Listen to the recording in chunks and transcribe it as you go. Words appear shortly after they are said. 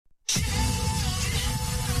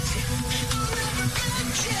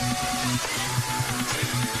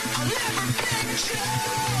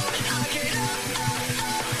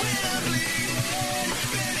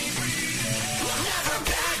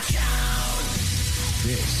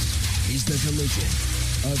This is the collision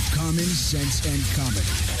of common sense and comedy.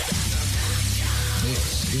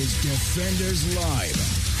 This is Defenders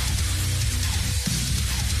Live.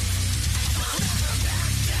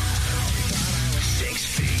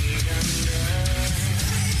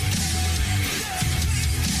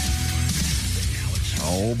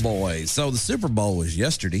 Oh boy! So the Super Bowl was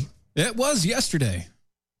yesterday. It was yesterday.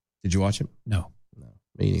 Did you watch it? No.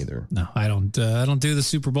 Me neither. No, I don't. I don't do the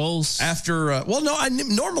Super Bowls.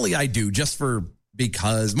 Normally I do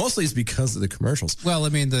mostly it's because of the commercials. Well, I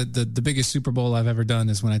mean, the biggest Super Bowl I've ever done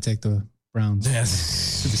is when I take the Browns to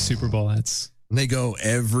the Super Bowl. And they go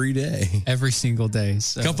every day, every single day,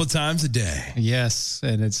 a couple of times a day. Yes,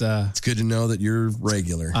 and it's good to know that you're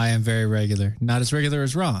regular. I am very regular, not as regular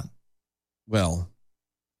as Ron. Well,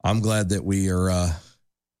 I'm glad that we are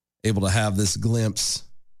able to have this glimpse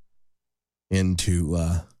into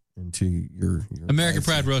your American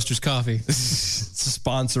Pride Roasters coffee. It's a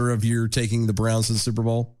sponsor of your taking the Browns to the Super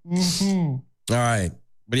Bowl. Mm-hmm. All right,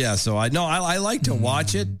 but yeah, so I like to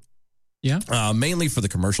watch it. Yeah, mainly for the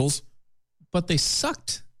commercials. But they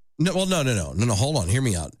sucked. No. Hold on, hear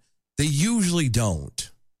me out. They usually don't.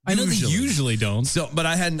 I know they usually don't. So, but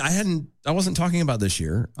I wasn't talking about this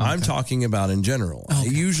year. Okay. I'm talking about in general. Okay. I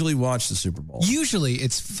usually watch the Super Bowl. Usually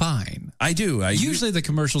it's fine. I do. Usually the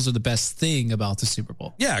commercials are the best thing about the Super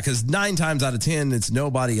Bowl. Yeah, because 9 times out of 10, it's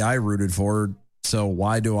nobody I rooted for. So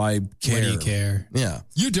why do I care? Why do you care? Yeah.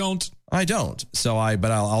 You don't. I don't. So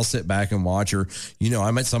I'll sit back and watch, or,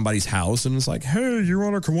 I'm at somebody's house and it's like, hey, you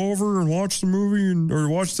want to come over and watch the movie or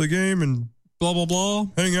watch the game and blah, blah, blah.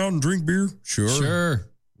 Hang out and drink beer? Sure.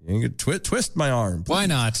 You can twist my arm. Why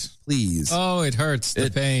not? Please. Oh, it hurts. The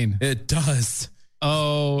pain. It does.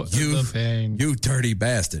 Oh, the pain. You dirty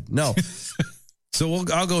bastard. No. So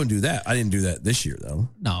I'll go and do that. I didn't do that this year, though.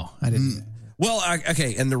 No, I didn't. Well,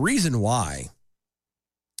 okay. And the reason why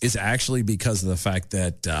is actually because of the fact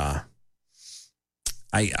that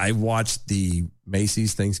I watched the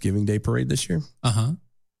Macy's Thanksgiving Day Parade this year. Uh-huh.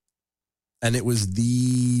 And it was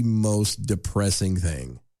the most depressing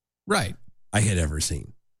thing. Right. I had ever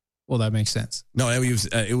seen. Well, that makes sense. No, it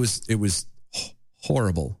was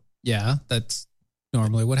horrible. Yeah, that's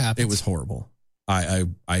normally what happens. It was horrible. I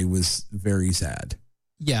was very sad.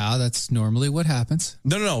 Yeah, that's normally what happens.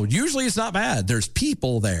 No. Usually it's not bad. There's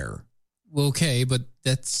people there. Okay, but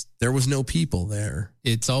there was no people there.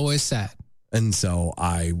 It's always sad. And so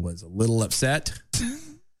I was a little upset.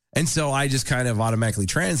 And so I just kind of automatically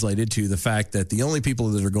translated to the fact that the only people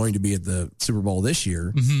that are going to be at the Super Bowl this year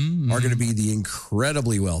are going to be the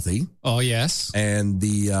incredibly wealthy. Oh, yes. And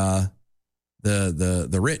the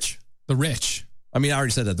rich. The rich. I mean, I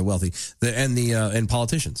already said that, the wealthy. And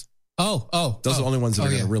politicians. Oh. Those are the only ones that are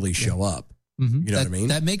going to really show up. Mm-hmm. You know what I mean?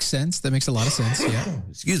 That makes sense. That makes a lot of sense. Yeah.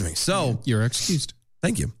 Excuse me. So you're excused.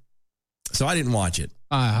 Thank you. So I didn't watch it.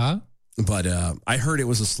 Uh-huh. But I heard it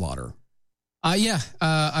was a slaughter. Yeah.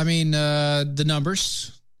 I mean, the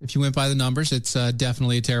numbers, if you went by the numbers, it's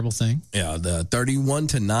definitely a terrible thing. Yeah. The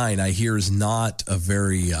 31-9, I hear, is not a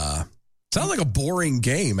very, sounds like a boring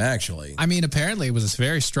game, actually. I mean, apparently it was a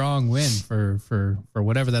very strong win for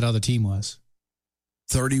whatever that other team was.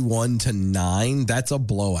 31-9, that's a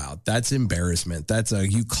blowout. That's embarrassment.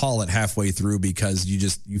 You call it halfway through because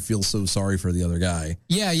you feel so sorry for the other guy.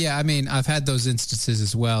 Yeah. I mean, I've had those instances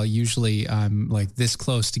as well. Usually I'm like this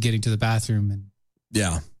close to getting to the bathroom and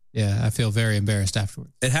yeah, I feel very embarrassed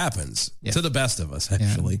afterwards. It happens to the best of us,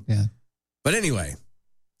 actually. Yeah. But anyway,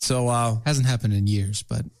 so hasn't happened in years,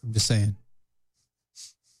 but I'm just saying.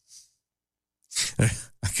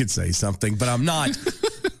 I could say something, but I'm not.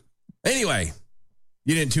 Anyway.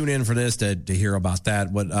 You didn't tune in for this to hear about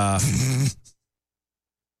that. What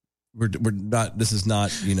we're not. This is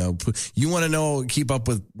not. You want to know, keep up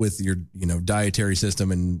with your dietary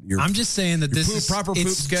system and your. I'm just saying that this is proper poop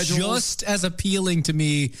schedule. Just as appealing to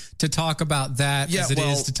me to talk about that as it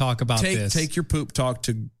is to talk about this. Take your poop talk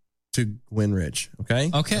to Gwen Rich. Okay.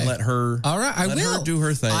 And let her. All right. I will. Let her do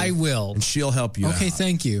her thing. I will, and she'll help you. Okay. Out.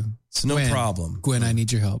 Thank you. It's no problem. Gwen, I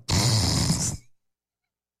need your help.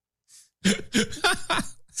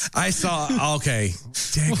 I saw. Okay,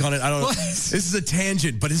 take on it. I don't know. This is a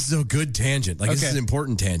tangent, but this is a good tangent. This is an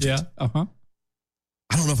important tangent. Yeah. I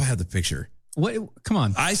don't know if I have the picture. What? Come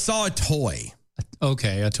on. I saw a toy.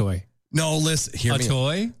 Okay, a toy. No, listen. Hear me.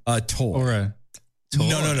 Toy? A toy. Or a toy?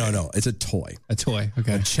 No. It's a toy. A toy.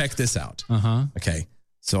 Okay. Now check this out. Uh-huh. Okay.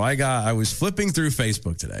 So I was flipping through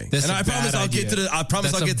Facebook today. I promise I'll get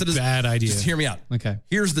to the bad idea. Just hear me out. Okay.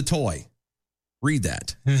 Here's the toy. Read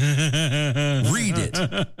that. Read it.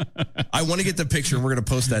 I want to get the picture and we're going to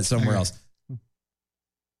post that somewhere else.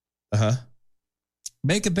 Uh-huh.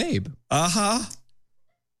 Make a babe. Uh-huh.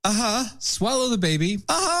 Uh-huh. Swallow the baby.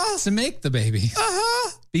 Uh-huh. To make the baby.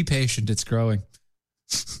 Uh-huh. Be patient. It's growing.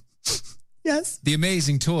 Yes. The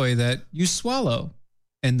amazing toy that you swallow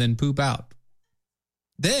and then poop out.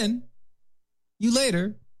 Then you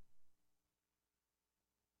later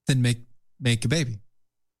then make a baby.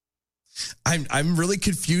 I'm really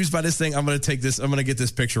confused by this thing. I'm going to get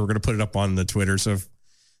this picture. We're going to put it up on the Twitter. So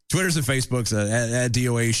Twitter's and Facebook's at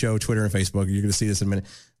DOA show, Twitter and Facebook. You're going to see this in a minute.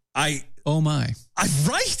 Oh my. I'm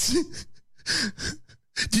right.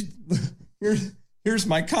 Here's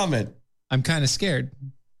my comment. I'm kind of scared.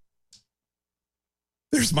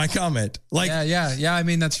 There's my comment. Like, yeah. I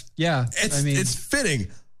mean, it's fitting.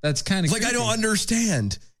 That's kind of like, I don't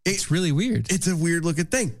understand. It's really weird. It's a weird looking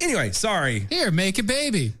thing. Anyway, sorry. Here, make a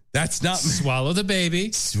baby. That's not swallow the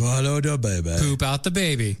baby. Swallow the baby. Poop out the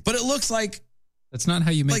baby. But it looks like that's not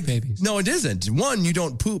how you make babies. No, it isn't. One, you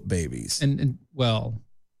don't poop babies. And well,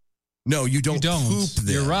 no, you don't poop them.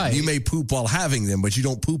 You're right. You may poop while having them, but you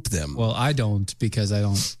don't poop them. Well, I don't because I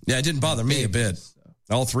don't. Yeah, it didn't bother me a bit.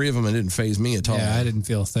 All three of them, it didn't faze me at all. Yeah, I didn't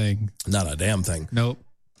feel a thing. Not a damn thing. Nope.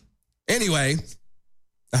 Anyway,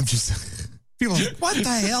 I'm just... People are like, what the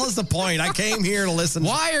hell is the point? I came here to listen.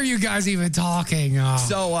 Why are you guys even talking? Oh.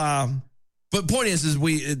 So, but point is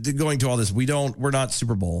we going to all this, we're not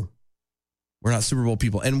Super Bowl. We're not Super Bowl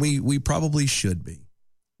people. And we probably should be.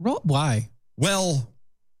 Why? Well,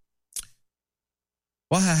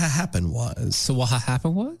 what happened was. So what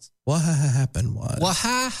happened was? What happened was. What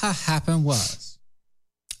happened was.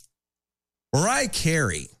 Mariah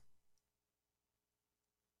Carey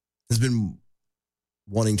has been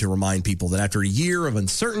wanting to remind people that after a year of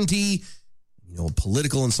uncertainty,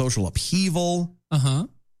 political and social upheaval,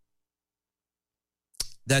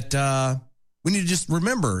 that we need to just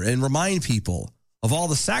remember and remind people of all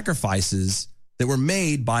the sacrifices that were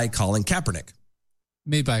made by Colin Kaepernick.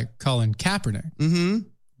 Made by Colin Kaepernick? Mm-hmm.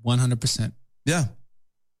 100%. Yeah.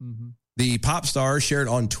 Mm-hmm. The pop star shared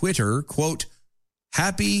on Twitter, quote,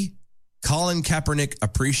 "Happy Colin Kaepernick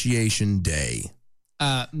Appreciation Day."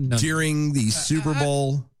 No. During the Super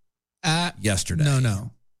Bowl yesterday.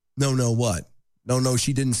 No, what? No,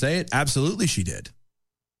 she didn't say it. Absolutely, she did.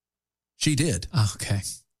 She did. Okay.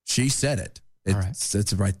 She said it. All right.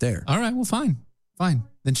 It's right there. All right. Well, fine.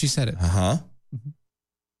 Then she said it. Mm-hmm.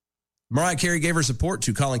 Mariah Carey gave her support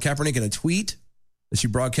to Colin Kaepernick in a tweet that she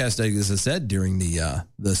broadcast, as I said, during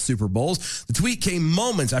the Super Bowls. The tweet came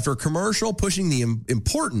moments after a commercial pushing the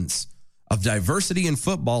importance of diversity in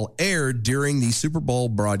football aired during the Super Bowl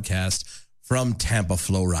broadcast from Tampa,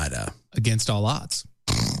 Florida. Against all odds.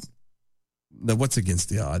 What's against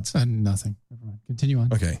the odds? Nothing. Never mind. Continue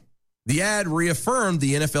on. Okay. The ad reaffirmed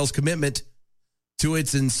the NFL's commitment to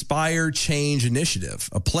its Inspire Change initiative,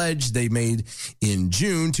 a pledge they made in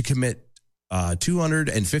June to commit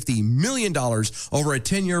 $250 million over a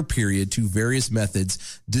 10-year period to various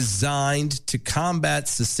methods designed to combat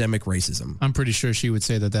systemic racism. I'm pretty sure she would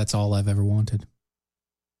say that that's all I've ever wanted.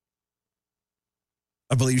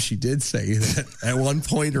 I believe she did say that at one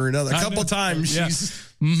point or another. A couple times she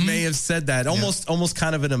may have said that, almost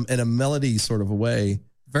kind of in a melody sort of a way.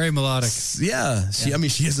 Very melodic. Yeah. I mean,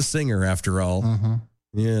 she is a singer after all. Uh-huh.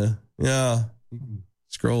 Yeah.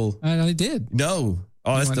 Scroll. I did. No.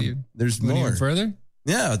 Oh, there's more. Even further?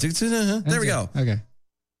 Yeah. There we go. Okay.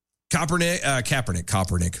 Kaepernick.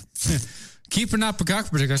 Keeper not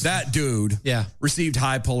Kaepernick. That dude received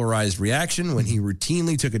high polarized reaction when he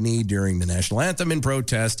routinely took a knee during the national anthem in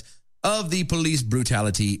protest of the police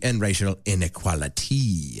brutality and racial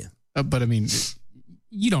inequality. But I mean,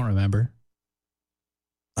 you don't remember.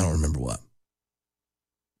 I don't remember what.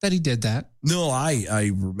 That he did that. No,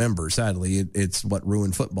 I remember. Sadly, it's what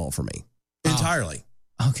ruined football for me entirely.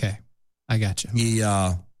 Okay. I got you.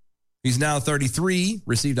 He's now 33,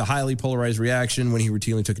 received a highly polarized reaction when he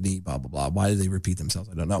routinely took a knee, blah, blah, blah. Why did they repeat themselves?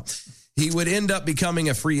 I don't know. He would end up becoming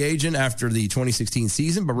a free agent after the 2016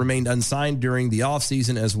 season, but remained unsigned during the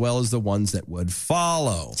offseason as well as the ones that would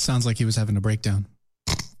follow. Sounds like he was having a breakdown.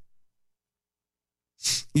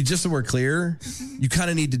 Just so we're clear, you kind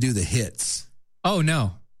of need to do the hits. Oh,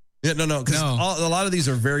 no. Yeah, no, because a lot of these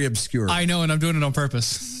are very obscure. I know, and I'm doing it on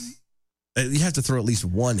purpose. You have to throw at least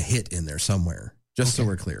one hit in there somewhere, just so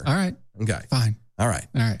we're clear. All right. Okay. Fine. All right.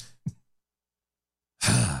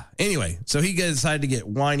 Anyway, so he decided to get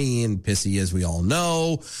whiny and pissy, as we all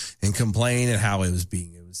know, and complain at how he was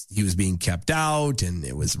being kept out and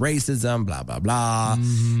it was racism, blah, blah, blah.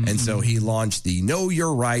 Mm-hmm. And so he launched the Know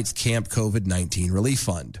Your Rights Camp COVID-19 Relief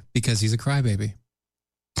Fund. Because he's a crybaby.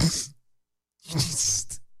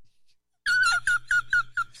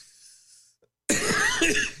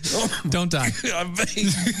 Don't die.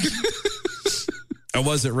 I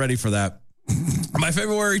wasn't ready for that. By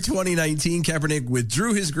February 2019, Kaepernick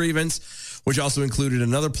withdrew his grievance, which also included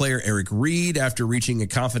another player, Eric Reed, after reaching a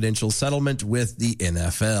confidential settlement with the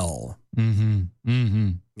NFL. Mm-hmm. Mm-hmm.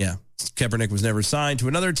 Yeah. Kaepernick was never signed to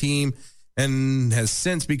another team and has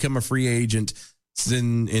since become a free agent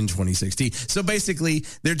in 2016. So basically,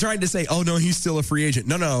 they're trying to say, oh, no, he's still a free agent.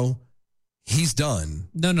 No. He's done.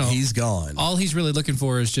 No. He's gone. All he's really looking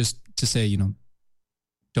for is just to say,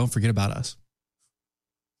 don't forget about us.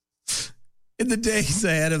 In the days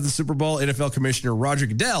ahead of the Super Bowl, NFL Commissioner Roger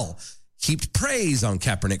Goodell heaped praise on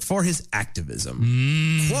Kaepernick for his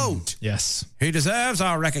activism. Quote, yes, he deserves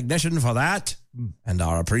our recognition for that and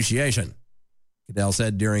our appreciation, Goodell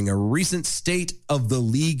said during a recent State of the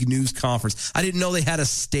League news conference. I didn't know they had a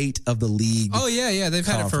State of the League. Oh, yeah. They've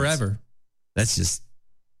had it forever. That's just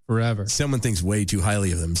forever. Someone thinks way too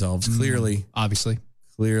highly of themselves, clearly. Obviously.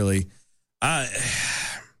 Clearly.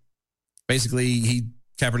 Basically,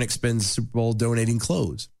 Kaepernick spends Super Bowl donating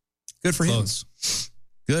clothes. Good for him.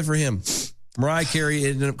 Good for him. Mariah Carey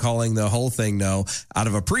ended up calling the whole thing, though, out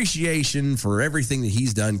of appreciation for everything that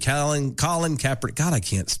he's done. Colin Kaepernick, God, I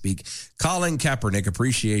can't speak. Colin Kaepernick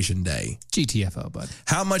Appreciation Day. GTFO, bud.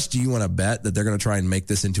 How much do you want to bet that they're going to try and make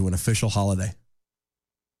this into an official holiday?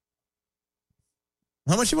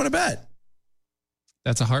 How much you want to bet?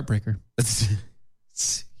 That's a heartbreaker.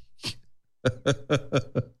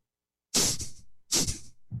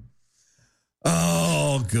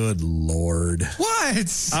 Oh, good Lord.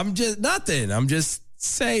 What? I'm just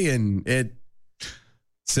saying it.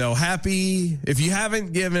 So happy. If you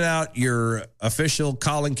haven't given out your official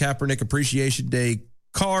Colin Kaepernick Appreciation Day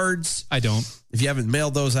cards. I don't. If you haven't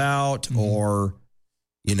mailed those out or,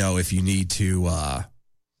 if you need to, I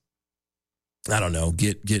don't know,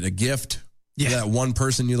 get a gift. Yeah. That one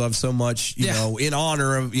person you love so much, you know, in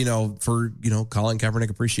honor of, for, Colin Kaepernick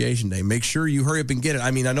Appreciation Day. Make sure you hurry up and get it.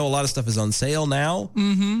 I mean, I know a lot of stuff is on sale now.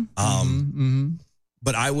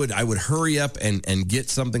 But I would hurry up and get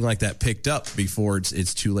something like that picked up before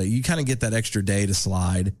it's too late. You kind of get that extra day to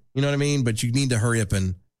slide. You know what I mean? But you need to hurry up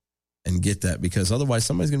and get that because otherwise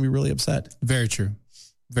somebody's going to be really upset. Very true.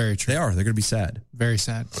 Very true. They are. They're going to be sad. Very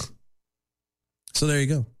sad. So there you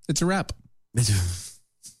go. It's a wrap.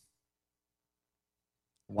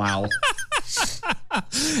 Wow.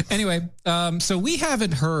 Anyway, so we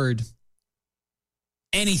haven't heard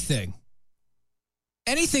anything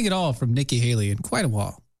at all from Nikki Haley in quite a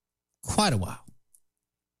while.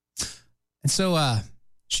 And so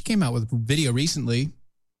she came out with a video recently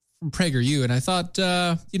from PragerU, and I thought,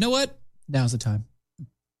 you know what? Now's the time.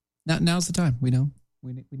 Now's the time. We know.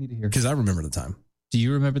 We need to hear. Because I remember the time. Do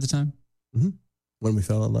you remember the time? Mm-hmm. When we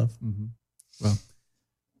fell in love? Mm-hmm. Well,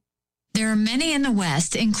 there are many in the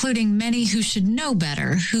West, including many who should know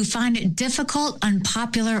better, who find it difficult,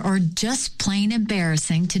 unpopular, or just plain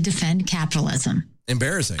embarrassing to defend capitalism.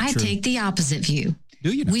 Embarrassing. I take the opposite view.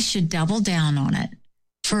 Do you know? We should double down on it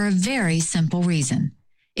for a very simple reason.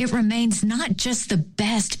 It remains not just the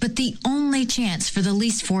best, but the only chance for the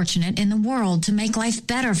least fortunate in the world to make life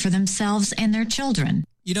better for themselves and their children.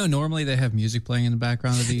 Normally they have music playing in the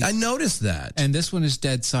background of these. I noticed that. And this one is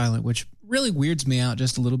dead silent, which really weirds me out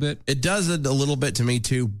just a little bit. It does it a little bit to me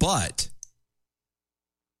too, but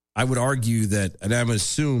I would argue that, and I would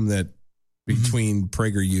assume that between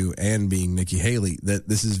PragerU and being Nikki Haley, that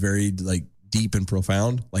this is very deep and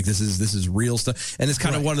profound. Like this is real stuff. And it's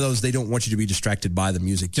kind of one of those, they don't want you to be distracted by the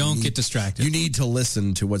music. Don't get distracted. You need to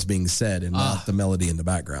listen to what's being said and not the melody in the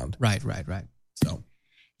background. Right. So.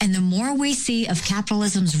 And the more we see of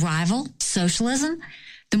capitalism's rival, socialism,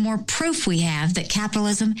 the more proof we have that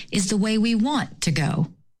capitalism is the way we want to go.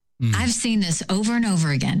 I've seen this over and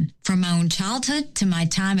over again, from my own childhood to my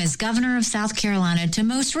time as governor of South Carolina to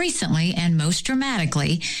most recently and most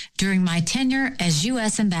dramatically during my tenure as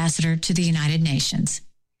U.S. ambassador to the United Nations.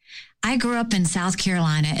 I grew up in South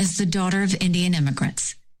Carolina as the daughter of Indian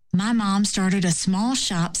immigrants. My mom started a small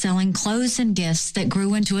shop selling clothes and gifts that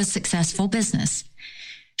grew into a successful business.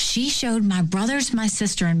 She showed my brothers, my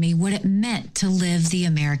sister, and me what it meant to live the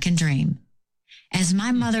American dream. As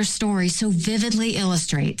my mother's story so vividly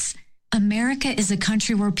illustrates, America is a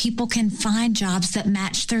country where people can find jobs that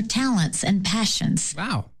match their talents and passions.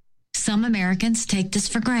 Wow. Some Americans take this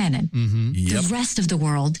for granted. Yep. The rest of the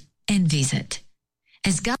world envies it.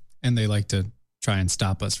 And they like to try and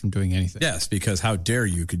stop us from doing anything. Yes, because how dare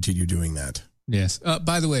you continue doing that? Yes.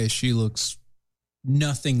 By the way, she looks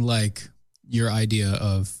nothing like your idea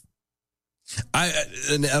of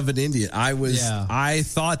an Indian. I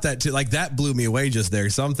thought that too. Like that blew me away just there.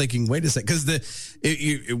 So I'm thinking, wait a second, because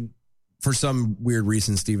for some weird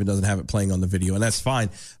reason, Steven doesn't have it playing on the video, and that's fine.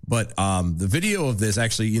 But the video of this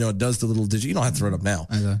actually, it does the little digit. You don't have to throw it up now.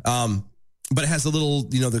 Okay. But it has the little,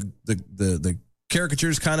 the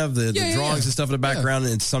caricatures, kind of the drawings and stuff in the background,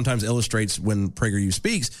 and it sometimes illustrates when PragerU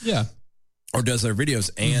speaks. Yeah. Or does their videos,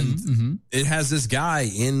 and it has this guy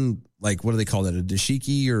in, like, what do they call that? A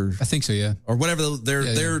dashiki, or I think so, yeah, or whatever.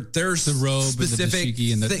 There's the robe, specific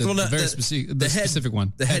and the dashiki, and the very specific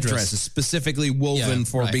one. The headdress is specifically woven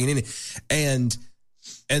for being in it, and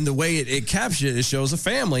the way it captures it shows a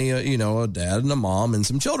family, a dad and a mom and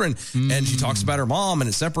some children, and she talks about her mom, and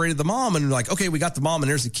it separated the mom, and like, okay, we got the mom,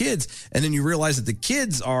 and there's the kids, and then you realize that the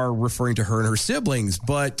kids are referring to her and her siblings,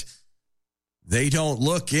 but they don't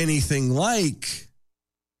look anything like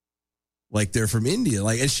they're from India.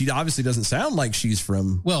 Like, and she obviously doesn't sound like she's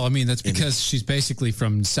from. Well, I mean, that's because she's basically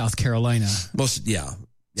from South Carolina. Most, yeah.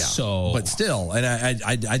 So, but still, and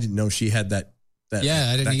I didn't know she had that. I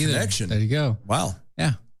didn't either. Connection. There you go. Wow.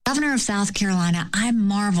 Yeah. Governor of South Carolina, I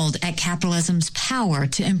marveled at capitalism's power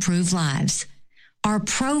to improve lives. Our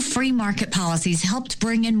pro-free market policies helped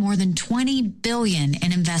bring in more than $20 billion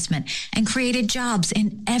in investment and created jobs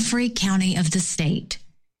in every county of the state.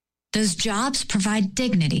 Those jobs provide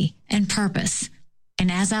dignity and purpose.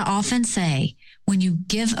 And as I often say, when you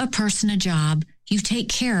give a person a job, you take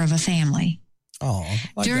care of a family. Oh,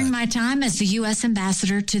 During my time as the U.S.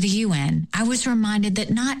 ambassador to the UN, I was reminded that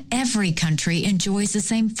not every country enjoys the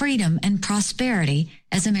same freedom and prosperity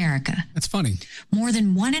as America. That's funny. More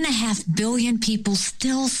than 1.5 billion people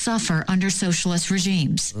still suffer under socialist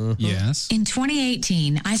regimes. Yes. In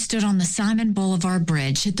 2018, I stood on the Simon Bolivar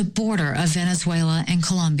Bridge at the border of Venezuela and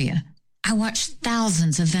Colombia. I watched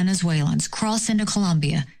thousands of Venezuelans cross into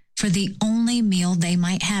Colombia for the only meal they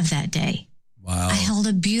might have that day. Wow. I held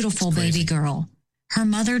a beautiful baby girl. Her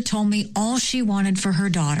mother told me all she wanted for her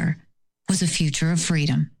daughter was a future of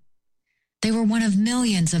freedom. They were one of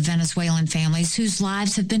millions of Venezuelan families whose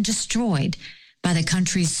lives have been destroyed by the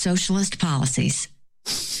country's socialist policies.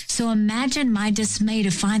 So imagine my dismay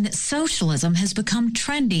to find that socialism has become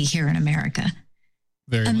trendy here in America.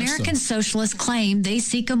 Very American socialists claim they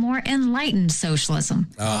seek a more enlightened socialism,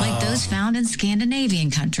 like those found in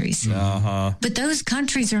Scandinavian countries. But those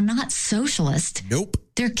countries are not socialist. Nope.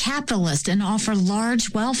 They're capitalist and offer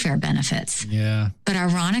large welfare benefits. Yeah. But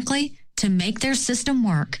ironically, to make their system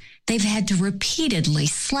work, they've had to repeatedly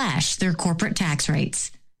slash their corporate tax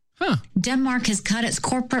rates. Denmark has cut its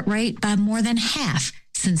corporate rate by more than half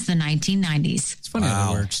since the 1990s. It's funny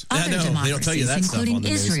how it works. Other democracies, including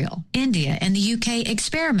Israel, India, and the UK,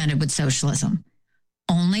 experimented with socialism,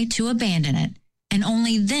 only to abandon it. And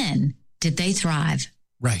only then did they thrive.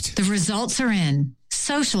 Right. The results are in.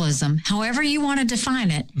 Socialism, however you want to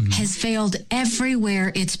define it, has failed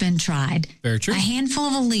everywhere it's been tried. Very true. A handful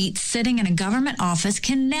of elites sitting in a government office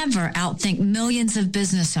can never outthink millions of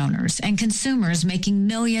business owners and consumers making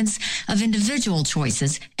millions of individual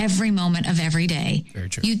choices every moment of every day. Very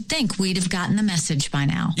true. You'd think we'd have gotten the message by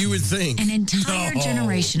now. You would think. An entire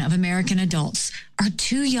generation of American adults are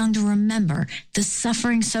too young to remember the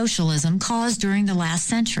suffering socialism caused during the last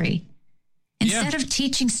century. Instead of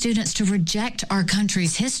teaching students to reject our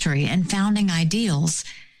country's history and founding ideals,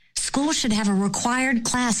 schools should have a required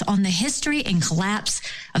class on the history and collapse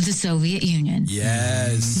of the Soviet Union.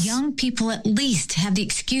 Yes. Young people at least have the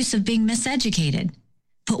excuse of being miseducated.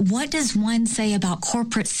 But what does one say about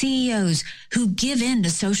corporate CEOs who give in to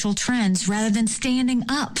social trends rather than standing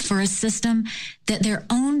up for a system that their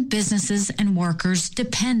own businesses and workers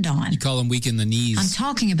depend on? You call them weak in the knees. I'm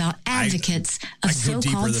talking about advocates of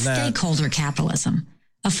so-called stakeholder capitalism,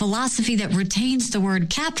 a philosophy that retains the word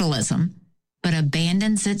capitalism but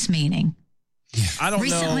abandons its meaning. I don't know.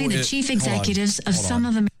 Recently, the chief executives of some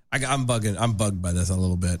of them. I'm bugged by this a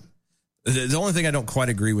little bit. The only thing I don't quite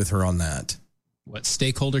agree with her on that. What,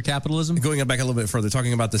 stakeholder capitalism? Going back a little bit further,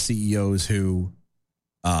 talking about the CEOs who,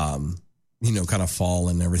 kind of fall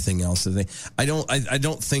and everything else. I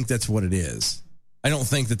don't think that's what it is. I don't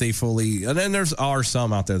think that they fully. And then are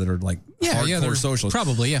some out there that are like hardcore socialists,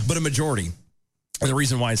 probably, but a majority. And the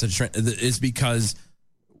reason why it's such a trend is because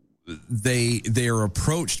they are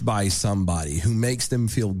approached by somebody who makes them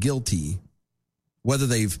feel guilty, whether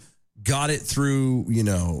they've got it through,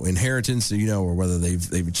 inheritance, or whether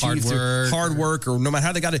they've achieved hard work, or no matter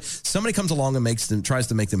how they got it. Somebody comes along and tries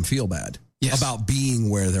to make them feel bad. about being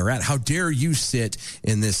where they're at. How dare you sit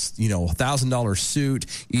in this, $1,000 suit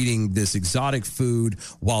eating this exotic food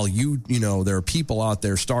while there are people out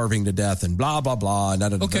there starving to death and blah, blah, blah.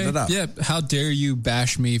 Okay. Yeah. How dare you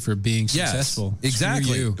bash me for being successful? Yes,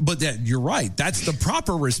 exactly. You. But you're right. That's the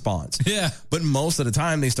proper response. Yeah. But most of the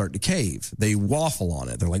time they start to cave. They waffle on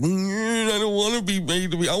it. They're like, I don't want to be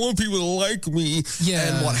made to be. I want people to like me.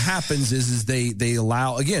 Yeah. And what happens is they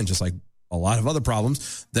allow, again, just like a lot of other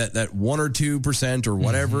problems, that 1 or 2% or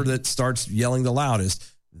whatever that starts yelling the loudest,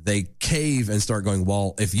 they cave and start going,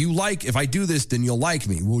 well, if I do this, then you'll like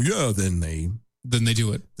me. Well, yeah, then they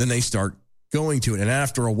do it. Then they start going to it. And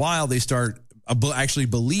after a while, they start actually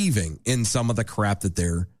believing in some of the crap that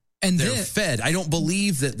they're fed. I don't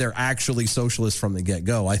believe that they're actually socialists from the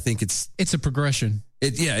get-go. I think it's a progression.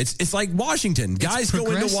 It's like Washington. Guys go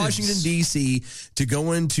into Washington, D.C. to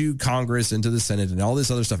go into Congress, into the Senate, and all this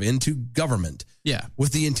other stuff, into government. Yeah.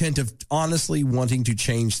 With the intent of honestly wanting to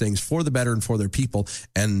change things for the better and for their people,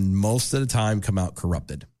 and most of the time come out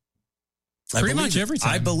corrupted. Pretty much every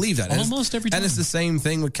time. I believe that. Almost every time. And it's the same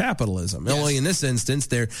thing with capitalism. Yes. Only in this instance,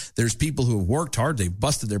 there's people who have worked hard, they've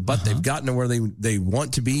busted their butt, they've gotten to where they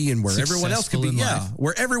want to be and where everyone else could be. Yeah,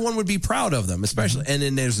 where everyone would be proud of them, especially. And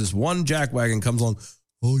then there's this one jackwagon comes along,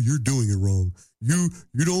 oh, you're doing it wrong. You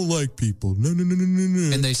don't like people. No.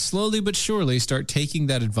 And they slowly but surely start taking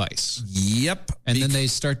that advice. Yep. And then they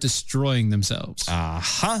start destroying themselves.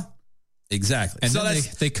 Exactly. And so then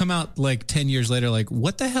they come out like 10 years later, like,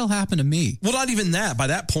 what the hell happened to me? Well, not even that. By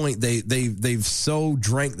that point, they've so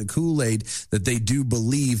drank the Kool-Aid that they do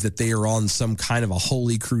believe that they are on some kind of a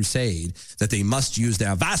holy crusade, that they must use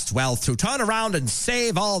their vast wealth to turn around and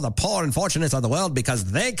save all the poor and fortunate of the world because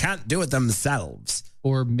they can't do it themselves.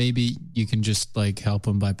 Or maybe you can just like help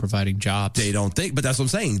them by providing jobs. They don't think, but that's what I'm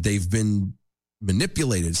saying. They've been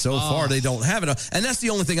manipulated so far. They don't have it. And that's the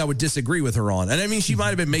only thing I would disagree with her on. And I mean, she might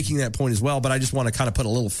have been making that point as well, but I just want to kind of put a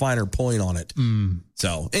little finer point on it.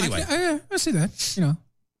 So anyway, I see that,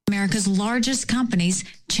 America's largest companies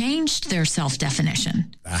changed their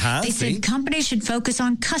self-definition. They said companies should focus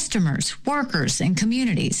on customers, workers, and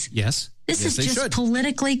communities. Yes. This is just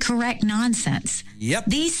politically correct nonsense. Yep.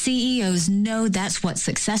 These CEOs know that's what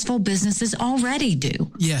successful businesses already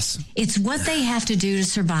do. Yes. It's what they have to do to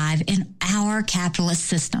survive in our capitalist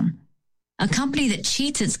system. A company that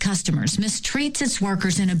cheats its customers, mistreats its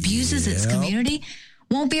workers, and abuses its community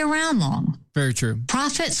won't be around long. Very true.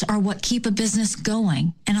 Profits are what keep a business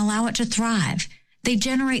going and allow it to thrive. They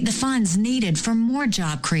generate the funds needed for more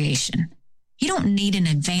job creation. You don't need an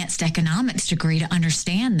advanced economics degree to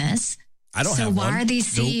understand this. I don't have one. So why are these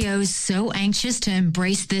CEOs so anxious to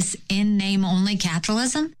embrace this in-name-only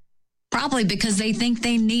capitalism? Probably because they think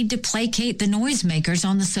they need to placate the noisemakers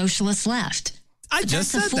on the socialist left. I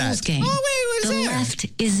just said that. That's a fool's game. Oh, wait, the left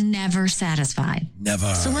is never satisfied.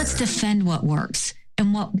 Never. So let's defend what works.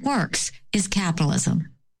 And what works is capitalism.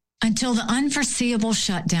 Until the unforeseeable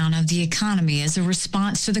shutdown of the economy as a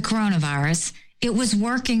response to the coronavirus, it was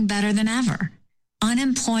working better than ever.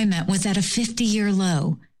 Unemployment was at a 50-year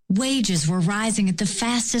low. Wages were rising at the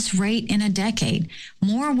fastest rate in a decade.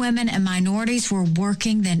 More women and minorities were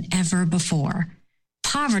working than ever before.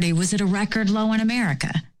 Poverty was at a record low in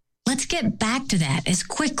America. Let's get back to that as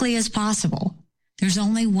quickly as possible. There's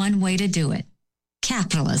only one way to do it.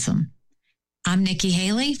 Capitalism. I'm Nikki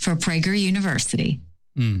Haley for Prager University.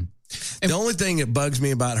 The only thing that bugs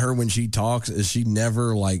me about her when she talks is she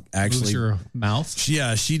never actually moves her mouth.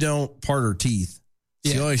 She don't part her teeth.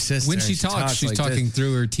 She always says when she talks, she's talking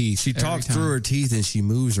through her teeth. She talks through her teeth and she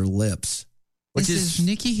moves her lips. Which is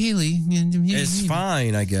Nikki Haley. It's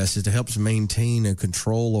fine, I guess. It helps maintain a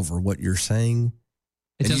control over what you're saying.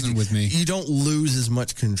 It doesn't with me. You don't lose as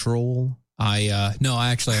much control.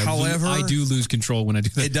 However, I do lose control when I do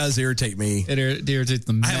that. It does irritate me. It irritates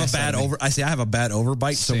the mess. I have a bad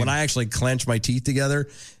overbite. Same. So when I actually clench my teeth together,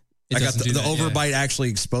 I got the overbite actually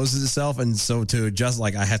exposes itself, and so to adjust,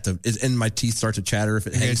 I have to, and my teeth start to chatter if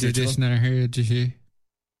it hangs. Yeah,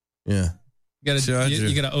 you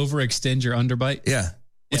gotta overextend your underbite. Yeah,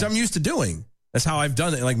 which I'm used to doing. That's how I've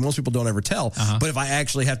done it. Most people don't ever tell. But if I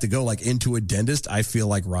actually have to go into a dentist, I feel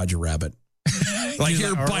like Roger Rabbit.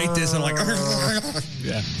 Bite this and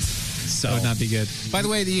yeah. So that would not be good. By the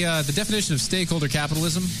way, the definition of stakeholder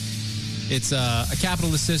capitalism, it's a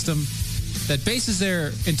capitalist system that bases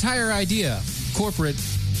their entire idea, corporate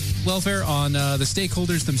welfare, on the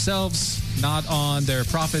stakeholders themselves, not on their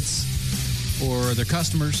profits or their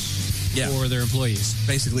customers or their employees.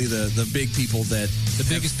 Basically, the big people that the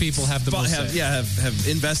biggest people have the most say. have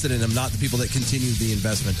invested in them, not the people that continue the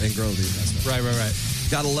investment and grow the investment. Right.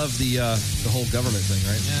 Gotta love the whole government thing,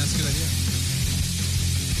 right? Yeah, that's a good idea.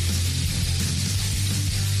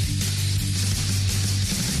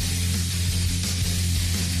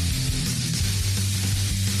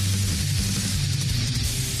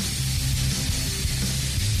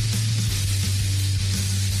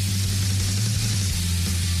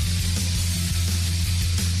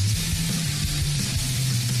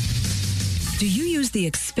 Do you use the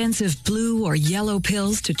expensive blue or yellow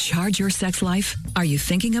pills to charge your sex life? Are you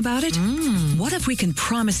thinking about it? What if we can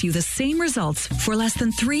promise you the same results for less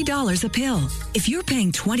than $3 a pill? If you're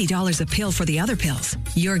paying $20 a pill for the other pills,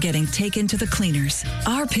 you're getting taken to the cleaners.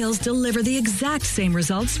 Our pills deliver the exact same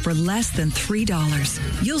results for less than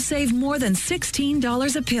 $3. You'll save more than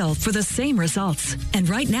 $16 a pill for the same results. And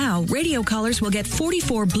right now, radio callers will get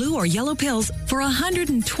 44 blue or yellow pills for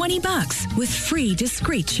 $120 with free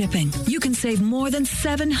discreet shipping. You can save more than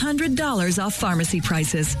 $700 off pharmacy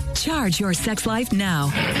prices. Charge your sex life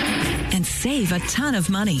now and save a ton of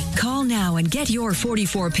money. Call now and get your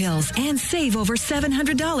 44 pills and save over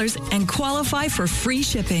 $700 and qualify for free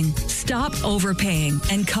shipping. Stop overpaying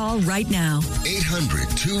and call right now.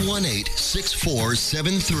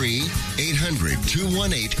 800-218-6473.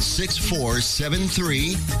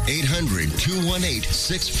 800-218-6473.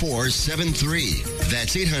 800-218-6473.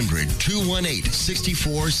 That's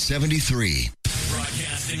 800-218-6473.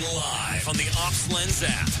 Broadcasting live on the Ops Lens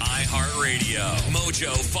app, iHeartRadio,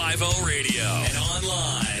 Mojo 50 Radio, and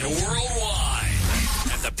online worldwide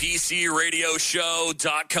at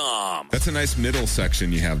thepcradioshow.com. That's a nice middle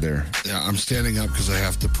section you have there. Yeah, I'm standing up because I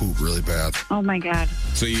have to poop really bad. Oh, my God.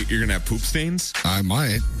 So you're going to have poop stains? I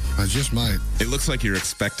might. I just might. It looks like you're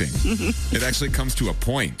expecting. It actually comes to a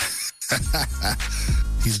point.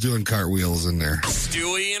 He's doing cartwheels in there.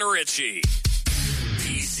 Stewie and Richie.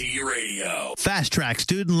 PC Radio. Fast Track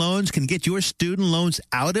Student Loans can get your student loans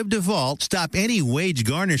out of default, stop any wage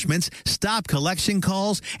garnishments, stop collection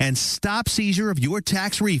calls, and stop seizure of your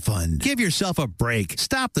tax refund. Give yourself a break.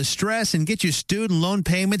 Stop the stress and get your student loan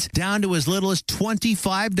payments down to as little as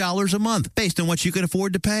 $25 a month based on what you can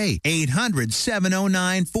afford to pay.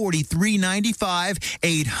 800-709-4395.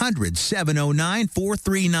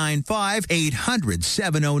 800-709-4395.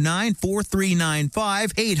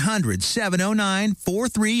 800-709-4395. 800-709-4395.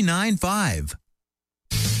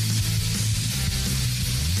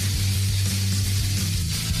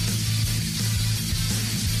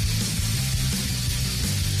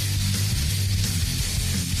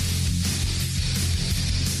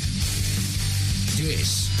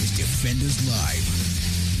 This is Defenders Live.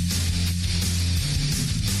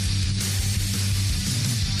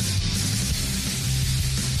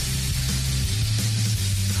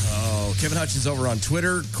 Oh, Kevin Hutchins over on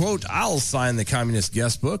Twitter. Quote, I'll sign the communist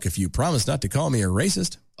guest book if you promise not to call me a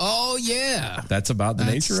racist. Oh, yeah. That's about the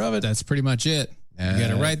nature of it. That's pretty much it. You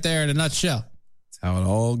got it right there in a nutshell. That's how it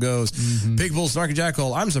all goes. Pigbull, Snarky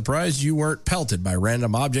Jackal, I'm surprised you weren't pelted by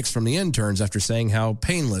random objects from the interns after saying how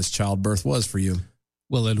painless childbirth was for you.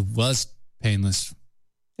 Well, it was painless.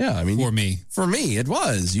 Yeah, I mean, for me. For me, it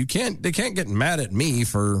was. They can't get mad at me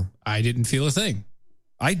for... I didn't feel a thing.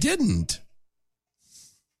 I didn't.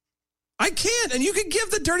 I can't, and you can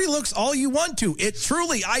give the dirty looks all you want to.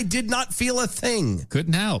 I did not feel a thing.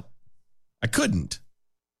 Couldn't help. I couldn't.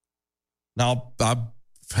 Now, I'll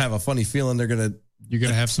have a funny feeling you're going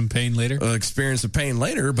to have some pain later? Experience of pain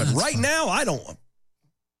later, but right now, I don't.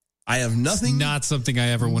 I have nothing. It's not something I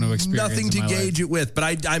ever want to experience. Nothing to gauge it with,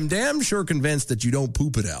 but I'm damn sure convinced that you don't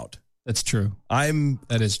poop it out. That's true.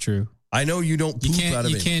 That is true. I know you don't poop out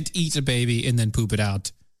of it. You can't eat a baby and then poop it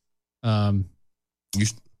out. I'm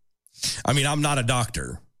not a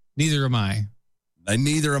doctor. Neither am I.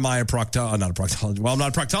 Neither am I not a proctologist. Well, I'm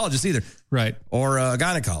not a proctologist either. Right. Or a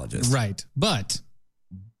gynecologist. Right. But.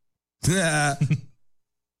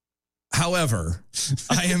 However,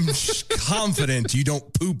 I am confident you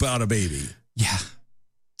don't poop out a baby. Yeah.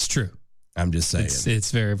 It's true. I'm just saying.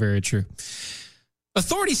 It's very, very true.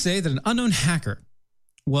 Authorities say that an unknown hacker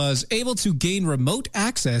was able to gain remote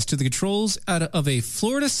access to the controls of a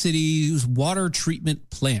Florida city's water treatment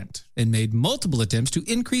plant and made multiple attempts to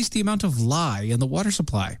increase the amount of lye in the water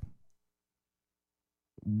supply.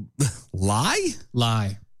 Lye?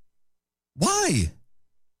 Lye. Why?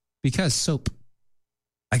 Because soap.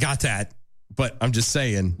 I got that, but I'm just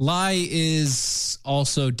saying. Lye is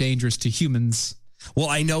also dangerous to humans. Well,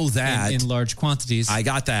 I know that. In large quantities. I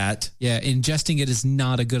got that. Yeah, ingesting it is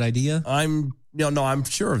not a good idea. I'm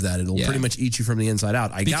sure of that. It'll pretty much eat you from the inside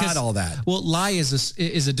out. I got all that. Well, lye is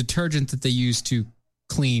a detergent that they use to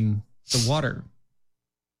clean the water.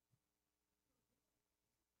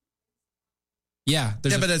 Yeah,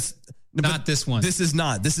 but it's not this one. This is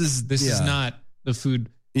not. This is not the food.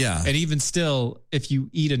 Yeah, and even still, if you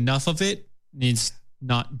eat enough of it, it's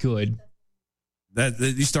not good.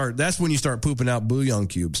 That's when you start pooping out bouillon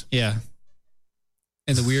cubes. Yeah,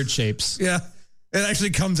 and the weird shapes. Yeah. It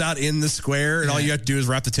actually comes out in the square, and all you have to do is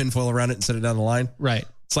wrap the tinfoil around it and set it down the line. Right.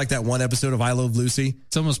 It's like that one episode of I Love Lucy.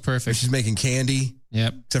 It's almost perfect. She's making candy.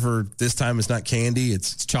 Yep. Except for this time, it's not candy.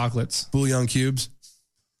 It's chocolates. Bouillon cubes.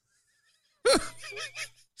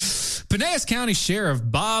 Pinellas County Sheriff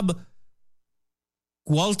Bob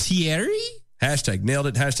Gualtieri? Hashtag nailed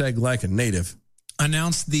it. Hashtag like a native.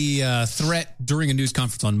 Announced the threat during a news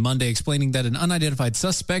conference on Monday, explaining that an unidentified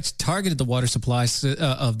suspect targeted the water supply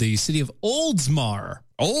of the city of Oldsmar.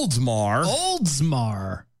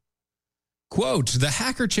 Oldsmar. Quote, the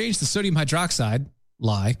hacker changed the sodium hydroxide,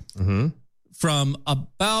 from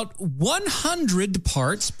about 100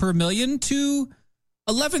 parts per million to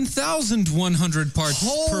 11,100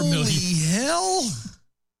 parts per million. Holy hell.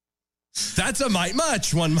 That's a mite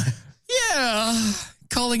much. Yeah.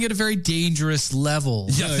 Calling it a very dangerous level.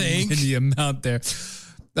 You think? In the amount there.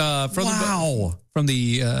 From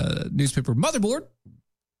the newspaper Motherboard.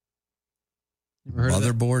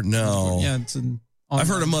 Motherboard? No. Yeah, it's an I've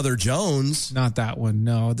heard of Mother Jones. Not that one.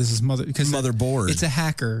 No, this is Motherboard. It's a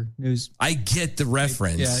hacker news. I get the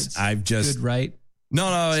reference. It's I've just good, right?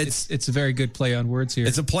 No, it's a very good play on words here.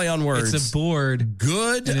 It's a play on words. It's a board.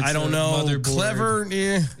 Good. I don't know. Motherboard. Clever.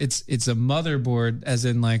 Yeah. It's a motherboard, as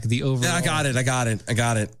in like the overall. Yeah, I got it.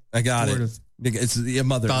 It's a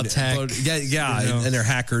mother. About tech. Yeah, You know. and they're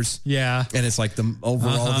hackers. Yeah. And it's like the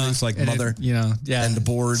overall it's like and mother. And the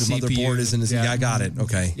board, the CPU, motherboard is in this. Yeah, I got it.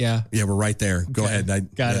 Okay. Yeah. Yeah, we're right there. Go ahead. I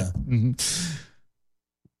got it. Mm-hmm.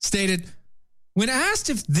 Stated, when asked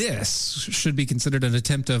if this should be considered an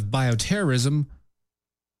attempt of bioterrorism,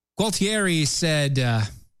 Gualtieri said,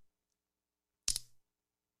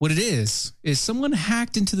 what it is someone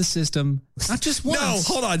hacked into the system, not just once.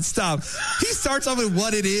 No, hold on, stop. He starts off with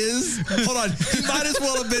what it is. Hold on. He might as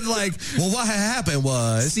well have been like, well, what had happened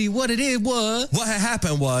was. See, what it is was. What had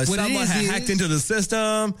happened was someone had hacked into the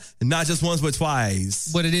system, and not just once, but twice.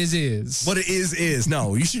 What it is. What it is.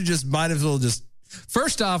 No, you should might as well just.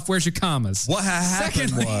 First off, where's your commas? What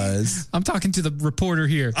happened was. I'm talking to the reporter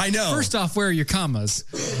here. I know. First off, where are your commas?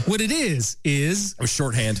 What it is. It was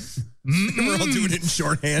shorthand. We're all doing it in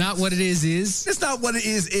shorthand. Not what it is. It's not what it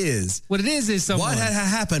is. What it is someone. What had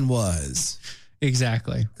happened was.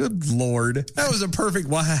 Exactly. Good Lord. That was a perfect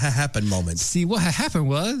what had happened moment. See, what happened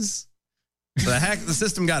was. The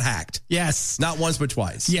system got hacked. Yes. Not once, but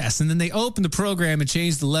twice. Yes. And then they opened the program and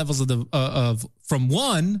changed the levels of from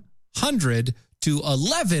 100 to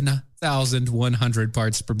 11,100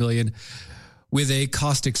 parts per million with a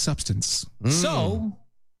caustic substance. So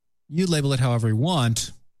you label it however you want.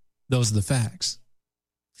 Those are the facts.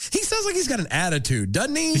 He sounds like he's got an attitude,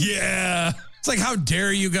 doesn't he? Yeah. It's like, how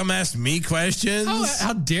dare you come ask me questions?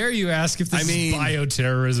 How dare you ask if this is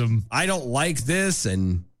bioterrorism? I don't like this,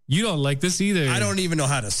 and you don't like this either. I don't even know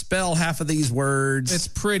how to spell half of these words. It's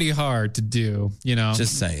pretty hard to do, you know.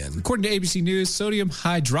 Just saying. According to ABC News, sodium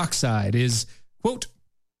hydroxide is, quote,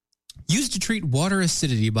 used to treat water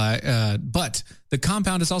acidity but the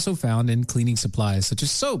compound is also found in cleaning supplies such as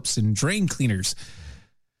soaps and drain cleaners.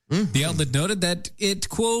 Mm-hmm. The outlet noted that it,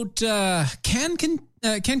 quote,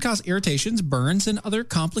 can cause irritations, burns, and other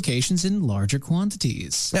complications in larger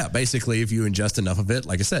quantities. Yeah, basically, if you ingest enough of it,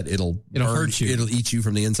 like I said, it'll hurt you. It'll eat you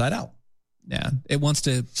from the inside out. Yeah, it wants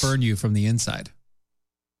to burn you from the inside.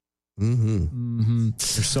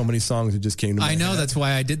 There's so many songs that just came to my head. I know, that's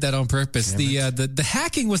why I did that on purpose. The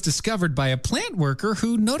hacking was discovered by a plant worker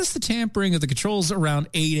who noticed the tampering of the controls around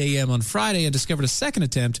 8 a.m. on Friday and discovered a second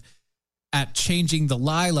attempt at changing the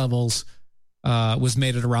lye levels was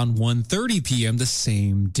made at around 1:30 p.m. the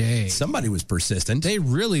same day. Somebody was persistent. They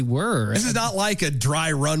really were. This is not like a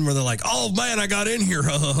dry run where they're like, oh, man, I got in here.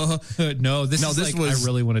 No, this was, I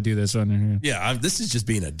really want to do this on here. Yeah, this is just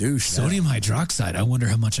being a douche. Sodium hydroxide. I wonder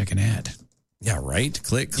how much I can add. Yeah, right.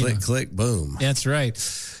 Click, click, boom. That's right.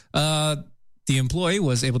 The employee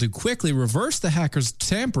was able to quickly reverse the hacker's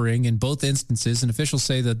tampering in both instances, and officials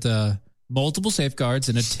say that multiple safeguards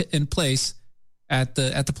in place at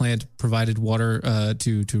the plant provided water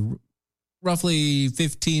to roughly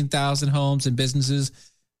 15,000 homes and businesses.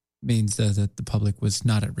 Means that the public was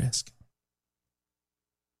not at risk.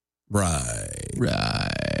 Right.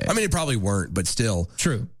 I mean, it probably weren't, but still,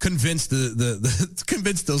 true. Convince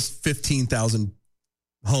convince those 15,000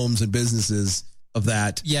 homes and businesses of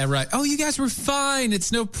that. Yeah, right. Oh, you guys were fine.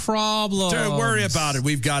 It's no problem. Don't worry about it.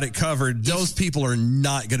 We've got it covered. Those people are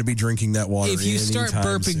not going to be drinking that water. If you start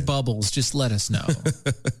burping soon. Bubbles, just let us know.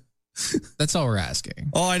 That's all we're asking.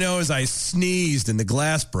 All I know is I sneezed and the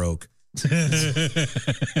glass broke.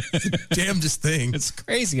 Damnedest thing. It's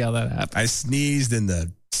crazy how that happened. I sneezed in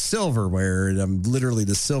the silverware, and I'm literally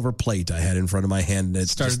the silver plate I had in front of my hand. And it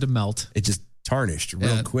started to melt. It just tarnished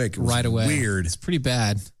real quick. It was right away. Weird. It's pretty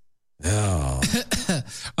bad. Oh.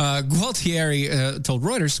 Gualtieri told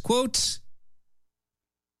Reuters, quote,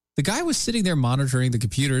 the guy was sitting there monitoring the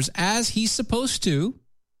computers as he's supposed to,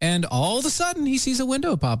 and all of a sudden he sees a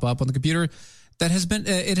window pop up on the computer that has been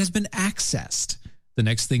accessed. The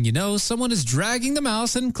next thing you know, someone is dragging the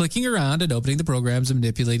mouse and clicking around and opening the programs and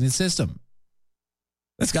manipulating the system.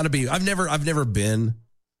 That's got to be. I've never been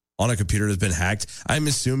on a computer that's been hacked. I'm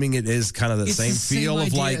assuming it is kind of the same feel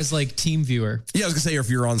of like as like TeamViewer. Yeah, I was gonna say, or if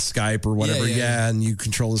you're on Skype or whatever, and you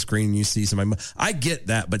control the screen and you see somebody. I get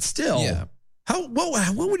that, but still,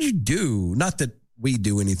 what would you do? Not that we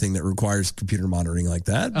do anything that requires computer monitoring like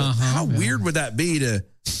that, but how weird would that be to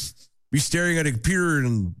be staring at a computer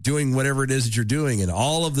and doing whatever it is that you're doing, and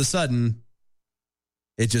all of a sudden,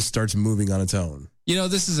 it just starts moving on its own. You know,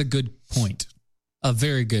 this is a good point. A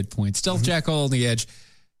very good point. Stealth Jackal on the edge.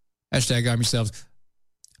 Hashtag arm yourselves.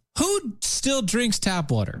 Who still drinks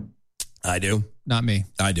tap water? I do. Not me.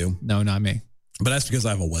 I do. No, not me. But that's because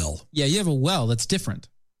I have a well. Yeah, you have a well. That's different.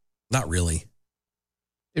 Not really.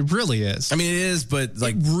 It really is. I mean, it is, but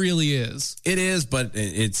like... It really is. It is, but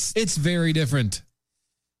it's... It's very different.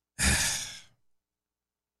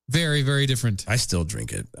 Very, very different. I still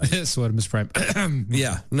drink it. Sweat, Miss Prime.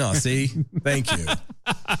 Yeah. No, see? Thank you.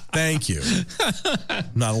 Thank you.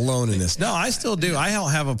 I'm not alone in this. No, I still do. I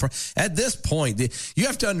don't have a... At this point, you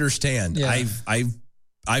have to understand,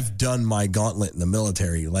 I've done my gauntlet in the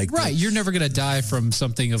military. Like, right. You're never going to die from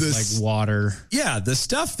something of like water. Yeah. The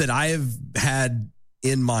stuff that I have had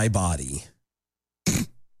in my body...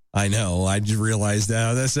 I know. I just realized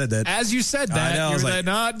that. I said that. As you said that, I was like,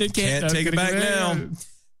 can't take it back now.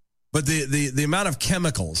 But the amount of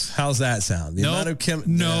chemicals, how's that sound? The amount of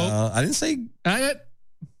I didn't say. All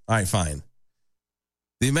right, fine.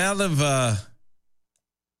 The amount of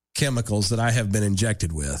chemicals that I have been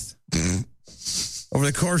injected with over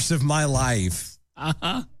the course of my life.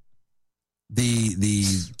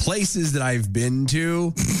 The places that I've been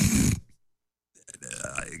to.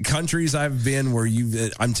 Countries I've been where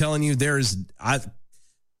I'm telling you,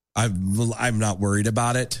 I'm not worried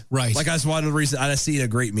about it. Right. Like I was one of the reasons I see a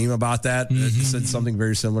great meme about that. It said something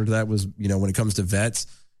very similar to that was, when it comes to vets,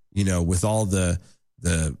 with all the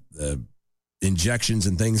injections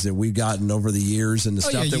and things that we've gotten over the years and the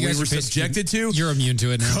stuff that we were subjected to. You're immune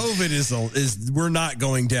to it now. COVID is we're not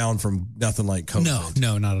going down from nothing like COVID.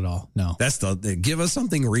 No, not at all. No. That's give us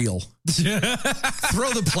something real.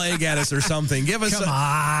 Throw the plague at us or something. Give us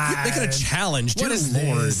make it a challenge. What is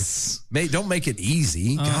Lord. This? Don't make it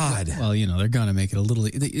easy. God. Well, they're going to make it a little,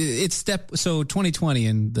 it's 2020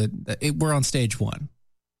 and we're on stage 1.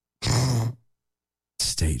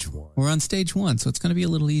 Stage 1. We're on stage 1, so it's going to be a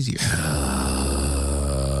little easier.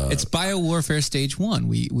 It's biowarfare stage 1.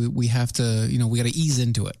 We have to, we got to ease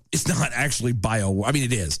into it. It's not actually bio. I mean,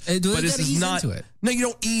 it is. But this is not. Into it. No, you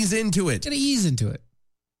don't ease into it. You got to ease into it.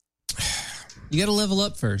 You got to level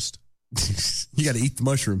up first. You got to eat the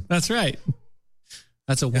mushroom. That's right.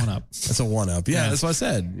 That's a 1-up. That's a 1-up. Yeah, that's what I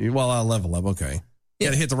said. Well, I'll level up. Okay. You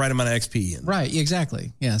got to hit the right amount of XP. Right.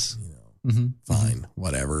 Exactly. Yes. Fine.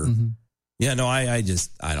 Whatever. Yeah, no, I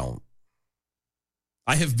don't.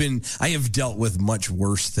 I have dealt with much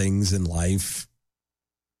worse things in life.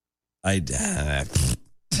 Tap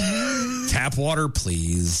water,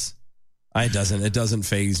 please. It doesn't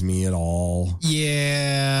faze me at all.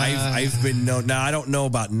 Yeah. I've been now I don't know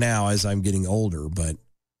about now as I'm getting older, but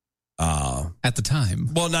at the time.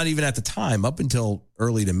 Well, not even at the time, up until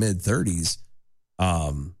early to mid 30s.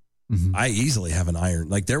 I easily have an iron.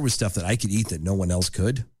 Like there was stuff that I could eat that no one else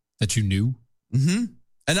could. That you knew? Mm-hmm.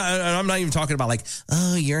 And I'm not even talking about like,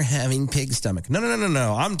 oh, you're having pig stomach.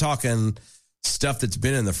 No. I'm talking stuff that's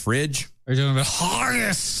been in the fridge. Are you talking about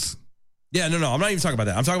harness? Yeah, no. I'm not even talking about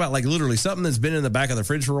that. I'm talking about like literally something that's been in the back of the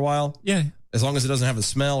fridge for a while. Yeah. As long as it doesn't have a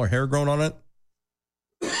smell or hair growing on it.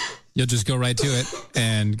 You'll just go right to it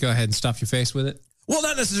and go ahead and stuff your face with it? Well,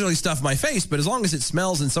 not necessarily stuff my face, but as long as it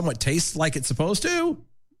smells and somewhat tastes like it's supposed to.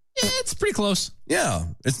 Yeah, it's pretty close. Yeah.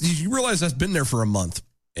 You realize that's been there for a month.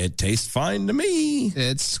 It tastes fine to me.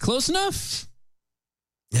 It's close enough.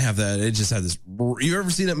 Have that. It just had this. You ever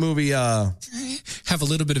see that movie? Have a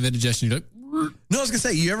little bit of indigestion. You're like, no, I was gonna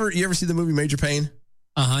say. You ever see the movie Major Payne?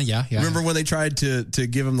 Yeah. Remember when they tried to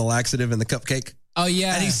give him the laxative in the cupcake? Oh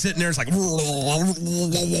yeah. And he's sitting there. It's like.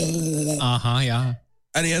 Yeah.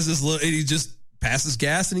 And he has this little. And he just passes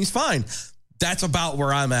gas and he's fine. That's about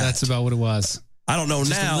where I'm at. That's about what it was. I don't know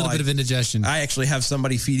just now. A little bit of indigestion. I actually have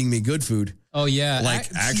somebody feeding me good food. Oh yeah, like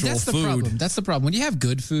actual that's food. The problem. That's the problem. When you have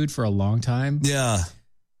good food for a long time, yeah,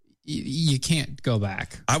 you can't go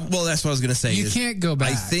back. Well, that's what I was going to say. You can't go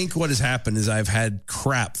back. I think what has happened is I've had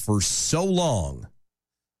crap for so long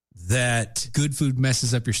that good food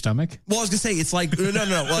messes up your stomach. Well, I was going to say it's like no.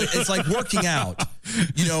 Well, it's like working out.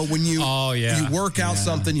 When you you work out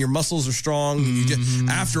something, your muscles are strong. You just,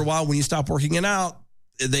 after a while, when you stop working it out,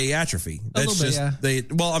 they atrophy. That's just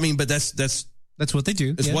but that's That's what they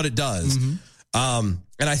do. It's what it does. And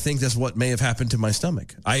I think that's what may have happened to my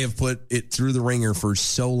stomach. I have put it through the ringer for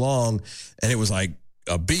so long, and it was like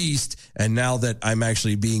a beast. And now that I'm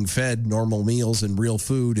actually being fed normal meals and real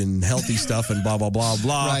food and healthy stuff and blah, blah, blah,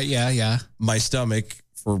 blah. Right, yeah. My stomach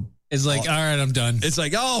it's like, all right, I'm done. It's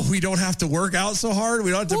like, oh, we don't have to work out so hard.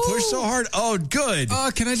 We don't have to push so hard. Oh, good.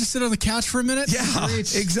 Oh, can I just sit on the couch for a minute? Yeah,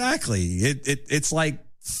 exactly. It's like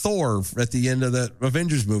Thor at the end of the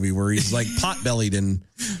Avengers movie where he's like pot-bellied and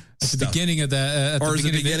at the beginning of that. Or is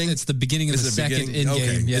it the beginning? It's the beginning of the second Endgame.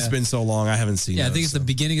 Okay. Yeah. It's been so long. I haven't seen it. Yeah, I think it's the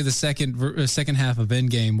beginning of the second half of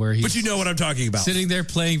Endgame where he's... But you know what I'm talking about. Sitting there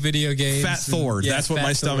playing video games. Fat Thor. That's what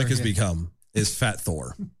my stomach has become, is Fat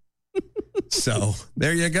Thor. So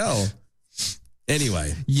there you go.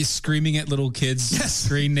 Anyway. You screaming at little kids'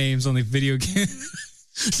 screen names on the video game.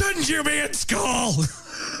 Shouldn't you be at school?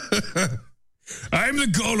 I'm the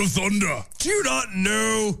God of Thunder. Do you not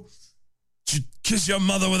know? Did you kiss your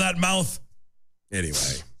mother with that mouth?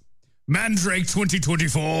 Anyway. Mandrake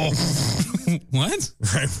 2024. What?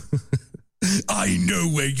 I know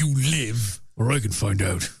where you live. Or I can find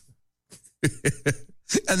out.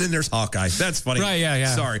 And then there's Hawkeye. That's funny. Right,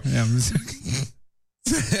 yeah. Sorry. Yeah.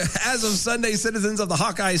 As of Sunday, citizens of the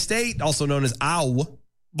Hawkeye State, also known as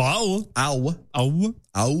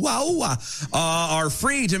are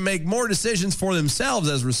free to make more decisions for themselves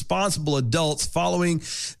as responsible adults following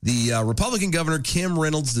the Republican Governor Kim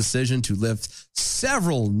Reynolds' decision to lift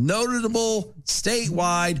several notable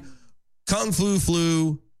statewide Kung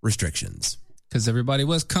Flu restrictions. Because everybody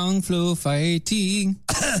was Kung Flu fighting.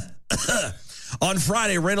 On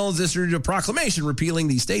Friday, Reynolds issued a proclamation repealing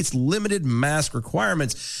the state's limited mask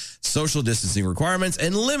requirements, social distancing requirements,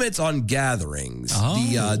 and limits on gatherings.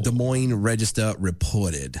 The Des Moines Register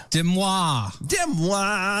reported. Des Moines.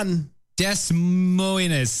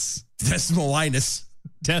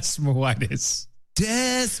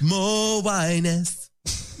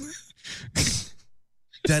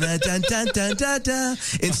 Dun, dun, dun, dun, dun, dun.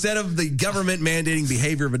 Instead of the government mandating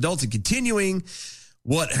behavior of adults and continuing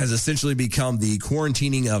what has essentially become the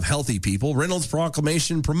quarantining of healthy people, Reynolds'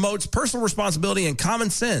 proclamation promotes personal responsibility and common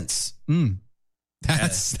sense. I'm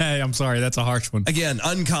sorry, that's a harsh one. Again,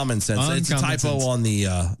 uncommon sense. It's a typo on the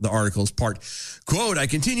article's part. Quote, I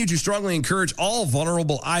continue to strongly encourage all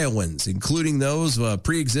vulnerable Iowans, including those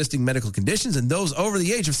pre-existing medical conditions and those over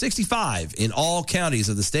the age of 65 in all counties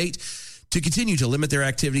of the state, to continue to limit their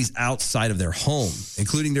activities outside of their home,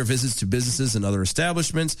 including their visits to businesses and other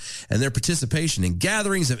establishments and their participation in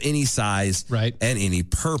gatherings of any size and any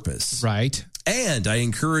purpose. Right. And I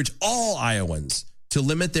encourage all Iowans to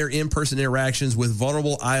limit their in-person interactions with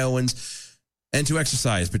vulnerable Iowans and to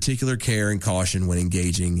exercise particular care and caution when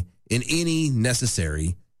engaging in any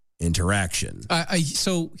necessary interaction.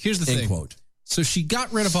 So here's the thing. End quote. So she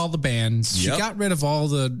got rid of all the bans. She got rid of all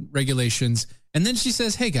the regulations. And then she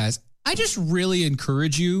says, hey, guys, I just really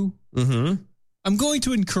encourage you. I'm going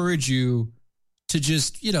to encourage you to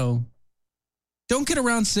just, don't get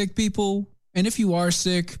around sick people. And if you are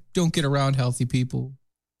sick, don't get around healthy people.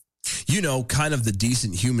 Kind of the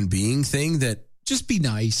decent human being thing that just be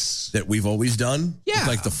nice that we've always done. Yeah. With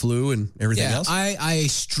like the flu and everything else. I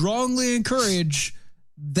strongly encourage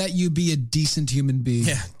that you be a decent human being.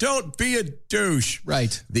 Yeah, don't be a douche.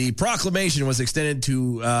 Right. The proclamation was extended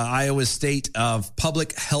to Iowa's state of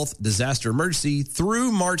public health disaster emergency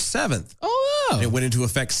through March 7th. Oh. It went into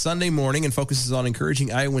effect Sunday morning and focuses on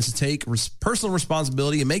encouraging Iowans to take personal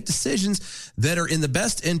responsibility and make decisions that are in the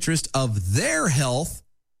best interest of their health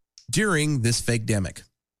during this fake-demic.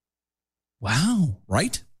 Wow.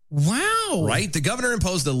 Right? Wow. Right? The governor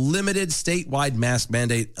imposed a limited statewide mask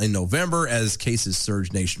mandate in November as cases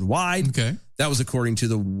surged nationwide. Okay. That was according to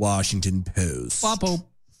the Washington Post. Wapo.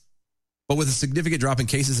 But with a significant drop in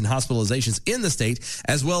cases and hospitalizations in the state,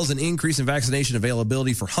 as well as an increase in vaccination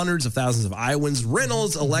availability for hundreds of thousands of Iowans,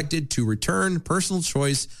 Reynolds elected to return personal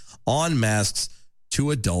choice on masks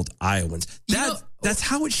to adult Iowans. That's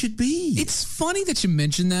how it should be. It's funny that you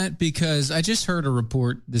mentioned that because I just heard a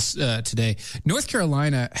report this today. North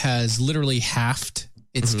Carolina has literally halved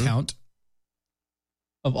its count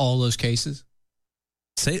of all those cases.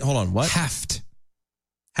 Hold on, what? Halved.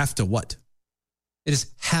 Halved to what? It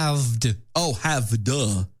is halved. Oh, halved.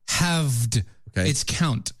 Halved. Okay. Its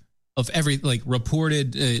count of every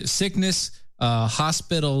reported sickness,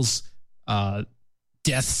 hospitals,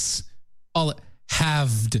 deaths, all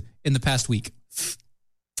halved in the past week.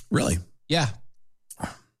 Really? Yeah.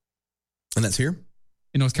 And that's here?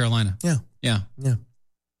 In North Carolina. Yeah. Yeah. Yeah.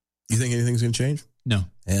 You think anything's going to change? No.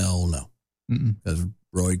 Hell no. Because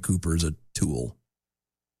Roy Cooper's a tool.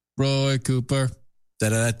 Roy Cooper.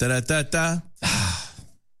 Da-da-da-da-da-da.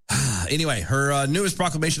 Anyway, her newest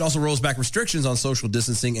proclamation also rolls back restrictions on social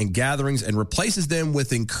distancing and gatherings and replaces them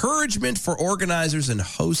with encouragement for organizers and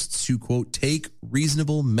hosts to, quote, take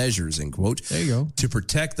reasonable measures, end quote, there you go, to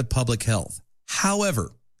protect the public health.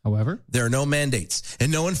 However, there are no mandates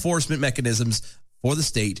and no enforcement mechanisms for the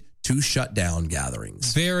state to shut down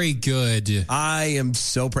gatherings. Very good. I am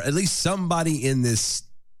so proud. At least somebody in this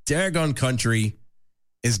daggone country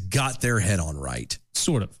has got their head on right.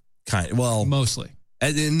 Sort of. Kind of. Well, mostly.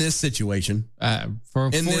 In this situation.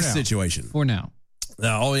 Situation. For now.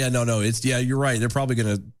 Oh, yeah. No. You're right. They're probably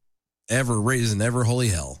going to ever raise an ever holy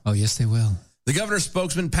hell. Oh, yes, they will. The governor's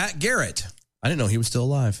spokesman, Pat Garrett. I didn't know he was still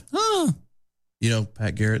alive. Oh. You know,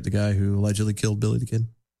 Pat Garrett, the guy who allegedly killed Billy the Kid.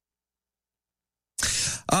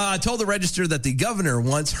 Told the Register that the governor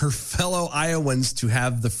wants her fellow Iowans to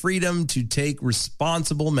have the freedom to take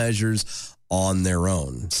responsible measures on their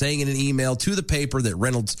own, saying in an email to the paper that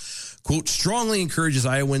Reynolds, quote, strongly encourages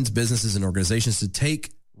Iowans, businesses, and organizations to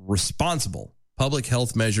take responsible public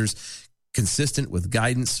health measures consistent with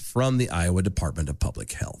guidance from the Iowa Department of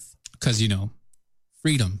Public Health. Because,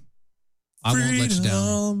 freedom. I won't let you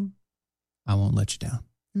down. I won't let you down.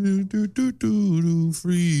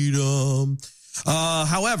 Freedom.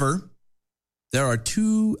 However, there are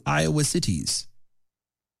 2 Iowa cities.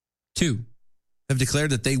 2 have declared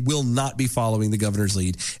that they will not be following the governor's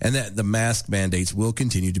lead and that the mask mandates will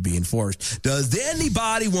continue to be enforced. Does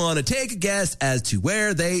anybody want to take a guess as to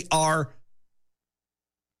where they are?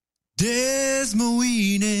 Des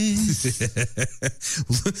Moines.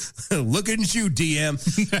 Look at you, DM.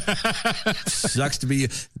 Sucks to be you.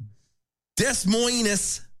 Des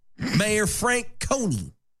Moines Mayor Frank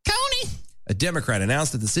Coney, a Democrat,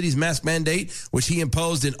 announced that the city's mask mandate, which he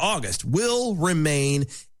imposed in August, will remain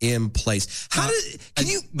in place. Can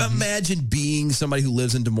you imagine being somebody who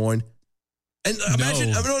lives in Des Moines? And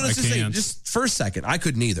imagine, just for a second, I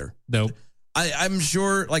couldn't either. Nope. I'm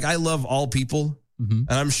sure, I love all people, and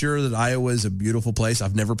I'm sure that Iowa is a beautiful place.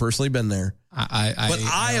 I've never personally been there.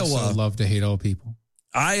 I also love to hate all people.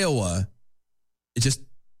 Iowa,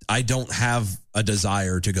 I don't have a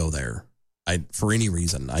desire to go there. For any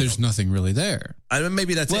reason. There's nothing really there.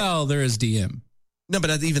 Maybe that's Well, there is DM. No,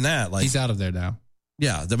 but even that, he's out of there now.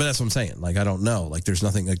 Yeah, but that's what I'm saying. I don't know. There's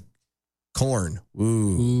nothing corn.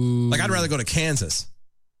 Ooh. I'd rather go to Kansas.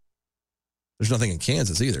 There's nothing in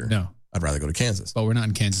Kansas either. No. I'd rather go to Kansas. But we're not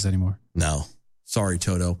in Kansas anymore. No. Sorry,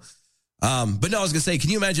 Toto. But no, I was going to say, can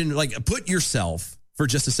you imagine, put yourself for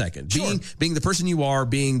just a second, being the person you are,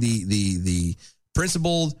 being the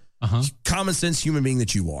principled, common sense human being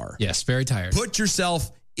that you are. Yes, very tired. Put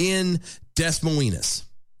yourself in Des Moines.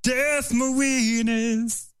 Des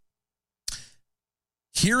Moines.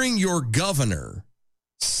 Hearing your governor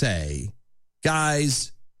say,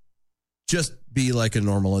 guys, just be like a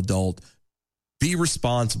normal adult, be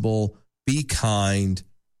responsible, be kind,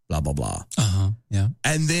 blah, blah, blah. Yeah.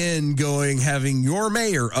 And then having your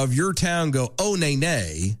mayor of your town go, oh,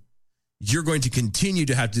 nay. You're going to continue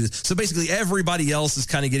to have to do this. So basically everybody else is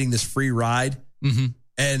kind of getting this free ride and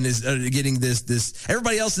is getting this.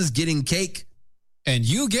 Everybody else is getting cake. And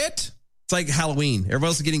you get? It's like Halloween. Everybody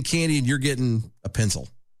else is getting candy and you're getting a pencil.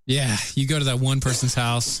 Yeah. You go to that one person's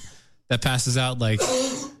house that passes out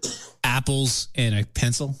apples and a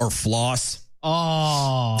pencil. Or floss.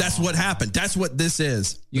 Oh. That's what happened. That's what this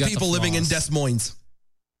is. The people living in Des Moines.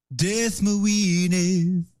 Des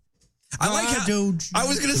Moines. I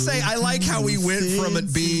was going to say, I like how we went from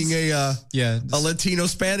it being a Latino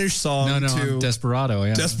Spanish song to Desperado.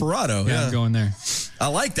 Yeah. Desperado. Yeah. I'm going there. I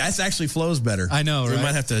like that. That actually flows better. I know, right? We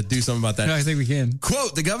might have to do something about that. No, I think we can.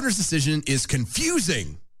 Quote, the governor's decision is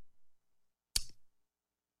confusing.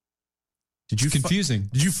 Did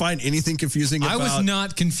you find anything confusing about? I was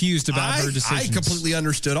not confused about her decision. I completely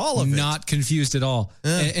understood all of it. Not confused at all.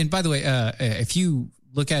 And by the way, if you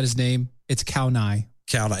look at his name, it's Kaunai.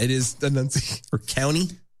 Kaunai. It is or county.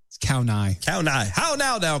 It's Kaunai. Kaunai. How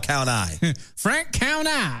now, Kaunai? Frank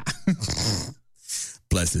Kaunai.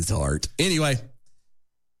 Bless his heart. Anyway,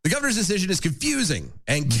 the governor's decision is confusing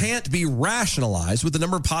and can't be rationalized with the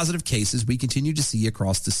number of positive cases we continue to see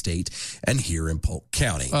across the state and here in Polk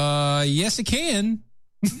County. Yes, it can.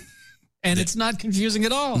 And it's not confusing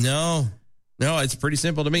at all. No, it's pretty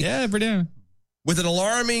simple to me. Yeah, pretty. With an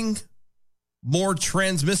alarming, more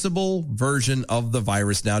transmissible version of the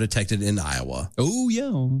virus now detected in Iowa. Oh,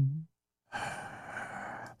 yeah.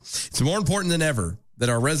 It's more important than ever that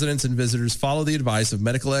our residents and visitors follow the advice of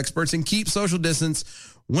medical experts and keep social distance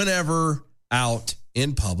whenever out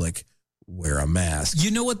in public. Wear a mask.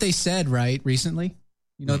 You know what they said, right, recently?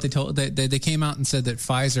 You know what they told? They came out and said that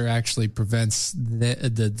Pfizer actually prevents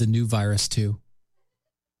the new virus too.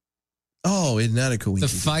 Oh, isn't that a The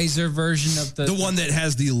coincidence? Pfizer version of The one that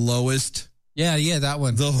has the lowest. Yeah, that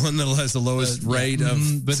one. The one that has the lowest rate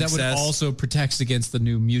of but success. that one also protects against the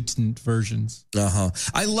new mutant versions.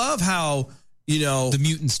 I love how, the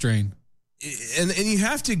mutant strain. And you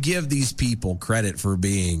have to give these people credit for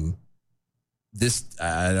being this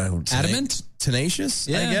adamant, tenacious,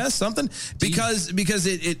 I guess, something, because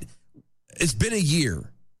it's been a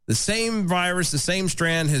year. The same virus, the same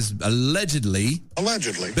strand has allegedly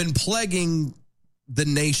been plaguing the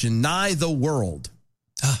nation, nigh the world.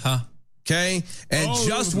 Okay, and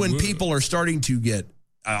just when people are starting to get,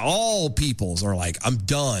 all peoples are like, I'm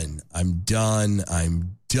done.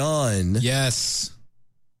 Yes.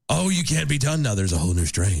 Oh, you can't be done now. There's a whole new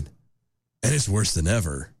strain, and it's worse than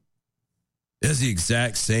ever. It has the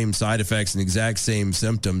exact same side effects and exact same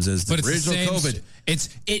symptoms as the original COVID.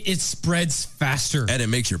 It spreads faster, and it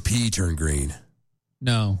makes your pee turn green.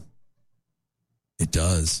 No, it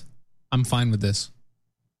does. I'm fine with this.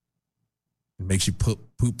 It makes you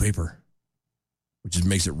poop paper, which just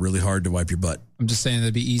makes it really hard to wipe your butt. I'm just saying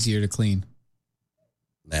that'd be easier to clean.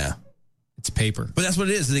 Nah. It's paper. But that's what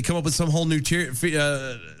it is. They come up with some whole new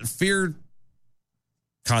fear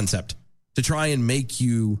concept to try and make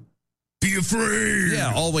you be afraid.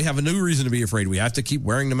 Yeah, we have a new reason to be afraid. We have to keep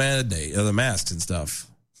wearing the masks and stuff.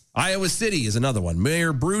 Iowa City is another one.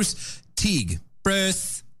 Mayor Bruce Teague. Mayor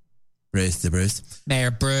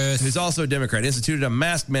Bruce. Who's also a Democrat, instituted a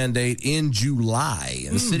mask mandate in July.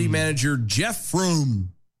 And the city manager, Jeff Froome.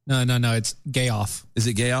 No. It's Gayoff. Is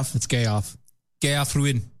it Gayoff? It's Gayoff. Gayoff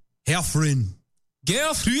Ruin.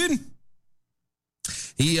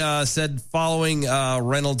 He said following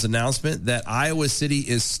Reynolds' announcement that Iowa City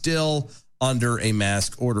is still under a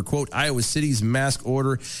mask order. Quote, Iowa City's mask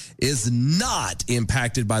order is not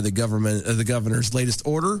impacted by the governor's latest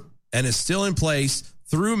order and is still in place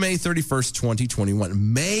through May 31st,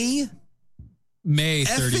 2021. May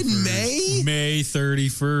 31st. May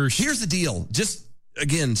 31st. Here's the deal. Just,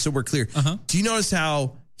 again, so we're clear. Do you notice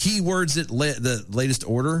how he words it, the latest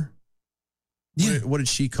order? Yeah. What did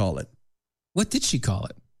she call it? What did she call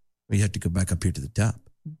it? We have to go back up here to the top.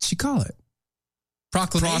 What'd she call it?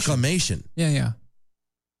 Proclamation. Yeah.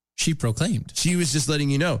 She proclaimed. She was just letting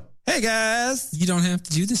you know, hey, guys. You don't have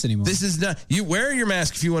to do this anymore. This is not, you wear your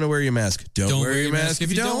mask if you want to wear your mask. Don't wear your mask if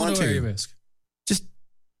you don't want to wear your mask.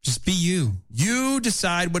 Just be you. You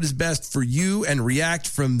decide what is best for you and react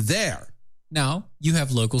from there. Now, you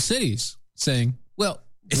have local cities saying, well,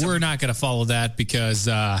 we're not going to follow that because,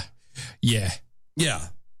 Yeah.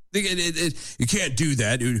 You can't do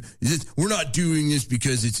that. We're not doing this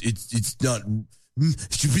because it's not. And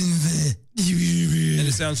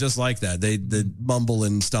it sounds just like that. They mumble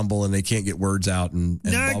and stumble and they can't get words out and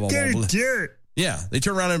not blah, blah, gonna blah, blah. do it. Yeah, they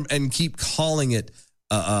turn around and keep calling it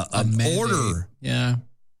an order. Yeah,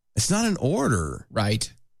 it's not an order,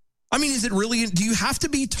 right? I mean, is it really? Do you have to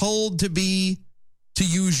be told to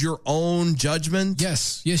use your own judgment?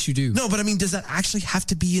 Yes, you do. No, but I mean, does that actually have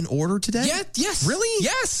to be in order today? Yes. Really?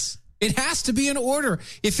 Yes. It has to be an order.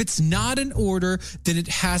 If it's not an order, then it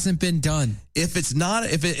hasn't been done. If it's not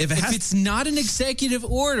an executive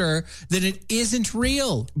order, then it isn't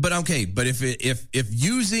real. But okay, but if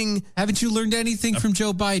using, haven't you learned anything from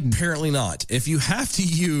Joe Biden? Apparently not. If you have to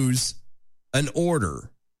use an order,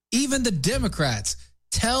 even the Democrats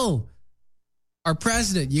tell our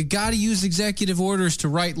president, you got to use executive orders to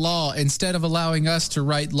write law instead of allowing us to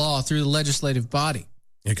write law through the legislative body.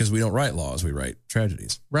 Yeah, because we don't write laws, we write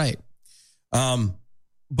tragedies. Right.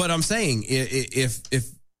 But I'm saying if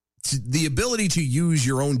the ability to use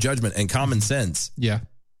your own judgment and common sense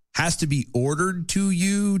has to be ordered to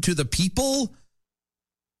you, to the people,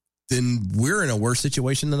 then we're in a worse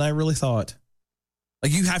situation than I really thought.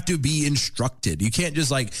 Like, you have to be instructed. You can't just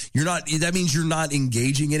that means you're not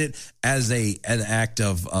engaging in it as an act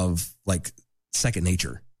of like second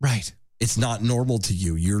nature. Right. It's not normal to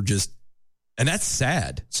you. You're just, and that's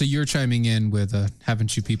sad. So you're chiming in with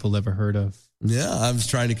haven't you people ever heard of? Yeah, I was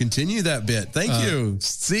trying to continue that bit. Thank you.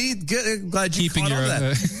 See, good, glad you caught on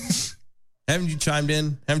that. Haven't you chimed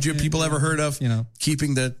in? Haven't you people ever heard of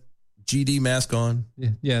keeping the GD mask on?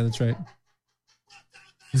 Yeah, that's right.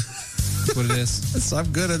 That's what it is.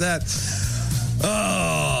 I'm good at that.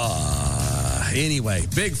 Anyway,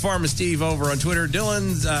 Big Pharma Steve over on Twitter.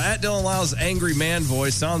 Dylan's at Dylan Lyle's angry man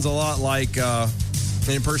voice sounds a lot like an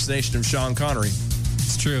impersonation of Sean Connery.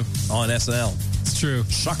 It's true. On SNL. It's true.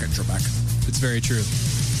 Suck it, Trebek. It's very true.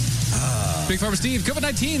 Big Pharma Steve,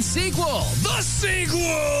 COVID-19 sequel. The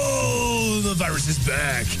sequel! The virus is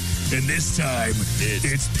back, and this time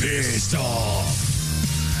it's pissed off.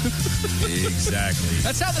 Exactly.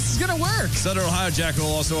 That's how this is going to work. Southern Ohio Jackal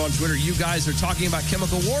also on Twitter. You guys are talking about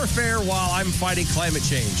chemical warfare while I'm fighting climate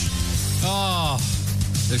change. Oh,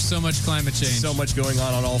 there's so much climate change. So much going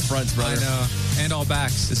on all fronts, brother. I know. And all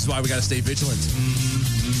backs. This is why we got to stay vigilant.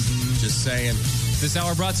 Just saying. This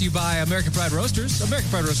hour brought to you by American Pride Roasters.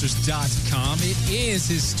 AmericanPrideRoasters.com. It is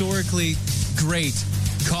historically great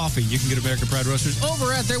coffee. You can get American Pride Roasters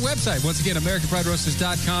over at their website. Once again,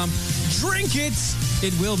 AmericanPrideRoasters.com. Drink it.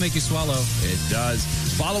 It will make you swallow. It does.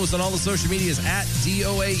 Follow us on all the social medias at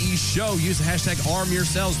DOAE Show. Use the hashtag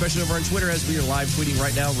 #ArmYourselves, especially over on Twitter as we are live tweeting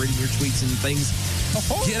right now, reading your tweets and things.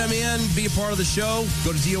 Get them in. Be a part of the show.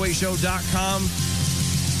 Go to DOAShow.com.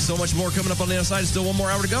 So much more coming up on the other side. Still one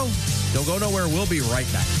more hour to go. Don't go nowhere. We'll be right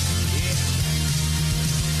back.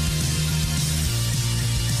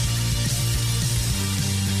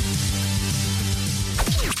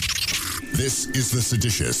 This is the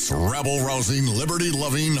seditious, rabble-rousing,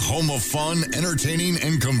 liberty-loving, home of fun, entertaining,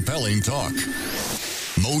 and compelling talk.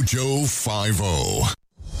 Mojo 50.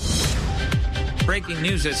 Breaking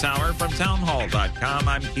news this hour from townhall.com.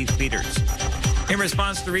 I'm Keith Peters. In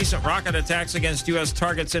response to recent rocket attacks against U.S.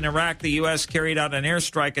 targets in Iraq, the U.S. carried out an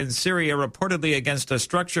airstrike in Syria, reportedly against a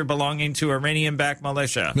structure belonging to Iranian-backed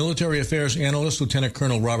militia. Military affairs analyst Lieutenant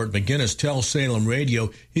Colonel Robert McGinnis tells Salem Radio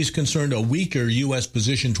he's concerned a weaker U.S.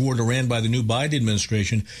 position toward Iran by the new Biden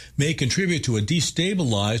administration may contribute to a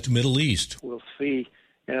destabilized Middle East. We'll see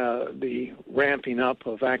the ramping up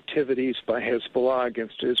of activities by Hezbollah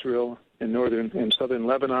against Israel in northern and southern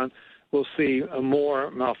Lebanon. We'll see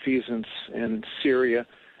more malfeasance in Syria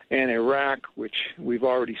and Iraq, which we've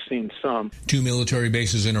already seen some. 2 military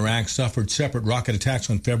bases in Iraq suffered separate rocket attacks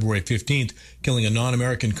on February 15th, killing a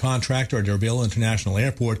non-American contractor at Erbil International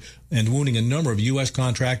Airport and wounding a number of U.S.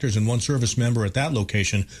 contractors and one service member at that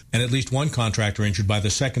location, and at least one contractor injured by the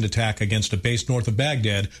second attack against a base north of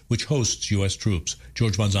Baghdad, which hosts U.S. troops.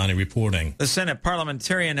 George Manzani reporting. The Senate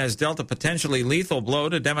parliamentarian has dealt a potentially lethal blow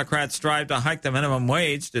to Democrats' drive to hike the minimum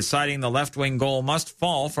wage, deciding the left-wing goal must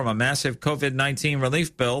fall from a massive COVID-19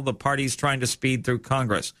 relief bill the party's trying to speed through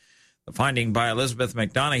Congress. The finding by Elizabeth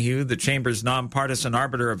McDonough, the chamber's nonpartisan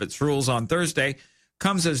arbiter of its rules on Thursday,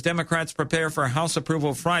 comes as Democrats prepare for House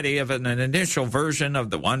approval Friday of an initial version of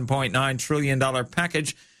the $1.9 trillion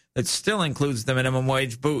package that still includes the minimum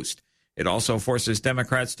wage boost. It also forces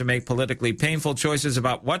Democrats to make politically painful choices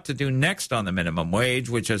about what to do next on the minimum wage,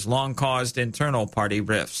 which has long caused internal party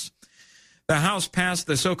rifts. The House passed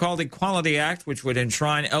the so-called Equality Act, which would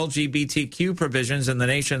enshrine LGBTQ provisions in the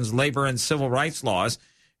nation's labor and civil rights laws.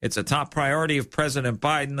 It's a top priority of President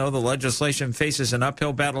Biden, though the legislation faces an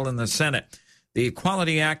uphill battle in the Senate. The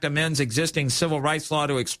Equality Act amends existing civil rights law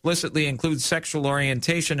to explicitly include sexual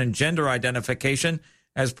orientation and gender identification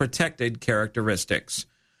as protected characteristics.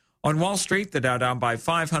 On Wall Street, the Dow down by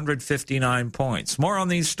 559 points. More on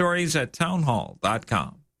these stories at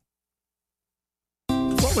townhall.com.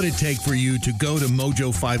 What would it take for you to go to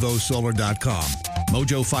Mojo50Solar.com?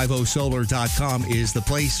 Mojo50Solar.com is the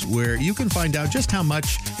place where you can find out just how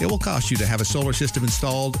much it will cost you to have a solar system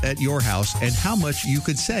installed at your house and how much you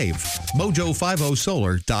could save.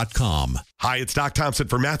 Mojo50Solar.com. Hi, it's Doc Thompson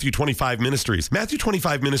for Matthew 25 Ministries. Matthew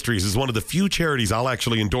 25 Ministries is one of the few charities I'll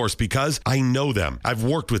actually endorse because I know them. I've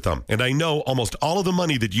worked with them, and I know almost all of the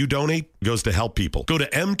money that you donate goes to help people. Go to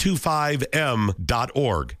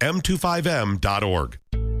m25m.org, m25m.org.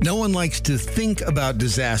 No one likes to think about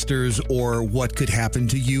disasters or what could happen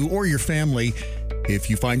to you or your family if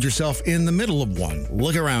you find yourself in the middle of one.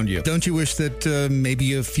 Look around you. Don't you wish that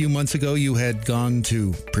maybe a few months ago you had gone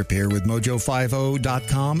to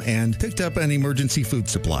preparewithmojo50.com and picked up an emergency food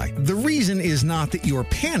supply? The reason is not that you're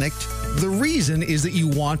panicked. The reason is that you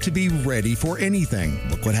want to be ready for anything.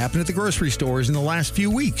 Look what happened at the grocery stores in the last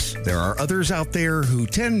few weeks. There are others out there who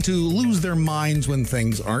tend to lose their minds when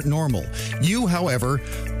things aren't normal. You, however,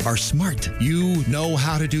 are smart. You know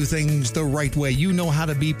how to do things the right way. You know how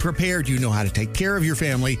to be prepared. You know how to take care of your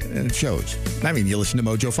family, and it shows. I mean, you listen to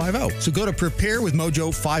Mojo 50. So go to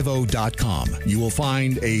preparewithmojo50.com. You will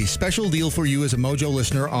find a special deal for you as a Mojo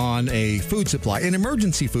listener on a food supply, an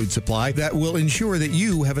emergency food supply that will ensure that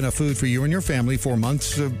you have enough food for you and your family for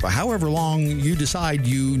months, however long you decide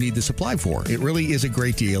you need the supply for. It really is a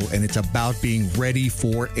great deal, and it's about being ready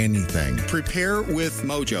for anything.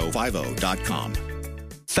 Preparewithmojo50.com.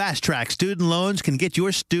 Fast Track Student Loans can get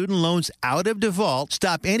your student loans out of default,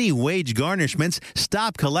 stop any wage garnishments,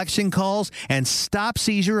 stop collection calls, and stop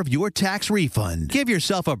seizure of your tax refund. Give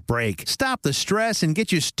yourself a break. Stop the stress and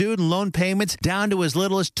get your student loan payments down to as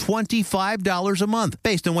little as $25 a month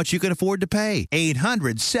based on what you can afford to pay.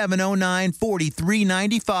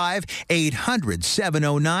 800-709-4395.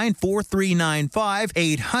 800-709-4395.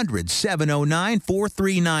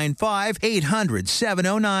 800-709-4395.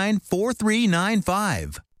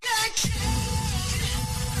 800-709-4395.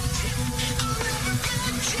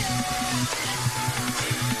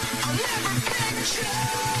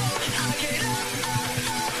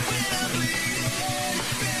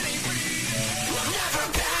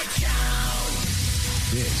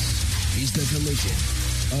 This is the collision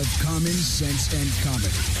of common sense and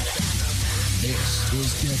comedy. This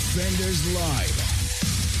is Defenders Live.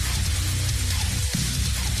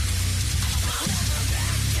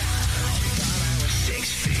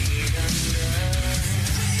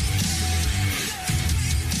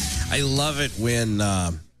 I love it when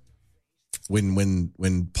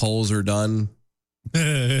polls are done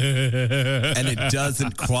and it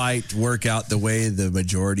doesn't quite work out the way the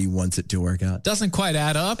majority wants it to work out. Doesn't quite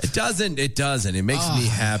add up. It doesn't. It makes me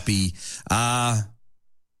happy.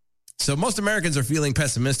 So most Americans are feeling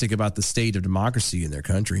pessimistic about the state of democracy in their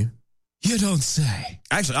country. You don't say.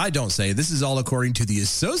 Actually, I don't say. This is all according to the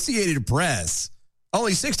Associated Press.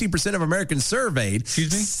 Only 16% of Americans surveyed.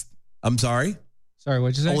 Excuse me? I'm sorry? Sorry,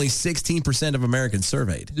 what'd you say? Only 16% of Americans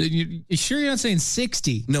surveyed. You sure you're not saying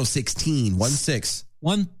 60? No, 16. 16.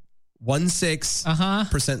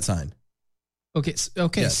 16% sign. Okay,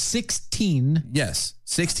 Yes. 16. Yes.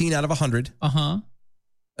 16 out of 100. Uh-huh.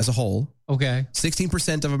 As a whole. Okay.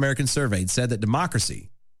 16% of Americans surveyed said that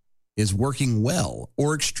democracy is working well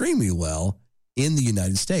or extremely well in the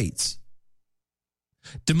United States.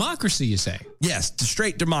 Democracy, you say? Yes,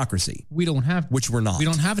 straight democracy. We don't have, which we're not. We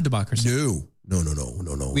don't have a democracy. No. We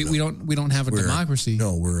don't have a democracy.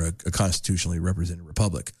 No, we're a constitutionally represented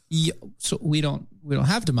republic. Yeah, so we don't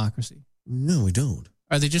have democracy. No, we don't.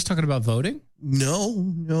 Are they just talking about voting?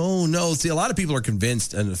 No. See, a lot of people are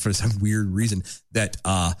convinced, and for some weird reason, that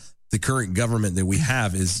the current government that we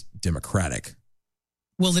have is democratic.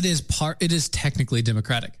 Well, it is technically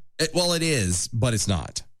democratic. It is, but it's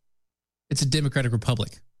not. It's a democratic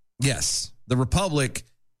republic. Yes. The republic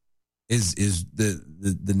is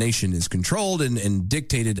the nation is controlled and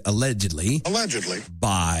dictated allegedly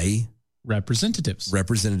by representatives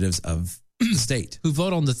of the state who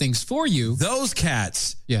vote on the things for you. Those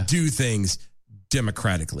cats do things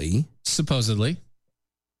democratically, supposedly,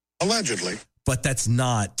 allegedly. But that's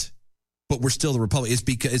not. But we're still the republic. It's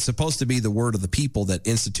because it's supposed to be the word of the people that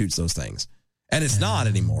institutes those things, and it's not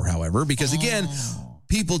anymore. However, because again,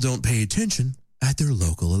 people don't pay attention at their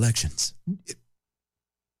local elections.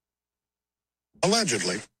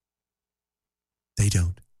 Allegedly. They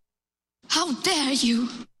don't. How dare you?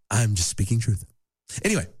 I'm just speaking truth.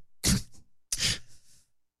 Anyway.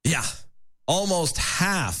 Yeah. Almost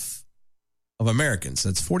half of Americans,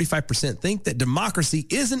 that's 45%, think that democracy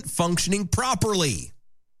isn't functioning properly.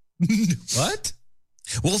 What?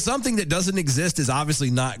 Well, something that doesn't exist is obviously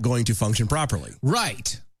not going to function properly.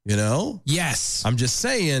 Right. You know? Yes. I'm just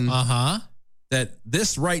saying that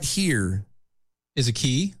this right here is a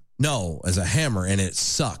key. No, as a hammer, and it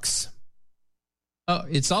sucks. Oh,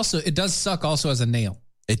 it does suck also as a nail.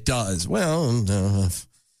 It does. Well,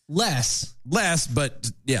 less,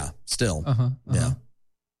 but yeah, still. Yeah.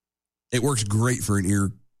 It works great for an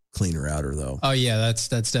ear cleaner outer though. Oh yeah, that's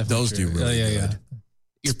definitely those true. do really good. Yeah.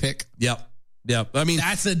 Ear pick. Yep. I mean,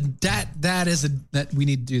 that we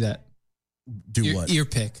need to do that. Do what? Ear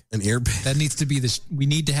pick. An ear pick. That needs to be we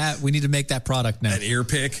need to make that product now. An ear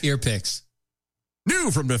pick. Ear picks.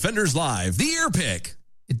 New from Defenders Live, the ear pick.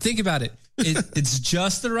 Think about it. It's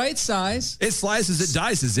just the right size. It slices, it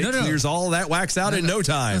dices, it clears all that wax out in no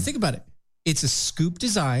time. Think about it. It's a scoop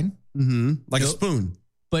design. Like a spoon.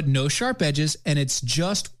 But no sharp edges, and it's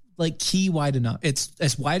just like key wide enough. It's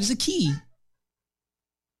as wide as a key.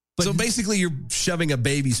 But so basically you're shoving a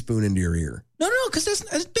baby spoon into your ear. No, because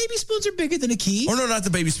baby spoons are bigger than a key. Oh, no, not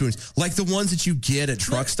the baby spoons. Like the ones that you get at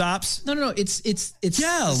truck stops. No. It's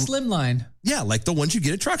a slim line. Yeah, like the ones you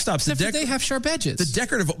get at truck stops. They have sharp edges. The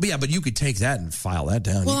decorative, but you could take that and file that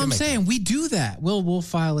down. Well, I'm saying we do that. We'll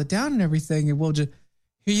file it down and everything, and we'll just,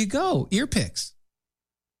 here you go, ear picks.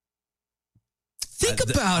 Think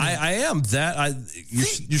about it. I am.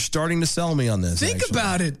 You're starting to sell me on this. Think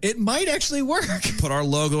about it. It might actually work. Put our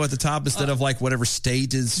logo at the top instead of like whatever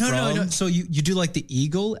state is from. No. So you do like the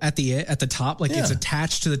eagle at the top, like it's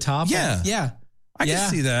attached to the top. Yeah. I can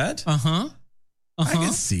see that. I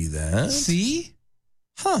can see that. See?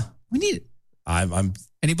 Huh. We need it. I'm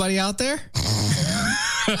anybody out there?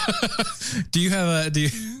 Do you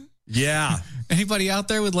Yeah. Anybody out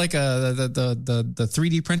there with like the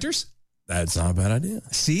 3D printers? That's not a bad idea.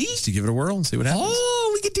 See? Just to give it a whirl and see what happens.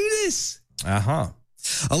 Oh, we could do this.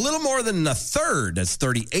 A little more than a third, that's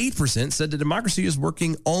 38%, said the democracy is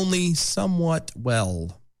working only somewhat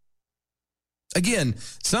well. Again,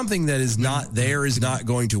 something that is not there is not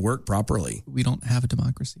going to work properly. We don't have a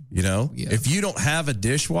democracy. You know? Yeah. If you don't have a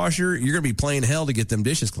dishwasher, you're going to be playing hell to get them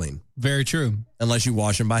dishes clean. Very true. Unless you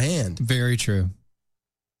wash them by hand. Very true.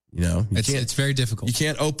 You know? It's very difficult. You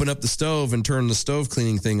can't open up the stove and turn the stove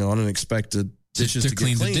cleaning thing on and expect the dishes to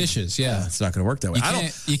clean get clean. The dishes, yeah. It's not going to work that way.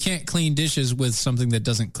 You can't clean dishes with something that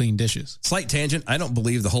doesn't clean dishes. Slight tangent. I don't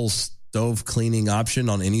believe the whole stove cleaning option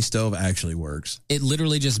on any stove actually works. It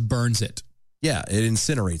literally just burns it. Yeah, it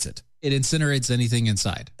incinerates it. It incinerates anything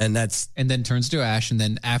inside. And then turns to ash, and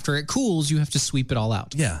then after it cools, you have to sweep it all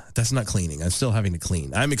out. Yeah, that's not cleaning. I'm still having to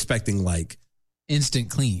clean. I'm expecting like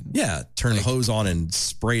instant clean. Yeah, turn the hose on and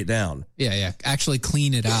spray it down. Yeah. Actually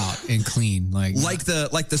clean it out and clean like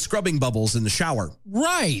the scrubbing bubbles in the shower.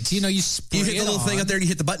 Right. You hit the little thing up there, you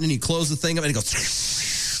hit the button and you close the thing up and it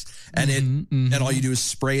goes and and all you do is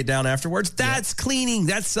spray it down afterwards. That's cleaning.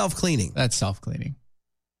 That's self-cleaning. That's self-cleaning.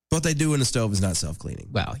 What they do in the stove is not self-cleaning.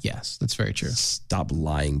 Well, yes, that's very true. Stop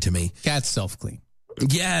lying to me. Cats self-clean.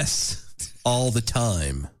 Yes, all the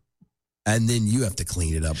time. And then you have to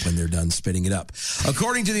clean it up when they're done spitting it up.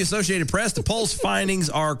 According to the Associated Press, the poll's findings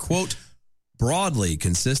are, quote, broadly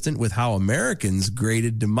consistent with how Americans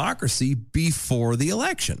graded democracy before the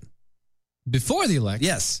election. Before the election?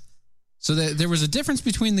 Yes. So there was a difference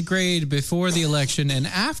between the grade before the election and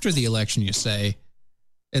after the election, you say.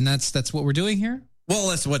 And that's what we're doing here? Well,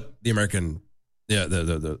 that's what the American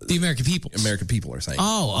the American people are saying.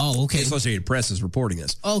 Oh, okay. The Associated Press is reporting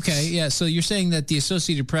this. Okay, yeah. So you're saying that the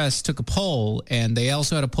Associated Press took a poll, and they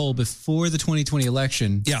also had a poll before the 2020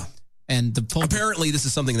 election. Yeah. And the poll. Apparently, this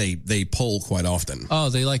is something they poll quite often. Oh,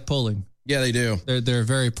 they like polling. Yeah, they do. They're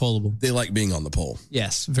very pollable. They like being on the poll.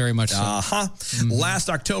 Yes, very much so. Last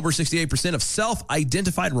October, 68% of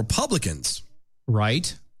self-identified Republicans.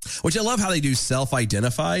 Right. Which I love how they do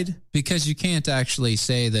self-identified. Because you can't actually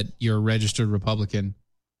say that you're a registered Republican,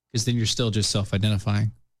 because then you're still just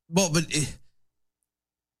self-identifying. Well, but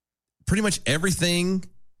pretty much everything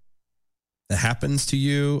that happens to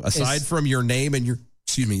you, aside from your name and your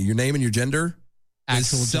name and your gender, is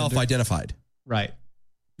self-identified. Right.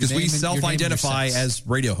 Because we self-identify as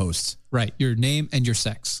radio hosts. Right. Your name and your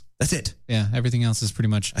sex. That's it. Yeah. Everything else is pretty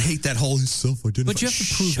much. I hate that whole self-identify. But you have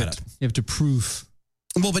to prove it. You have to prove.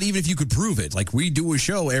 Well, but even if you could prove it, like we do a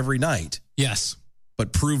show every night. Yes.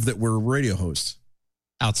 But prove that we're radio hosts.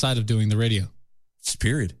 Outside of doing the radio. Just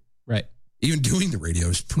period. Right. Even doing the radio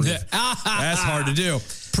is proof. That's hard to do.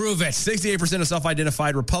 Prove it. 68% of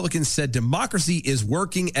self-identified Republicans said democracy is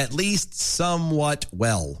working at least somewhat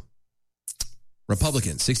well.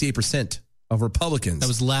 Republicans, 68% of Republicans. That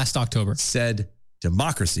was last October. Said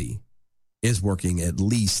democracy is working at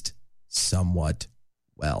least somewhat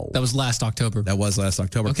well. That was last October. That was last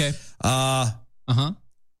October. Okay. After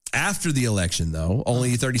the election, though,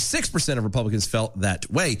 only 36% of Republicans felt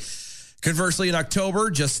that way. Conversely, in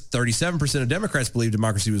October, just 37% of Democrats believed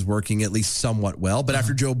democracy was working at least somewhat well. But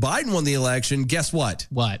after Joe Biden won the election, guess what?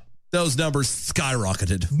 What? Those numbers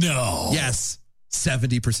skyrocketed. No. Yes.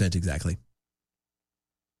 70% exactly.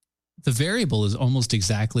 The variable is almost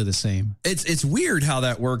exactly the same. It's weird how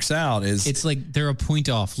that works out. It's like they're a point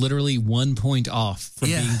off, literally 1 point off from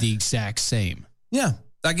being the exact same. Yeah.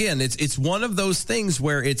 Again, it's one of those things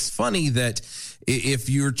where it's funny that if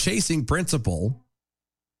you're chasing principle,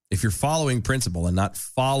 if you're following principle and not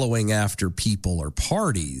following after people or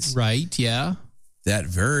parties. Right, yeah. That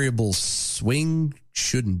variable swing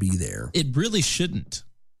shouldn't be there. It really shouldn't.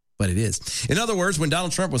 But it is. In other words, when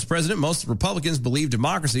Donald Trump was president, most Republicans believed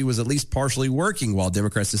democracy was at least partially working, while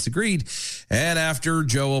Democrats disagreed. And after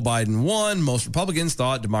Joe Biden won, most Republicans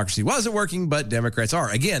thought democracy wasn't working, but Democrats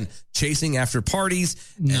are. Again, chasing after parties,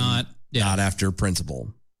 not after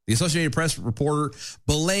principle. The Associated Press reporter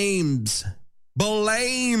blames.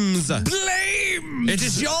 It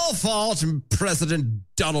is your fault, President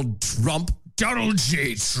Donald Trump. Donald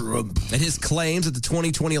J. Trump. And his claims that the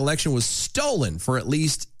 2020 election was stolen for at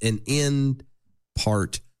least in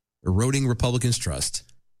part eroding Republicans' trust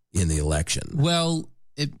in the election. Well,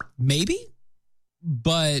 maybe,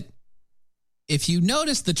 but if you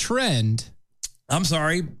notice the trend. I'm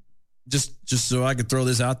sorry, just so I could throw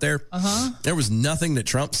this out there. There was nothing that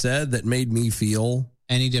Trump said that made me feel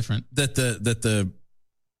any different. That the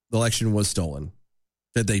election was stolen,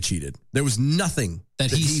 that they cheated. There was nothing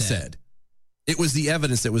that he said. It was the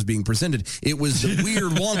evidence that was being presented. It was the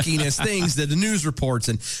weird wonkiness things that the news reports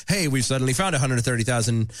and, hey, we suddenly found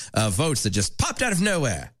 130,000 votes that just popped out of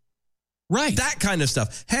nowhere. Right. That kind of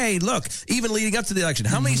stuff. Hey, look, even leading up to the election,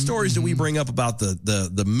 how many stories do we bring up about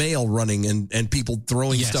the mail running and people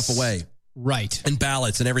throwing stuff away? Right. And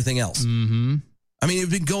ballots and everything else. Mm-hmm. I mean,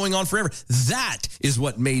 it's been going on forever. That is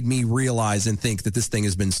what made me realize and think that this thing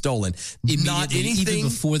has been stolen. Not anything even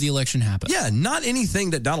before the election happened. Yeah, not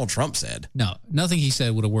anything that Donald Trump said. No, nothing he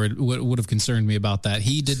said would have concerned me about that.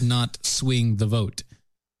 He did not swing the vote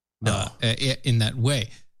in that way.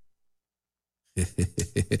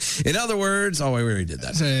 In other words, we already did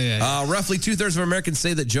that. Roughly 2/3 of Americans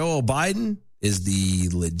say that Joe Biden is the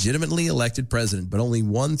legitimately elected president, but only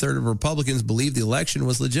 1/3 of Republicans believe the election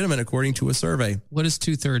was legitimate, according to a survey. What is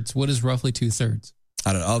 2/3? What is roughly 2/3?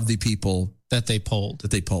 I don't know, of the people that they polled.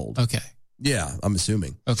 Okay. Yeah, I'm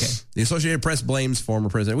assuming. Okay. The Associated Press blames former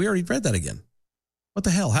president. We already read that again. What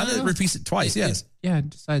the hell? How did it repeat it twice? Yes. It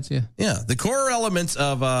decides, yeah. Yeah. The core elements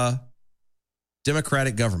of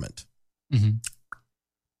democratic government. Mm-hmm.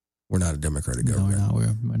 We're not a democratic government. No,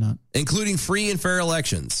 we're not. Including free and fair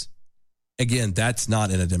elections. Again, that's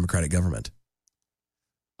not in a democratic government.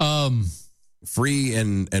 Free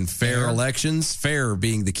and fair elections, fair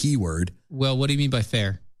being the key word. Well, what do you mean by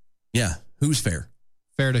fair? Yeah. Who's fair?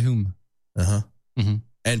 Fair to whom? Uh-huh. Mm-hmm.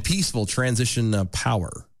 And peaceful transition of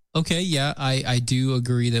power. Okay, yeah, I do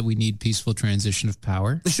agree that we need peaceful transition of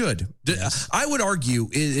power. It should. Yes. I would argue,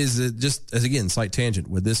 is it just, as again, slight tangent,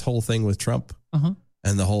 with this whole thing with Trump and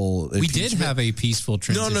the whole... We did have a peaceful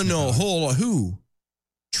transition. No. Hold on. Who?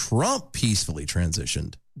 Trump peacefully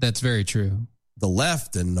transitioned. That's very true. The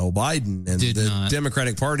left and Biden and the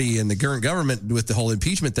Democratic Party and the current government with the whole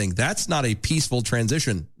impeachment thing, that's not a peaceful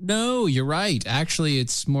transition. No, you're right. Actually,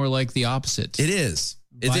 it's more like the opposite. It is.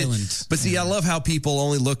 Violent. But see, I love how people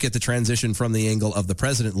only look at the transition from the angle of the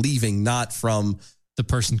president leaving, not from the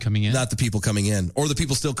person coming in, not the people coming in, or the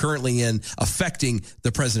people still currently in affecting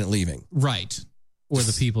the president leaving. Right. Or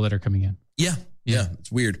the people that are coming in. Yeah.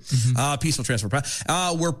 It's weird. Peaceful transfer.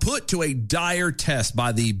 We're put to a dire test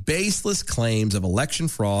by the baseless claims of election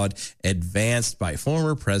fraud advanced by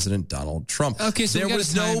former President Donald Trump. Okay, so there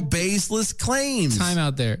was no baseless claims. Time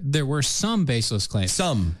out there. There were some baseless claims.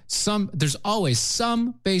 Some. There's always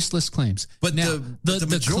some baseless claims. But now, the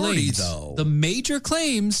majority, claims, though. The major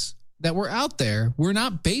claims that were out there were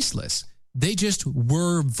not baseless. They just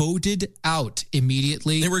were voted out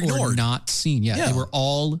immediately. They were ignored. Or not seen. Yeah, they were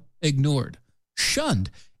all ignored. Shunned.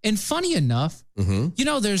 And funny enough,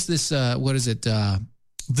 there's this,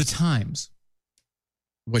 The Times.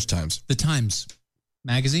 Which Times? The Times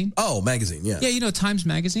magazine. Oh, magazine, yeah. Yeah, Times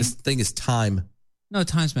magazine. This thing is Time. No,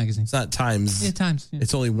 Times magazine. It's not Times. Yeah, Times. Yeah.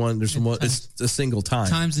 It's only one. There's one. It's a single Time.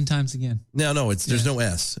 Times and Times again. No, there's no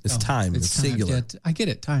S. It's Time. It's singular. Yeah, I get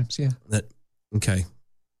it. Times, yeah. Okay.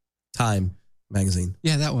 Time magazine.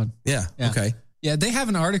 Yeah, that one. Yeah. Okay. Yeah, they have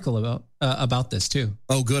an article about this too.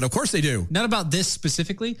 Oh, good. Of course they do. Not about this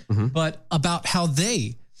specifically, but about how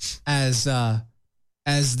they, as the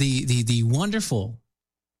wonderful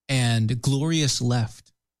and glorious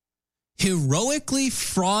left, heroically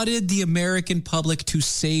frauded the American public to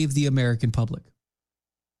save the American public.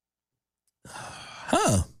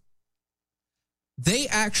 They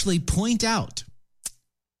actually point out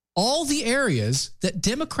all the areas that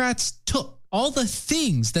Democrats took, all the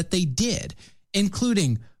things that they did,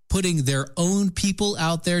 including putting their own people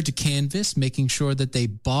out there to canvass, making sure that they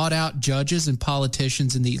bought out judges and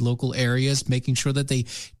politicians in the local areas, making sure that they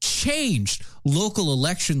changed local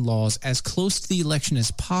election laws as close to the election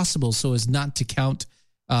as possible so as not to count,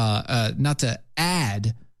 not to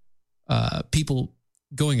add people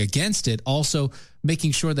going against it. Also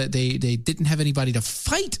making sure that they didn't have anybody to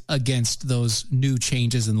fight against those new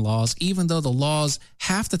changes in laws, even though the laws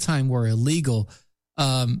half the time were illegal.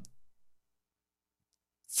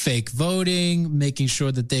 Fake voting, making sure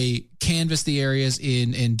that they canvass the areas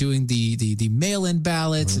in doing the mail-in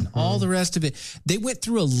ballots and all the rest of it. They went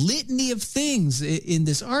through a litany of things in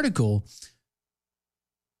this article,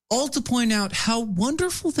 all to point out how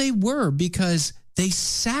wonderful they were because they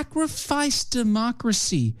sacrificed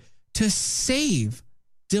democracy to save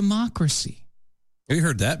democracy. We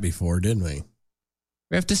heard that before, didn't we?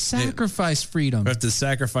 We have to sacrifice freedom. We have to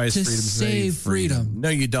sacrifice freedom to save freedom. No,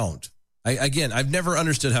 you don't. I've never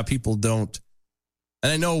understood how people don't,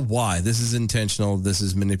 and I know why. This is intentional. This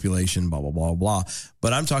is manipulation, blah, blah, blah, blah.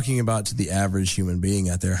 But I'm talking about to the average human being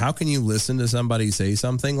out there. How can you listen to somebody say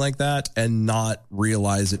something like that and not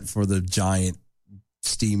realize it for the giant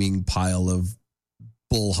steaming pile of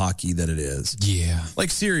bull hockey that it is? Yeah.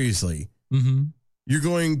 Like, seriously. You're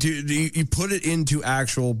going to, you put it into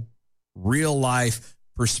actual real life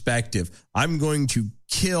perspective. I'm going to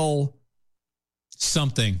kill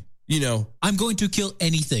something. I'm going to kill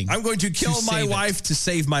anything. I'm going to kill my wife to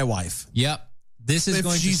save my wife. Yep. This is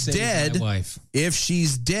going to save my wife. If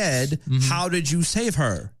she's dead, how did you save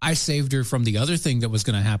her? I saved her from the other thing that was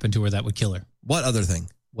going to happen to her that would kill her. What other thing?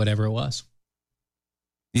 Whatever it was.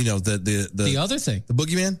 The other thing. The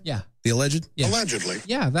boogeyman? Yeah. The alleged? Yeah. Allegedly.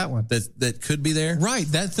 Yeah, that one. That could be there? Right,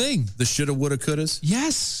 that thing. The shoulda, woulda, couldas?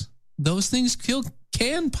 Yes. Those things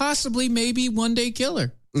can possibly maybe one day kill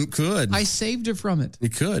her. It could. I saved her from it.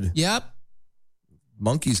 It could. Yep.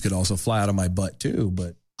 Monkeys could also fly out of my butt too,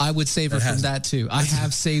 but I would save her from that too. I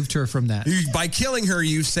have saved her from that. By killing her,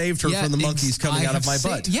 you saved her from the monkeys coming out of my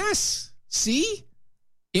butt. Yes. See?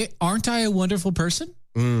 Aren't I a wonderful person?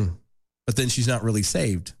 But then she's not really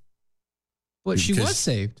saved. But she was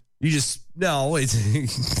saved. You just see,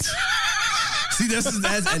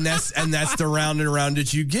 that's the round and round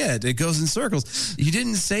that you get. It goes in circles. You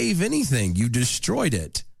didn't save anything. You destroyed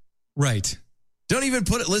it. Right. Don't even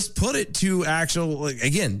put it. Let's put it to actual.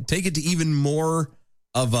 Again, take it to even more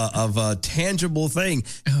of a tangible thing.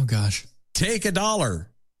 Oh gosh. Take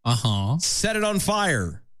 $1. Set it on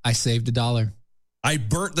fire. I saved $1. I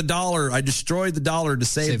burnt the $1. I destroyed the $1 to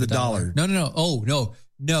save the $1. No. Oh no.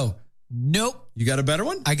 Nope. You got a better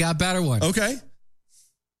one? I got a better one. Okay.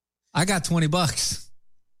 I got $20.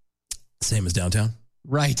 Same as downtown.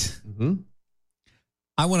 Right. Mm-hmm.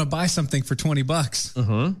 I want to buy something for $20.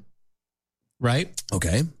 Mm-hmm. Right?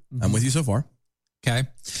 Okay. I'm with you so far. Okay.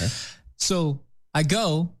 So I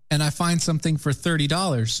go and I find something for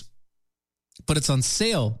 $30, but it's on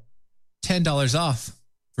sale, $10 off.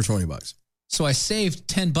 For $20. So I saved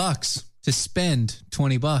 $10 to spend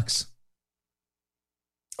 $20.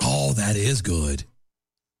 Oh, that is good.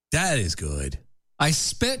 That is good. I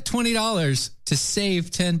spent $20 to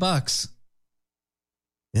save $10.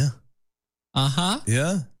 Yeah.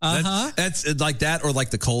 Yeah. That's like that, or like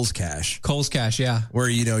the Kohl's Cash. Kohl's Cash, yeah. Where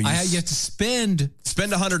you have to spend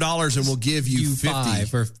 $100 and we'll give you 50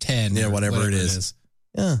 5 or 10. Yeah, whatever it is.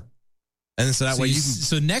 Yeah. And so that way you can.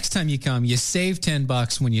 So next time you come, you save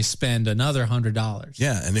 $10 when you spend another $100.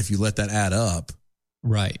 Yeah, and if you let that add up,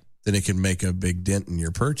 right, then it can make a big dent in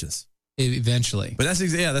your purchase. Eventually. But that's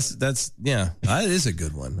that is a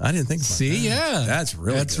good one. I didn't think about that. See, yeah. That's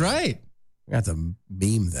really That's good. right. We have to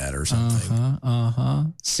meme that or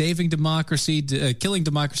something. Saving democracy, killing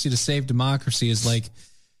democracy to save democracy is like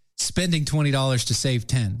spending $20 to save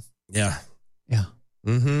 10. Yeah. Yeah.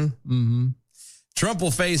 Mm-hmm. Trump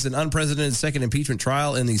will face an unprecedented second impeachment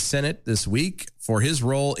trial in the Senate this week for his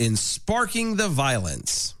role in sparking the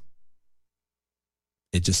violence.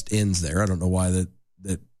 It just ends there. I don't know why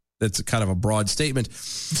that's kind of a broad statement.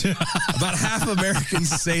 About half of Americans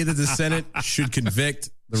say that the Senate should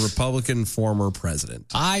convict the Republican former president.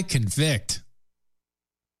 I convict.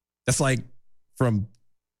 That's like from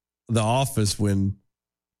The Office when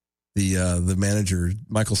the manager,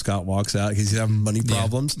 Michael Scott, walks out because he's having money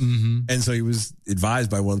problems. Yeah. Mm-hmm. And so he was advised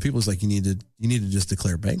by one of the people, it's like, you need to just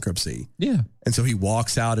declare bankruptcy. Yeah. And so he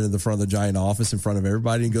walks out into the front of the giant office in front of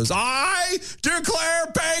everybody and goes, I declare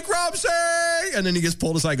bankruptcy. And then he gets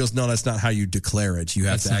pulled aside and goes, no, that's not how you declare it. You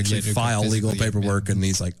have to actually file legal paperwork. And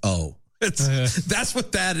he's like, oh, that's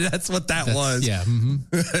what that was. Yeah. Mm-hmm.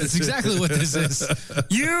 That's exactly what this is.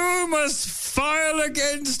 You must file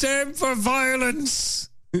against him for violence.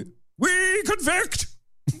 We convict.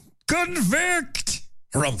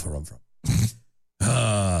 Harumph.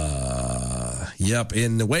 Yep.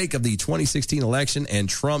 In the wake of the 2016 election and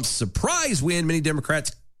Trump's surprise win, many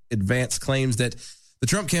Democrats advance claims that the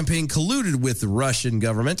Trump campaign colluded with the Russian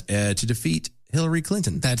government to defeat Hillary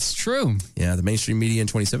Clinton. That's true. Yeah, the mainstream media in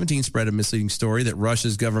 2017 spread a misleading story that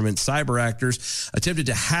Russia's government cyber actors attempted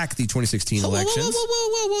to hack the 2016 elections.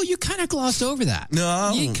 Whoa. You kind of glossed over that.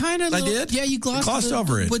 No. You kind of... I did? Yeah, you glossed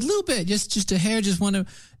over it. But a little bit. Just a hair. Just want to...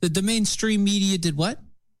 The mainstream media did what?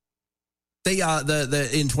 They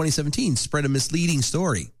in 2017 spread a misleading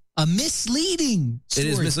story. A misleading story.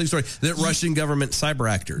 It is a misleading story. That Russian government cyber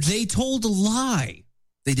actors. They told a lie.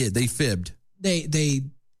 They did. They fibbed. They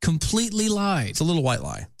completely lied. It's a little white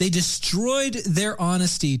lie. They destroyed their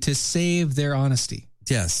honesty to save their honesty.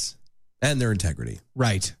 Yes. And their integrity.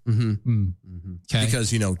 Right. Mm-hmm. Mm-hmm. Okay.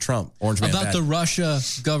 Because, Trump, Orange Man about bad. the Russia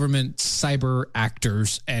government cyber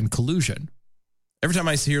actors and collusion. Every time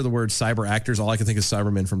I hear the word cyber actors, all I can think is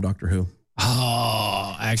Cybermen from Doctor Who.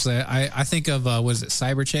 Oh, actually, I think of, was it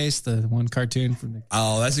Cyber Chase, the one cartoon from the...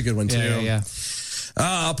 Oh, that's a good one, too. Yeah.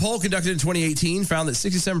 A poll conducted in 2018 found that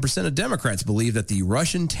 67% of Democrats believe that the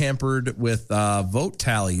Russian tampered with vote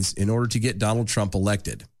tallies in order to get Donald Trump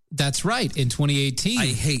elected. That's right. In 2018, I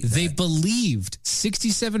hate that. They believed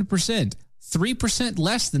 67%, 3%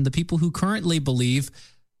 less than the people who currently believe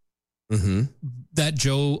that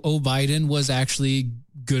Joe Biden was actually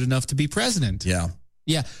good enough to be president. Yeah.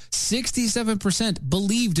 Yeah. 67%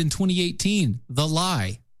 believed in 2018 the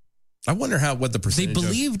lie. I wonder what the percentage. They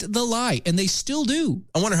believed the lie, and they still do.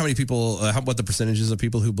 I wonder how many people, what the percentages of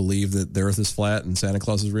people who believe that the Earth is flat and Santa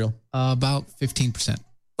Claus is real. About 15%.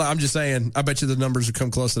 I'm just saying. I bet you the numbers would come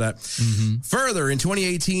close to that. Further, in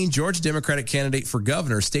 2018, Georgia Democratic candidate for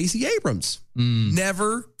governor Stacey Abrams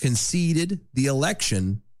never conceded the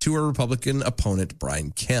election to her Republican opponent Brian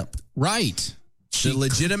Kemp. Right. The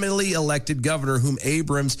legitimately elected governor whom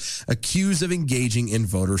Abrams accused of engaging in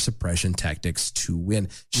voter suppression tactics to win.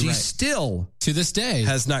 She still, to this day,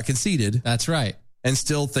 has not conceded. That's right. And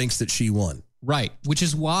still thinks that she won. Right. Which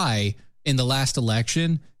is why in the last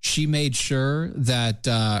election, she made sure that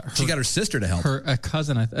she got her sister to help. Her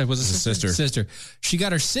cousin, it was a sister. She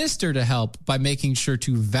got her sister to help by making sure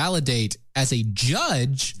to validate as a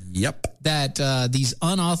judge that these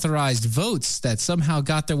unauthorized votes that somehow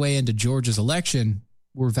got their way into Georgia's election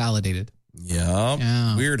were validated.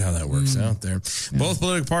 Yeah. Weird how that works out there. Both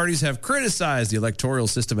political parties have criticized the electoral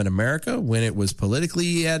system in America when it was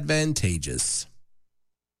politically advantageous.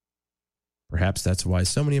 Perhaps that's why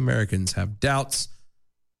so many Americans have doubts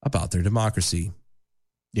about their democracy.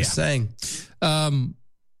 Just saying. Over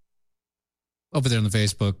there on the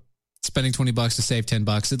Facebook, spending $20 to save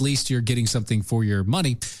 $10. At least you're getting something for your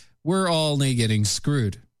money. We're only getting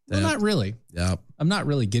screwed. Well, not really. Yep. I'm not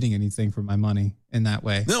really getting anything for my money in that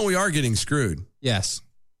way. No, we are getting screwed. Yes.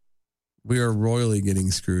 We are royally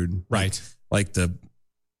getting screwed. Right. Like the,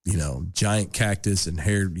 giant cactus and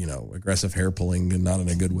hair, aggressive hair pulling and not in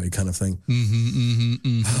a good way kind of thing.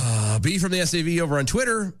 B from the SAV over on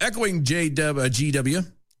Twitter, echoing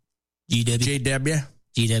GW,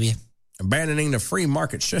 abandoning the free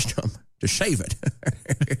market system to save it.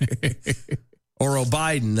 Or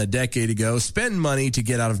Biden a decade ago, spend money to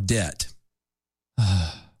get out of debt.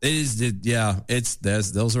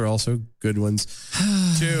 Those are also good ones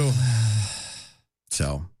too.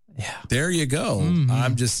 So there you go.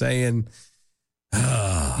 I'm just saying.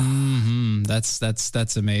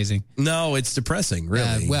 That's amazing. No, it's depressing,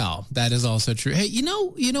 really. Well, that is also true. Hey, you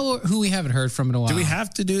know who we haven't heard from in a while? Do we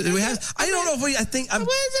have to do? Do we have? I don't know if we. I think.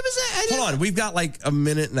 Hold on, we've got like a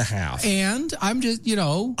minute and a half, and I'm just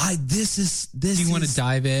This. Do you want to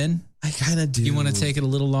dive in? I kind of do. You want to take it a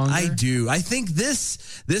little longer? I do. I think this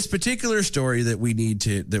particular story that we need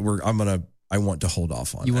to I want to hold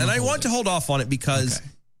off on, and I want to hold off on it because.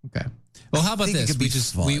 Okay. Well, how about this?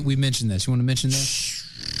 We mentioned this. You want to mention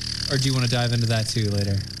this? Or do you want to dive into that too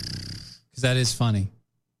later? Because that is funny.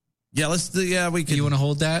 Yeah, we can. You want to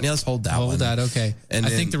hold that? Yeah, let's hold that one. Hold that, okay. And I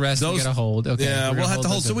think the rest we got to hold. Okay. Yeah, we'll have to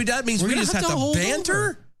hold. So that means we just have to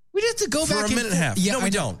banter? We just have to go back for a minute and a half. Yeah, no, we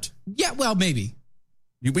don't. Yeah, well, maybe.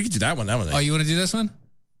 We could do that one. Oh, you want to do this one?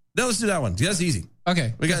 No, let's do that one. That's easy.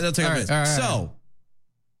 Okay. That'll take a minute. All right. So,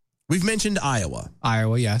 we've mentioned Iowa.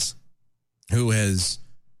 Iowa, yes. Who has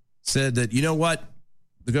said that, you know what?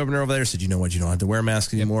 The governor over there said, you know what? You don't have to wear a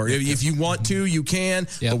mask anymore. If you want to, you can,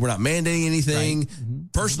 but we're not mandating anything.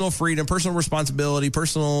 Right. Personal freedom, personal responsibility,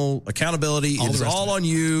 personal accountability. It is all on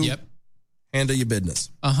you. Yep. Handle your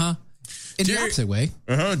business. In the opposite way.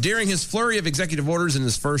 During his flurry of executive orders in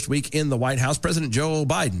his first week in the White House, President Joe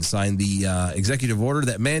Biden signed the executive order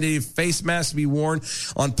that mandated face masks to be worn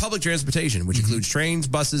on public transportation, which includes trains,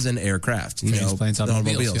 buses, and aircraft. Planes,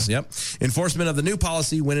 automobiles. Yep. Enforcement of the new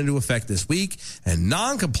policy went into effect this week, and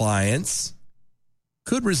non-compliance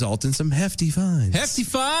could result in some hefty fines. Hefty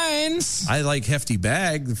fines. I like hefty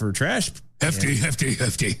bag for trash. Hefty.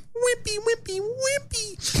 Wimpy.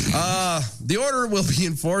 The order will be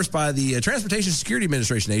enforced by the Transportation Security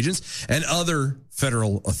Administration agents and other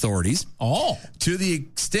federal authorities. To the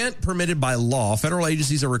extent permitted by law, federal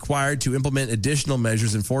agencies are required to implement additional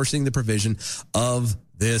measures enforcing the provision of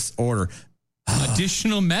this order.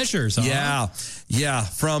 Additional measures, huh? Yeah.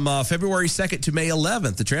 From February 2nd to May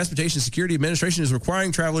 11th, the Transportation Security Administration is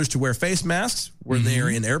requiring travelers to wear face masks when they are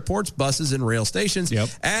in airports, buses, and rail stations,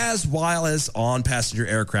 as well as on passenger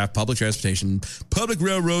aircraft, public transportation, public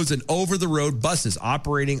railroads, and over-the-road buses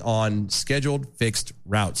operating on scheduled fixed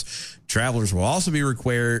routes. Travelers will also be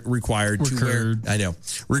required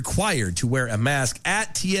to wear a mask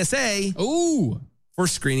at TSA for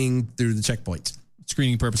screening through the checkpoints.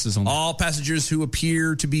 Screening purposes only. All passengers who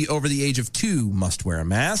appear to be over the age of 2 must wear a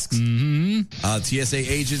mask. TSA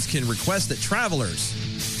agents can request that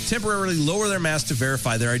travelers temporarily lower their mask to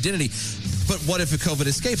verify their identity. But what if a COVID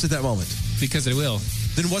escapes at that moment? Because it will.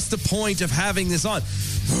 Then what's the point of having this on?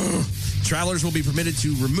 Travelers will be permitted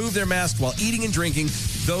to remove their mask while eating and drinking.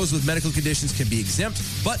 Those with medical conditions can be exempt,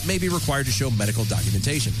 but may be required to show medical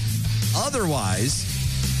documentation. Otherwise,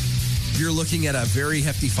 you're looking at a very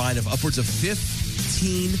hefty fine of upwards of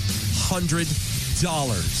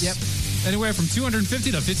 $1,500. Yep. Anywhere from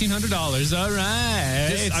 $250 to $1,500. All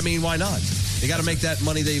right. Why not? They got to make that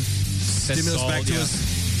money they've stimulus back to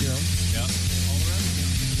us. You know. Yeah.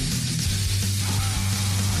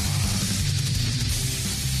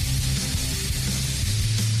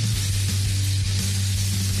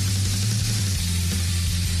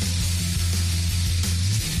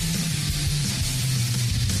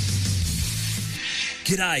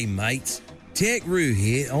 G'day, mates. Tech Roo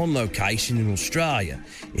here, on location in Australia,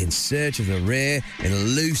 in search of a rare and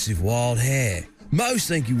elusive wild hare. Most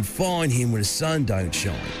think you would find him when the sun don't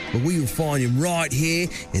shine, but we will find him right here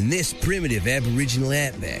in this primitive Aboriginal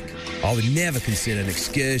outback. I would never consider an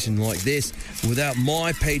excursion like this without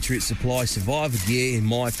my Patriot Supply survivor gear in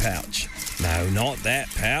my pouch. No, not that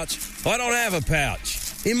pouch. I don't have a pouch.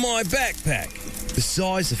 In my backpack.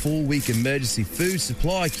 Besides the 4-week emergency food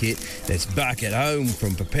supply kit that's back at home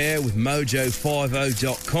from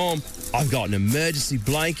preparewithmojo50.com, I've got an emergency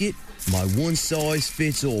blanket, my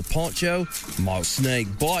one-size-fits-all poncho, my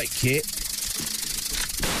snake bite kit,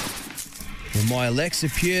 and my Alexa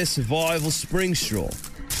Pure Survival Spring Straw.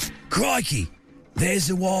 Crikey, there's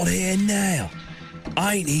the wild hare now.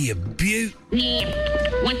 Ain't he a beaut?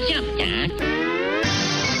 What's up, Doc?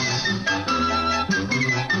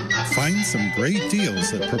 Find some great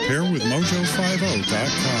deals at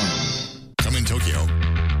preparewithmojo50.com. Come in Tokyo.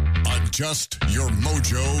 Adjust your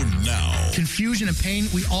mojo now. Confusion and pain,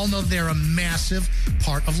 we all know they're a massive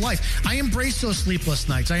part of life. I embrace those sleepless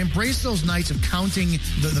nights. I embrace those nights of counting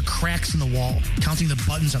the cracks in the wall, counting the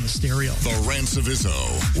buttons on the stereo. The Rants of Izzo,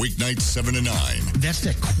 weeknights 7 to 9. That's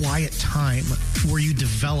that quiet time where you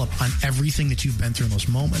develop on everything that you've been through in those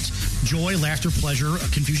moments. Joy, laughter, pleasure,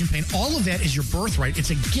 confusion, pain, all of that is your birthright. It's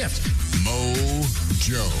a gift.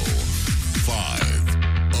 Mojo 50.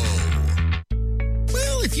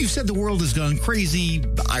 Well, if you said the world has gone crazy,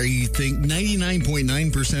 I think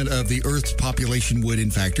 99.9% of the Earth's population would, in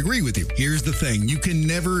fact, agree with you. Here's the thing. You can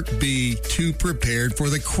never be too prepared for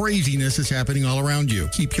the craziness that's happening all around you.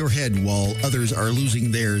 Keep your head while others are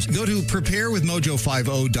losing theirs. Go to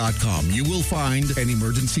preparewithmojo50.com. You will find an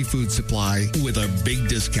emergency food supply with a big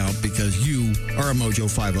discount because you are a Mojo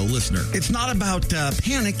 50 listener. It's not about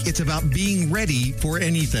panic. It's about being ready for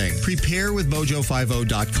anything.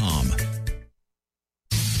 Preparewithmojo50.com.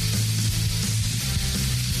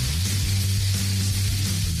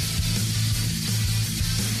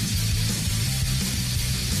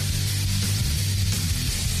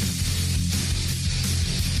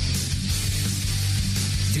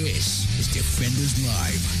 This is Defenders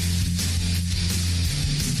Live.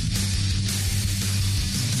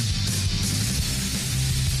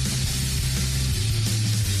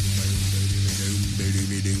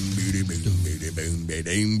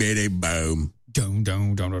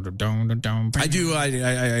 I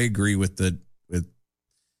agree with the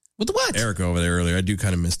what? Eric over there earlier. I do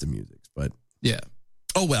kind of miss the music, but yeah.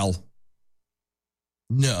 Oh well.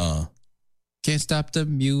 Nuh-uh. Can't stop the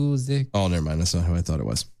music. Oh, never mind. That's not how I thought it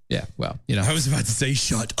was. Yeah, well, you know. I was about to say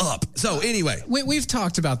shut up. So anyway. We've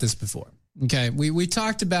talked about this before. Okay. We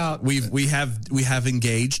talked about we have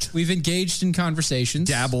engaged. We've engaged in conversations.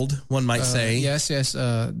 Dabbled, one might say. Yes.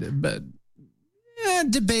 But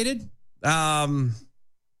debated. Trying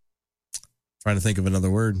to think of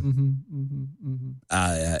another word.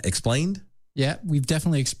 Explained? Yeah, we've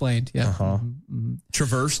definitely explained. Yeah. Uh-huh.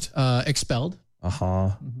 Traversed. Expelled.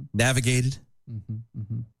 Uh-huh. Navigated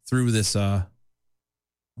through this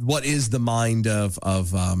what is the mind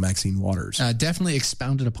of Maxine Waters? Definitely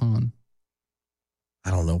expounded upon.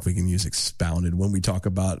 I don't know if we can use expounded when we talk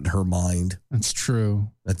about her mind. That's true.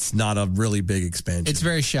 That's not a really big expansion. It's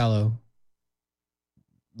very shallow.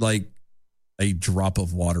 Like a drop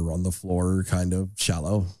of water on the floor, kind of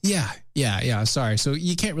shallow. Yeah. Sorry. So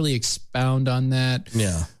you can't really expound on that.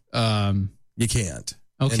 Yeah. You can't.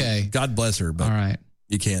 Okay. And God bless her, but all right.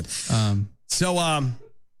 You can't.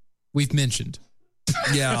 We've mentioned.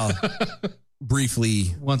 Yeah.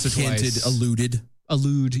 Briefly. Once or hinted, twice.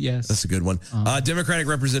 Allude, yes. That's a good one. Democratic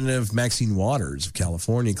Representative Maxine Waters of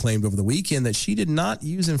California claimed over the weekend that she did not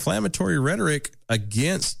use inflammatory rhetoric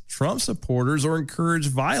against Trump supporters or encourage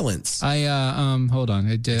violence. Hold on.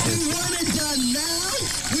 We're going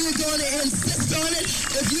to insist on it.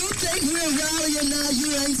 If you think we're rallying now,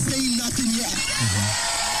 you ain't seen nothing yet.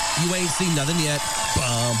 You ain't seen nothing yet.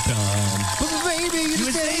 Bum, bum. But baby, you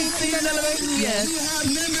ain't seen nothing yet. You have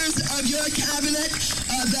members of your cabinet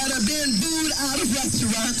that are being booed out of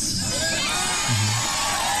restaurants.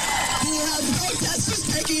 Who have protesters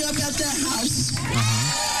taking up at their house.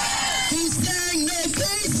 Who's saying no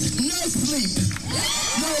peace, no sleep.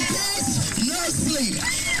 No peace, no sleep.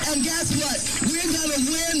 And guess what? We're going to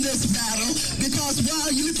win this battle because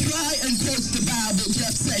while you try and quote the Bible,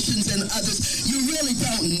 Jeff Sessions and others, you really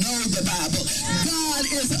don't know the Bible. God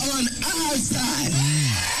is on our side.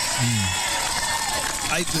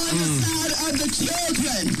 On the side of the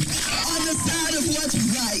children. On the side of what's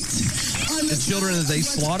right. On the children that they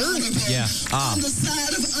slaughter? Yeah. On the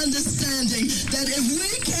side of understanding that if we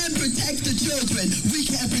can't protect the children, we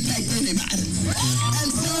can't protect anybody.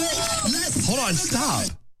 And so let's... Hold on, stop.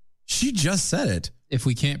 She just said it. If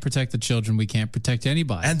we can't protect the children, we can't protect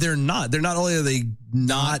anybody. And they're not. They're not only are they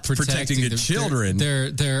not protecting the children.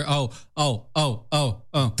 They're They're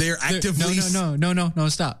actively... No,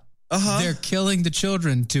 stop. They're killing the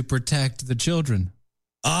children to protect the children.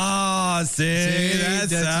 Ah, see,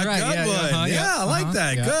 that's a right. good one. Yeah, I like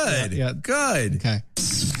that. Good. Good. Okay.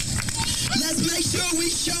 Let's make sure we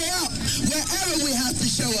show up wherever we have to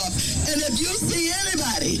show up. And if you see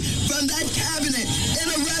anybody from that cabinet in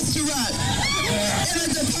a restaurant, in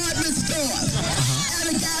a department store, at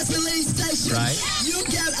a gasoline station, you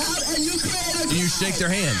get out and you create a crowd. You shake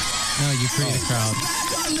their hand. No, you create a crowd. Back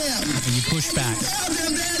on them. And you push back. Tell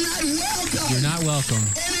them they're not welcome. You're not welcome.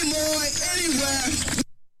 Anymore, anywhere.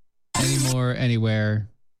 Anymore, anywhere.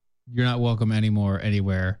 You're not welcome anymore,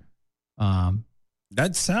 anywhere.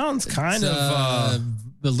 That sounds kind of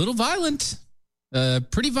a little violent.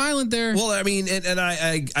 Pretty violent there. Well, I mean,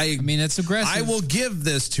 I mean, it's aggressive. I will give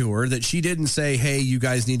this to her that she didn't say, "Hey, you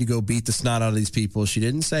guys need to go beat the snot out of these people." She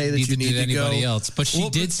didn't say that you need to anybody go else, but she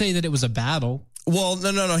did say that it was a battle. Well,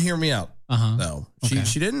 no. Hear me out. No,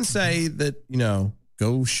 she didn't say that.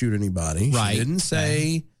 Go shoot anybody. Right. She didn't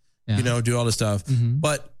say, do all this stuff.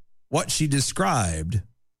 But what she described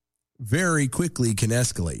very quickly can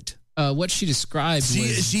escalate. What she described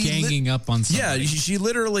was ganging up on somebody. Yeah, she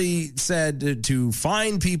literally said to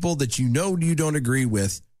find people that you don't agree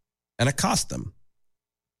with and accost them.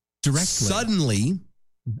 Directly. Suddenly.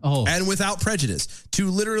 And without prejudice. To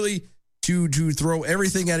literally to throw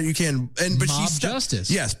everything at it you can. But mob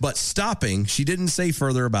justice. Yes, but stopping. She didn't say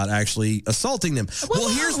further about actually assaulting them. Well,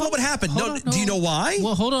 here's what would happen. Do you know why?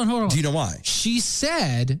 Well, hold on. Do you know why? She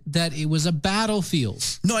said that it was a battlefield.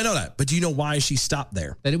 No, I know that. But do you know why she stopped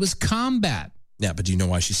there? That it was combat. Yeah, but do you know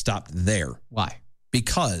why she stopped there? Why?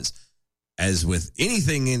 Because as with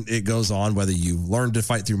anything it goes on, whether you learn to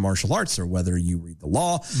fight through martial arts or whether you read the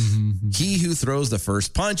law, he who throws the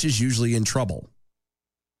first punch is usually in trouble.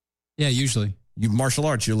 Yeah, usually. You martial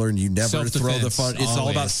arts, you learn you never throw the punch. It's all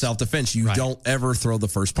about self-defense. You don't ever throw the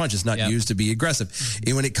first punch. It's not used to be aggressive.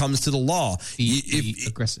 And when it comes to the law, be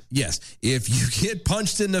aggressive. Yes. If you get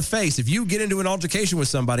punched in the face, if you get into an altercation with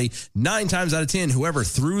somebody, 9 times out of 10, whoever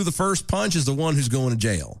threw the first punch is the one who's going to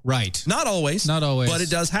jail. Right. Not always. But it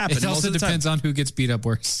does happen. It also depends on who gets beat up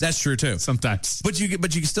worse. That's true too. Sometimes. But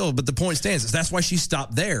the point stands. That's why she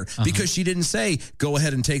stopped there. Because she didn't say, go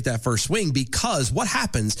ahead and take that first swing. Because what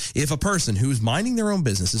happens if a person who's minding their own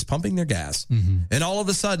business is pumping their gas and all of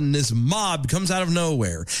a sudden this mob comes out of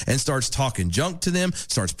nowhere and starts talking junk to them,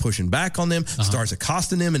 starts pushing back on them, starts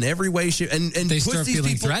accosting them in every way and they start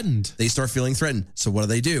feeling threatened. They start feeling threatened. So what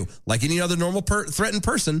do? Like any other normal threatened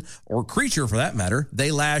person or creature for that matter,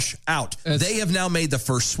 they lash out. They have now made the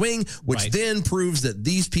first swing, which then proves that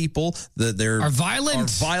these people that they're are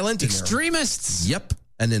violent extremists. Yep.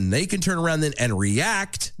 And then they can turn around then and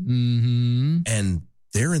react and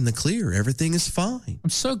they're in the clear. Everything is fine. I'm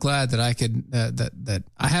so glad that I could that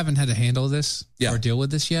I haven't had to handle this or deal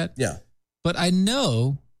with this yet. Yeah, but I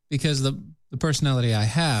know because the personality I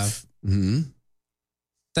have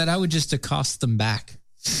that I would just accost them back.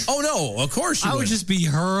 Oh no! Of course you would just be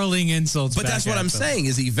hurling insults. But that's what I'm saying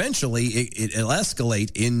is eventually it'll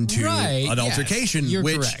escalate into an altercation. You're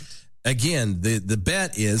which, correct. Again, the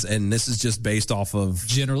bet is, and this is just based off of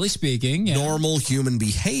generally speaking, normal human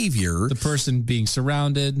behavior. The person being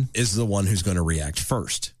surrounded is the one who's going to react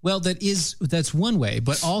first. Well, that's one way,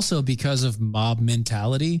 but also because of mob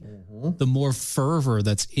mentality, the more fervor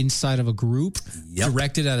that's inside of a group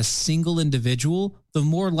directed at a single individual, the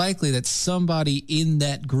more likely that somebody in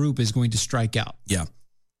that group is going to strike out. Yeah.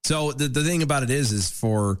 So the thing about it is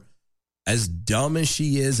for as dumb as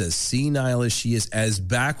she is, as senile as she is, as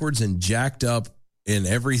backwards and jacked up in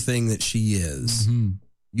everything that she is,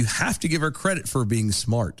 you have to give her credit for being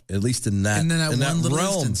smart, at least in that, one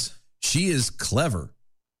realm. Instance. She is clever.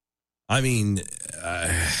 I mean,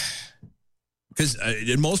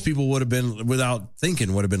 Because most people would have been, without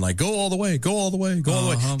thinking, would have been like, go all the way, go all the way, go all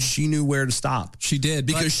the way. She knew where to stop. She did.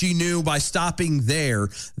 Because she knew by stopping there,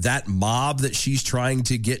 that mob that she's trying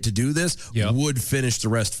to get to do this would finish the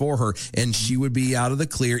rest for her. And she would be out of the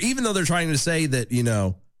clear. Even though they're trying to say that,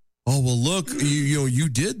 oh, well, look, you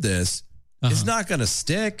did this. It's not going to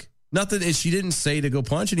stick. Nothing. She didn't say to go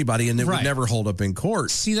punch anybody, and it would never hold up in court.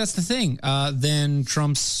 See, that's the thing. Then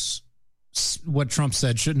what Trump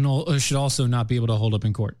said should also not be able to hold up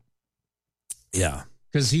in court. Yeah.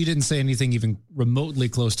 Because he didn't say anything even remotely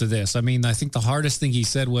close to this. I mean, I think the hardest thing he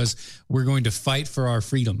said was, we're going to fight for our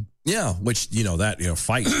freedom. Yeah, which,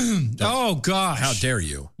 fight. Oh, gosh. How dare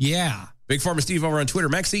you? Yeah. Big Pharma Steve over on Twitter.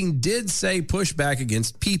 Maxine did say push back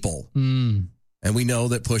against people. Mm. And we know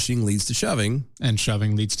that pushing leads to shoving. And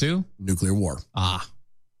shoving leads to? Nuclear war.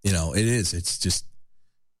 It is. It's just...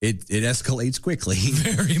 It escalates quickly.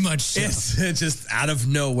 Very much so. It's just out of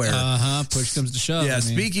nowhere. Push comes to shove. Yeah,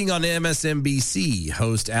 speaking on MSNBC,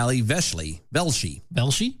 host Ali Velshi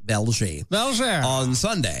on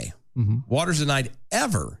Sunday, Waters denied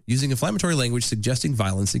ever using inflammatory language suggesting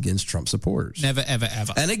violence against Trump supporters. Never, ever,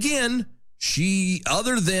 ever. And again, she,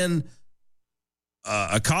 other than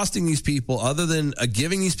accosting these people, other than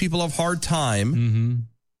giving these people a hard time,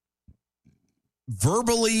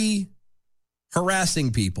 verbally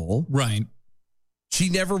harassing people. Right. She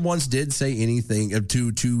never once did say anything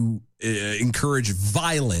to encourage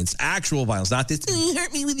violence, actual violence, not this,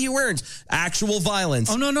 hurt me with your words, actual violence.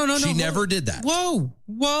 Oh, no. She never did that. Whoa.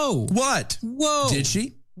 What? Whoa. Did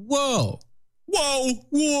she? Whoa.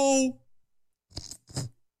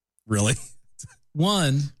 Really?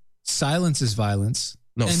 One, silence is violence.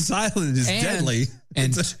 No, silence is deadly.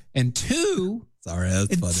 And two. Sorry,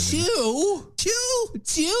 that's funny. Two.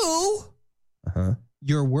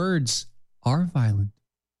 Your words are violent,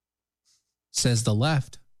 says the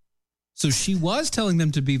left. So she was telling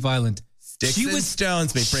them to be violent. Sticks and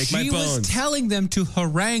stones may break my bones. She was telling them to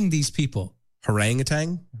harangue these people.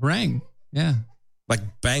 Harangutan? Harangue, yeah. Like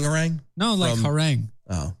bangarang? No, like harangue.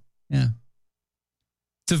 Oh. Yeah.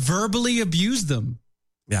 To verbally abuse them.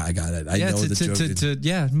 Yeah, I got it. I know the joke.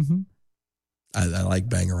 I like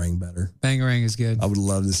bangarang better. Bangarang is good. I would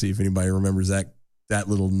love to see if anybody remembers that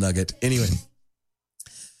little nugget. Anyway.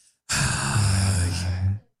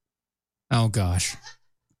 Oh, gosh.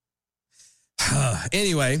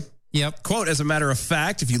 Anyway. Yep. Quote, as a matter of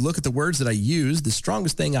fact, if you look at the words that I used, the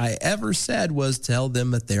strongest thing I ever said was tell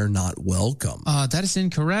them that they're not welcome. That is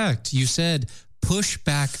incorrect. You said push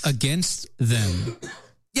back against them.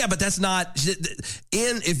 Yeah, but that's not...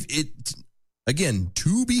 Again,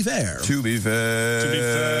 to be fair. To be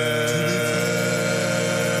fair.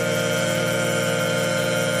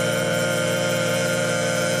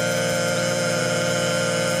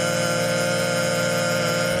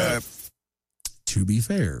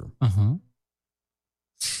 I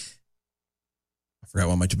forgot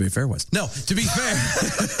what my to be fair was. No, to be fair.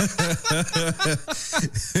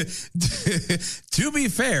 To be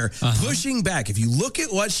fair, pushing back. If you look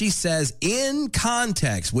at what she says in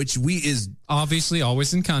context, which is obviously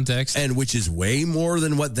always in context, and which is way more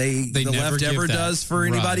than what the left ever does for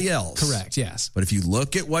anybody else. Correct, yes. But if you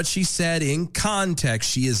look at what she said in context,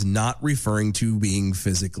 she is not referring to being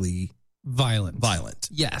physically violent.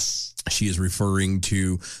 Yes. She is referring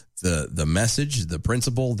to the message, the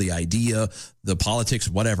principle, the idea, the politics,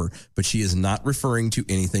 whatever, but she is not referring to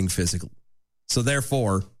anything physical. So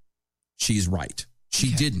therefore, she's right.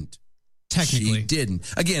 She didn't. Technically. She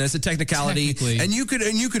didn't. Again, it's a technicality. And you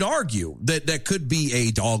could argue that could be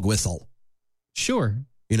a dog whistle. Sure.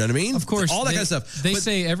 You know what I mean? Of course. All that kind of stuff. They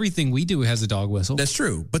say everything we do has a dog whistle. That's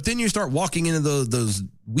true. But then you start walking into those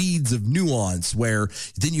weeds of nuance where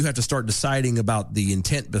then you have to start deciding about the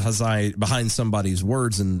intent behind somebody's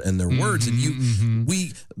words and their words. And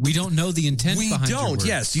we don't know the intent behind your words.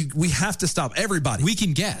 Yes. We have to stop everybody. We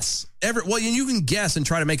can guess. You can guess and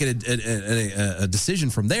try to make it a decision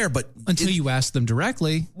from there, but until you ask them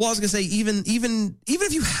directly. Well, I was gonna say even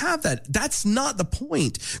if you have that, that's not the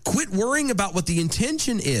point. Quit worrying about what the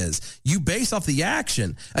intention is. You base off the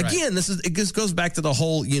action. Again, it just goes back to the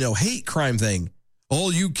whole hate crime thing. Oh,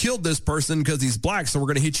 you killed this person because he's black, so we're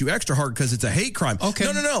gonna hit you extra hard because it's a hate crime. Okay.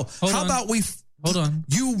 No. How about hold on?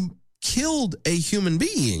 You killed a human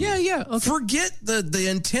being. Yeah. Okay. Forget the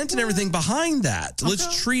intent and everything behind that. Okay.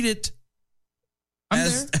 Let's treat it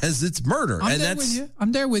as it's murder.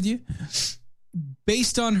 I'm there with you.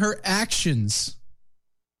 Based on her actions.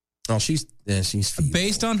 Oh, she's feeble.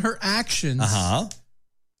 Based on her actions.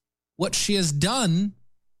 What she has done,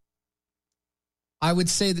 I would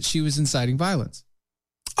say that she was inciting violence.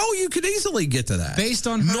 Oh, you could easily get to that. Based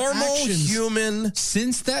on her normal actions, human.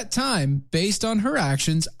 Since that time, based on her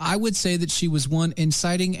actions, I would say that she was one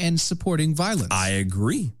inciting and supporting violence. I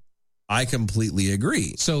agree. I completely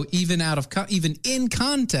agree. So even even in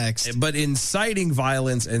context, but inciting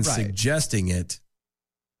violence and suggesting it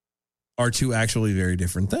are two actually very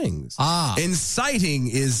different things. Inciting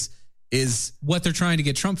is what they're trying to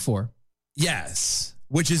get Trump for. Yes.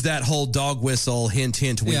 Which is that whole dog whistle, hint,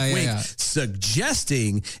 hint, wink, wink. Yeah.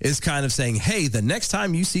 Suggesting is kind of saying, hey, the next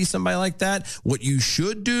time you see somebody like that, what you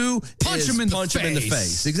should do punch is him in punch him in the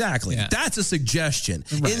face. Exactly. Yeah. That's a suggestion.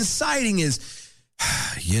 Right. Inciting is,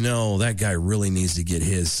 that guy really needs to get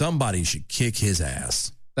his. Somebody should kick his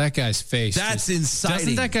ass. That guy's face. That's inciting.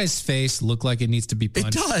 Doesn't that guy's face look like it needs to be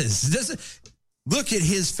punched? It does. Look at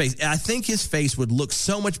his face. I think his face would look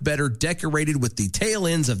so much better decorated with the tail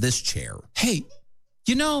ends of this chair. Hey,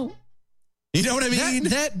 you know what I mean?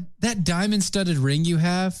 That diamond-studded ring you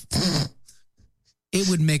have, it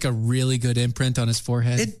would make a really good imprint on his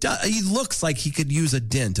forehead. It does. He looks like he could use a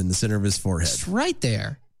dent in the center of his forehead. It's right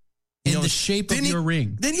there. In the shape of your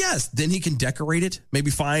ring. Then yes, then he can decorate it. Maybe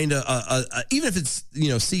find a even if it's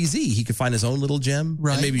CZ, he could find his own little gem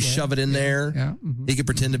and maybe shove it in there. Yeah. Mm-hmm. He could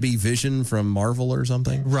pretend to be Vision from Marvel or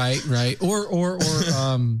something. Right. Or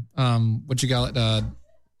what you got?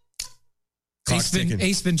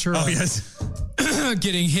 Ace Ventura. Oh yes,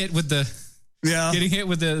 getting hit with the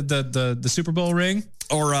Super Bowl ring,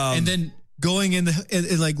 or and then going in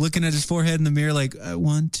like looking at his forehead in the mirror, like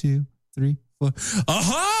 1, 2, 3, 4.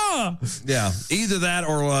 Aha! Yeah, either that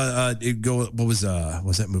or what was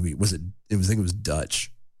that movie? I think it was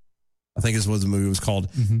Dutch. I think this was the movie. It was called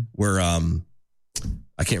where I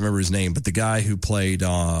can't remember his name, but the guy who played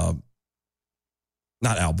not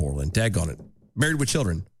Al Borland, daggone it, Married with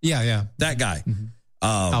Children. Yeah. That guy. Mm-hmm.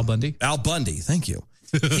 Al Bundy. Al Bundy, thank you.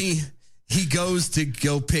 He goes to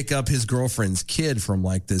go pick up his girlfriend's kid from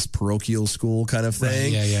like this parochial school kind of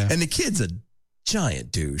thing. Right, yeah. And the kid's a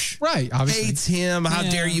giant douche. Right, obviously. Hates him. How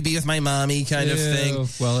dare you be with my mommy kind of thing.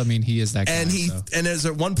 Well, I mean, he is that guy. And there's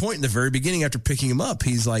at one point in the very beginning after picking him up,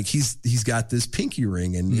 he's like, he's got this pinky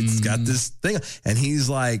ring and it's got this thing. And he's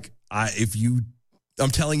like, I'm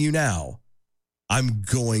telling you now, I'm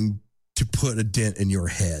going to put a dent in your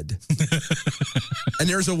head. And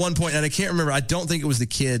there's a one point, and I can't remember, I don't think it was the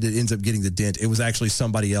kid that ends up getting the dent. It was actually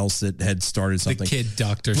somebody else that had started something. The kid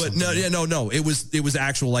doctor. But no. It was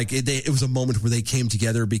actual, like, it was a moment where they came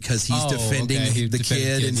together because he's defending the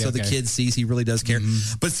kid. And so the kid sees he really does care.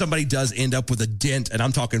 But somebody does end up with a dent, and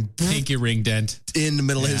I'm talking pinky ring dent in the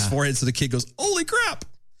middle of his forehead. So the kid goes, holy crap.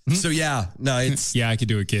 So it's I could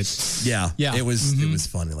do it, kid. Yeah. It was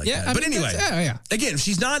funny like that. But anyway, again,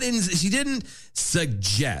 she didn't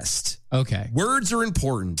suggest. Okay. Words are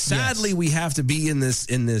important. Sadly, we have to be in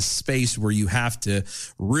this space where you have to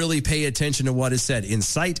really pay attention to what is said.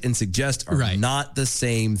 Incite and suggest are not the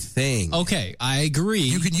same thing. Okay, I agree.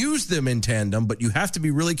 You can use them in tandem, but you have to be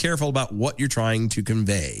really careful about what you're trying to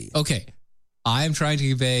convey. Okay. I am trying to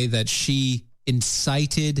convey that she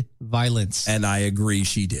incited violence. And I agree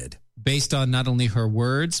she did. Based on not only her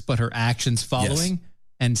words, but her actions following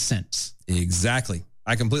and since. Exactly.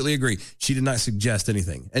 I completely agree. She did not suggest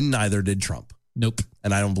anything, and neither did Trump. Nope.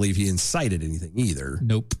 And I don't believe he incited anything either.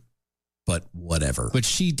 Nope. But whatever. But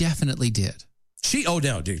she definitely did. Oh,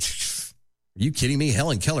 no, dude. Are you kidding me?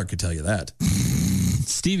 Helen Keller could tell you that.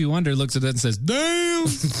 Stevie Wonder looks at that and says, damn.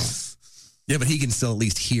 Yeah, but he can still at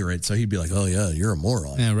least hear it, so he'd be like, oh, yeah, you're a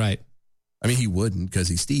moron. Yeah, right. I mean, he wouldn't because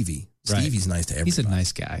he's Stevie. Right. Stevie's nice to everybody. He's a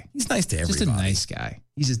nice guy. He's nice to everybody. Just a nice guy.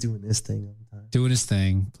 He's just doing this thing all the time. Doing his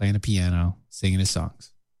thing, playing a piano, singing his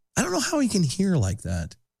songs. I don't know how he can hear like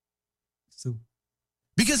that.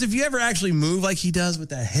 Because if you ever actually move like he does with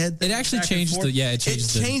that head, it actually changes it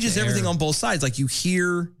changes everything on both sides. Like you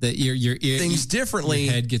hear your things differently.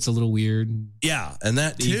 Your head gets a little weird. Yeah, and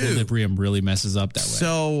that the too. Equilibrium really messes up that way.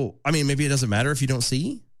 So, I mean, maybe it doesn't matter if you don't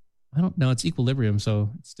see. I don't know. It's equilibrium,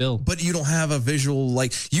 so it's still. But you don't have a visual,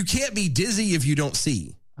 like, you can't be dizzy if you don't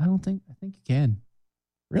see. I think you can.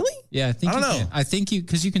 Really? Yeah, I don't know. I think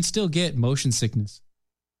because you can still get motion sickness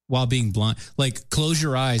while being blind. Like, close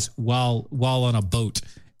your eyes while on a boat.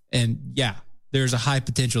 And yeah, there's a high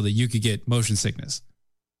potential that you could get motion sickness.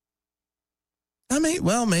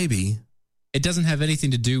 Maybe. It doesn't have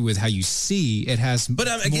anything to do with how you see. It has more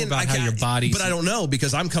about how your body. But I don't know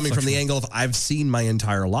because I'm coming from the angle of I've seen my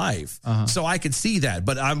entire life. So I could see that.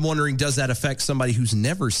 But I'm wondering, does that affect somebody who's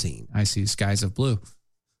never seen? I see skies of blue.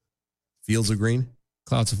 Fields of green.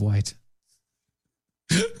 Clouds of white.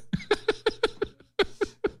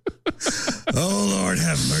 Oh, Lord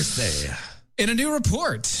have mercy. In a new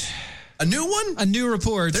report. A new one? A new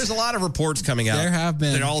report. There's a lot of reports coming out. There have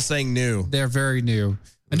been. They're all saying new. They're very new.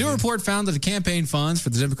 A new report found that the campaign funds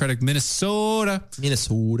for the Democratic Minnesota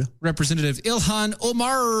Representative Ilhan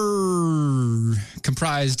Omar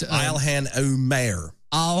comprised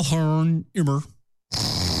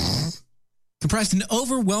comprised an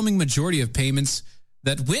overwhelming majority of payments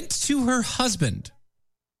that went to her husband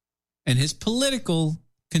and his political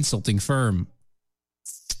consulting firm.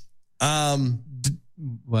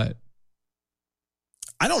 What?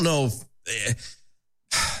 I don't know if...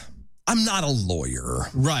 I'm not a lawyer.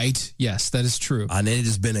 Right. Yes, that is true. And it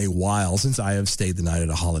has been a while since I have stayed the night at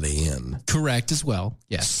a Holiday Inn. Correct as well.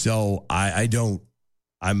 Yes. So I don't...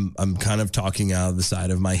 I'm kind of talking out of the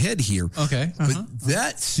side of my head here. Okay. But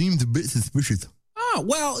that seemed a bit suspicious. Oh,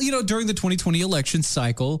 well, during the 2020 election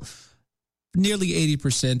cycle, nearly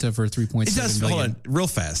 80% of her $3.7 million. Hold on, real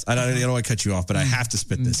fast. I don't want to cut you off, but I have to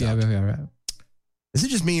spit this out. Yeah. Is it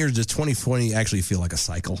just me, or does 2020 actually feel like a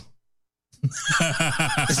cycle?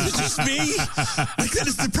 Is it just me? Like, that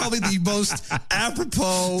is probably the most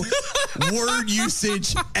apropos word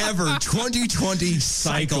usage ever. 2020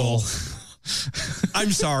 cycle.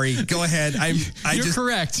 I'm sorry. Go ahead. You're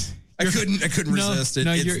correct. I couldn't resist it.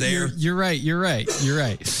 It's there. You're right.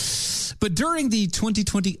 But during the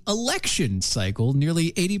 2020 election cycle,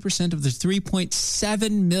 nearly 80% of the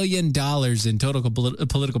 $3.7 million in total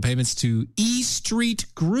political payments to E Street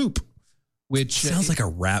Group, which sounds like a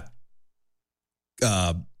rap,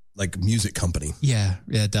 like music company. Yeah,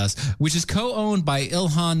 it does. Which is co-owned by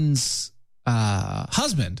Ilhan's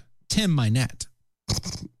husband, Tim Minette.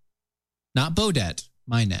 Not Bodette,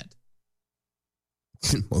 Minette.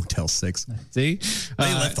 Motel 6. See?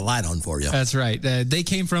 They left the light on for you. That's right. They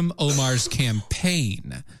came from Omar's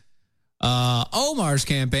campaign. Omar's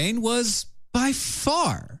campaign was by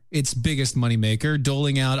far its biggest moneymaker,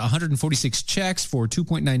 doling out 146 checks for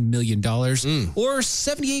 $2.9 million, or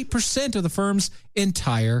 78% of the firm's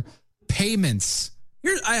entire payments.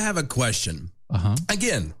 Here, I have a question.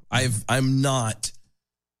 Again, I'm not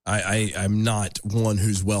one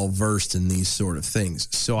who's well versed in these sort of things,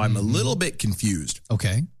 so I'm a little bit confused.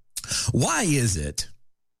 Okay. Why is it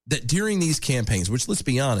that during these campaigns, which, let's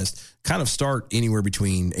be honest, kind of start anywhere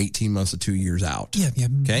between 18 months to 2 years out? Yeah.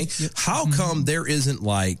 Okay. Yep. How come there isn't,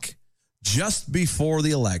 like, just before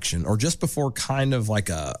the election or just before kind of like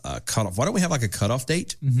a cutoff? Why don't we have like a cutoff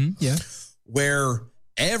date? Yeah. Where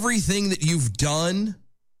everything that you've done,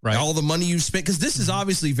 right, all the money you spent, because this is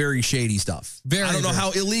obviously very shady stuff. I don't know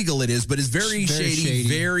how illegal it is, but it's very shady,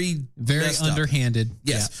 very underhanded.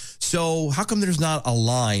 Yes. Yeah. So how come there's not a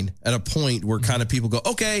line at a point where kind of people go,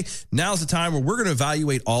 okay, now's the time where we're going to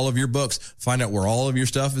evaluate all of your books, find out where all of your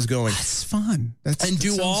stuff is going. That's fun. And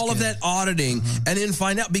do all of that auditing and then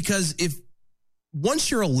find out, because if once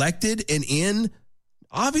you're elected and in,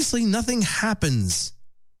 obviously nothing happens.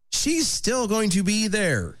 She's still going to be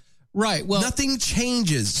there. Right. Well, nothing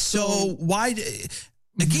changes. So why?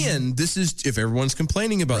 Again, this is, if everyone's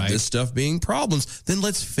complaining about this stuff being problems, then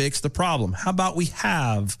let's fix the problem. How about we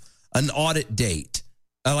have an audit date,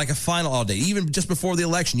 like a final audit date, even just before the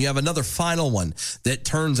election? You have another final one that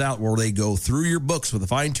turns out where they go through your books with a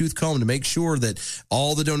fine-tooth comb to make sure that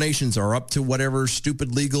all the donations are up to whatever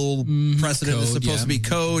stupid legal precedent is supposed to be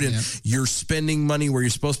code, and you're spending money where you're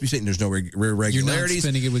supposed to be spending. There's no irregularities. You're not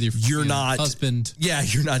spending it with your husband. Yeah,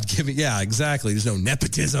 you're not giving. Yeah, exactly. There's no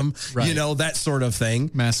nepotism. Right. That sort of thing.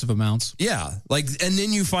 Massive amounts. Yeah, and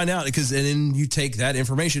then you find out, and then you take that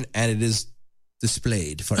information and it is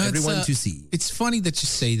displayed for everyone to see. It's funny that you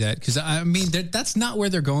say that, because I mean that's not where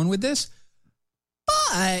they're going with this.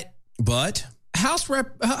 But House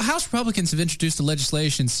Republicans have introduced a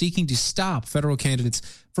legislation seeking to stop federal candidates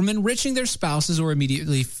from enriching their spouses or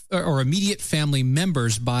immediate family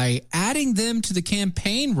members by adding them to the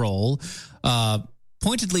campaign roll,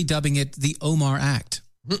 pointedly dubbing it the Omar Act,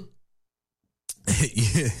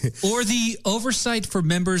 or the Oversight for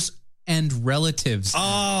Members and Relatives. Oh,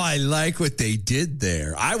 I like what they did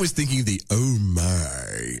there. I was thinking the Omar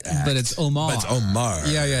Act. But it's Omar. But it's Omar.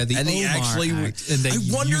 Yeah, the Omar Act. And they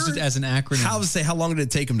use it as an acronym. How long did it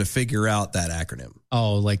take them to figure out that acronym?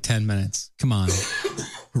 Oh, like 10 minutes. Come on.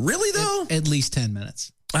 Really, though? At least 10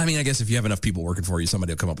 minutes. I mean, I guess if you have enough people working for you,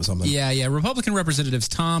 somebody will come up with something. Yeah. Republican Representatives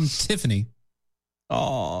Tom Tiffany.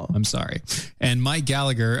 Oh, I'm sorry. And Mike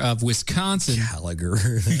Gallagher of Wisconsin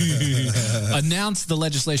announced the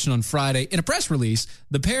legislation on Friday. In a press release,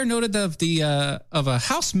 the pair noted of a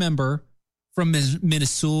House member from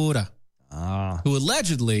Minnesota who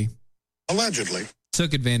allegedly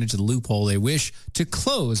took advantage of the loophole they wish to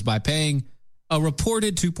close by paying a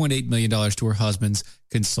reported $2.8 million to her husband's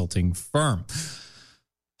consulting firm.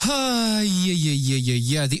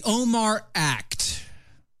 Yeah. The Omar Act.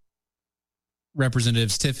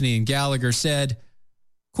 Representatives Tiffany and Gallagher said,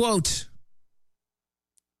 quote,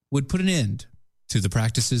 would put an end to the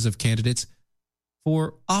practices of candidates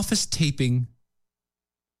for office tapping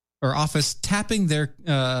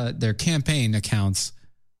their campaign accounts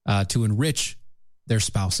to enrich their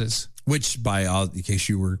spouses. Which, in case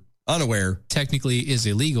you were unaware, technically is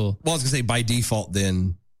illegal. Well, I was going to say by default,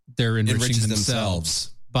 then they're enriching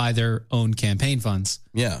themselves by their own campaign funds.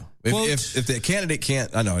 Yeah. If the candidate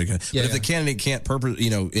can't, I know, if the candidate can't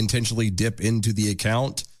intentionally dip into the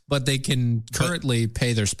account, but they can currently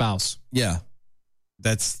pay their spouse. Yeah.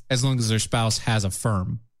 That's as long as their spouse has a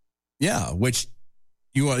firm. Yeah. Which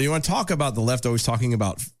you want to talk about the left always talking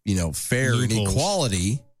about, fair and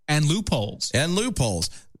equality and loopholes.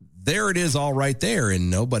 There it is all right there.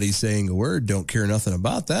 And nobody's saying a word. Don't care nothing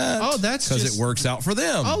about that. Oh, that's because it works out for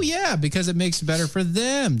them. Oh, yeah, because it makes it better for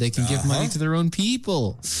them. They can give money to their own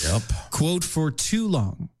people. Yep. Quote, for too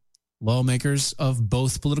long, lawmakers of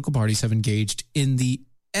both political parties have engaged in the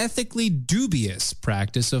ethically dubious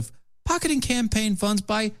practice of pocketing campaign funds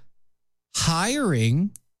by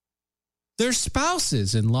hiring their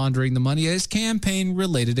spouses and laundering the money as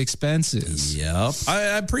campaign-related expenses. Yep. I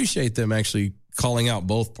appreciate them actually calling out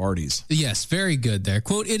both parties. Yes, very good there.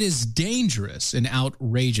 Quote, it is dangerous and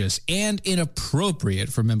outrageous and inappropriate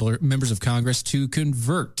for members of Congress to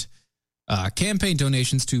convert campaign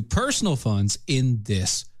donations to personal funds in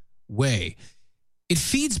this way. It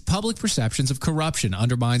feeds public perceptions of corruption,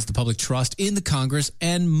 undermines the public trust in the Congress,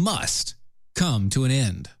 and must come to an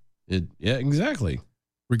end. Yeah, exactly.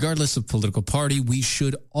 Regardless of political party, we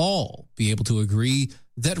should all be able to agree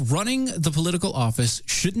that running the political office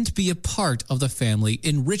shouldn't be a part of the family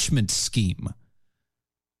enrichment scheme.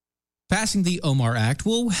 Passing the Omar Act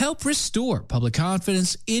will help restore public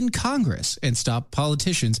confidence in Congress and stop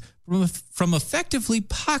politicians from effectively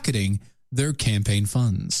pocketing their campaign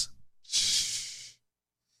funds.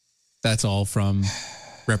 That's all from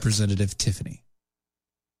Representative Tiffany.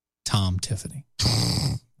 Tom Tiffany.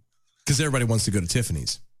 Because everybody wants to go to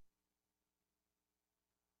Tiffany's.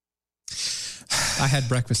 I had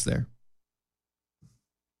breakfast there.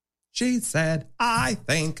 She said, I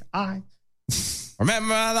think I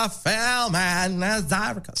remember the film and as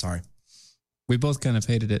I recall. Sorry. We both kind of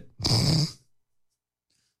hated it.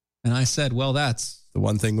 And I said, well, that's the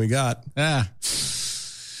one thing we got. Yeah.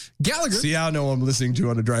 Gallagher. See how I know I'm listening to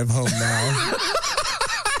on the drive home now.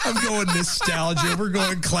 I'm going nostalgia. We're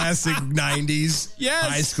going classic 90s. Yes.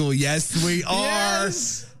 High school. Yes, we are.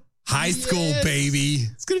 Yes. High school, baby.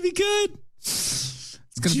 It's going to be good.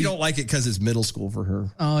 You don't like it because it's middle school for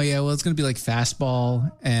her. Oh, yeah. Well, it's going to be like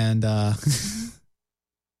fastball and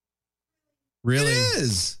really? It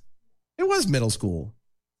is. It was middle school.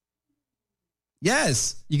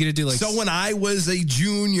 Yes. You're going to do like... So when I was a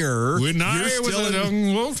junior... When I was a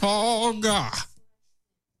young wolf hog.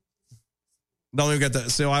 No, we've got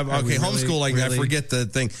that. So I'm okay. Homeschooling. Really? I forget the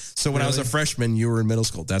thing. So when I was a freshman, you were in middle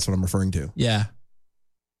school. That's what I'm referring to. Yeah.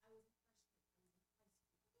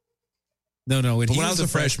 No. When I was a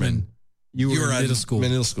freshman, you were in middle school.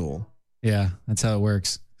 Middle school. Yeah, that's how it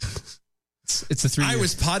works. It's a 3 years. I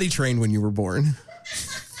was potty trained when you were born.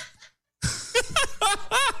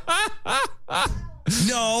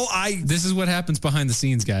 No, This is what happens behind the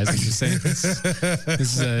scenes, guys. I'm just saying. This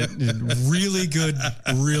is a really good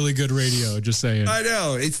radio. Just saying. I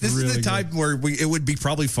know. This is the time where it would be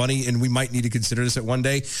probably funny, and we might need to consider this at one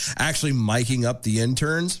day. Actually, miking up the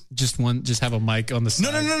interns. Just have a mic on the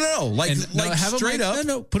side. No. Like straight up.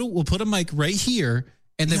 No. We'll put a mic right here.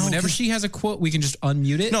 And then whenever she has a quote, we can just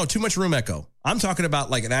unmute it. No, too much room echo. I'm talking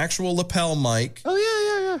about like an actual lapel mic. Oh,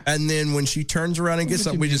 yeah. And then when she turns around and gets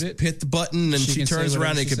something, we just hit the button and she turns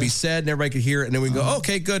around and it could be said and everybody could hear it. And then we go,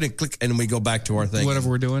 okay, good. And click. And then we go back to our thing. Whatever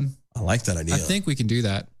we're doing. I like that idea. I think we can do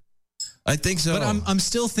that. I think so. But I'm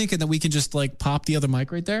still thinking that we can just like pop the other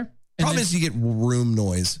mic right there. Problem is you get room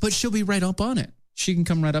noise. But she'll be right up on it. She can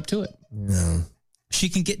come right up to it. Yeah. She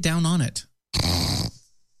can get down on it.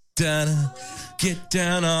 Get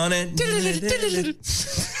down on it.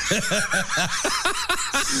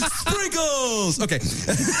 Sprinkles. Okay.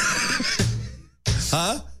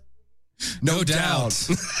 Huh? No doubt.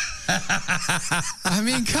 I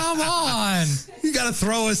mean, come on. You got to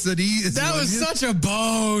throw us an E. That was such a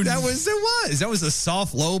bone. That was a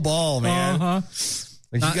soft, low ball, man. Uh-huh.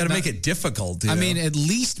 Like you got to make it difficult. I mean, at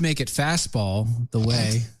least make it fastball the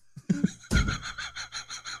way.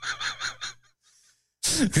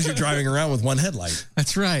 Because you're driving around with one headlight.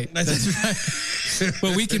 That's right. That's right.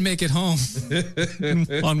 But we can make it home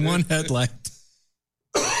on one headlight.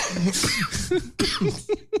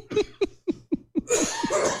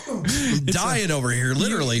 I'm dying over here,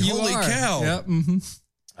 literally. You Holy are. cow. Yep. Mm-hmm.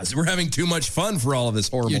 So we're having too much fun for all of this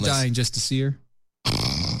horribleness. You're dying just to see her.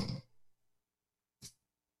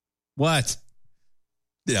 What?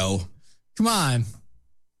 No. Come on.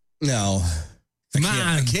 No. Come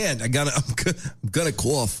I can't. I'm gonna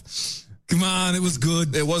cough. Come on, it was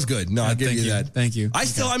good. It was good. No, I'll give you that. Thank you.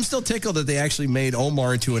 I'm still tickled that they actually made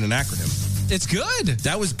Omar into an acronym. It's good.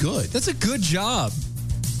 That was good. That's a good job.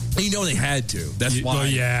 You know they had to. That's why. Well,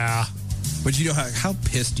 yeah. But you know how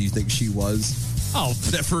pissed do you think she was? Oh,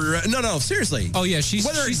 that no, seriously. Oh yeah, she's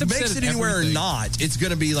whether she's it upset makes at it anywhere everything. or not, it's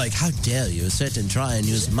going to be like, how dare you sit and try and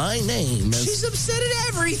use my name? She's upset at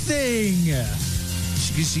everything.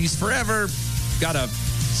 She's forever got a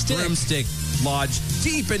broomstick lodged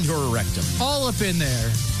deep into her rectum, all up in there,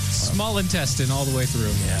 small intestine all the way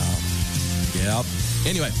through. Yeah. Yep.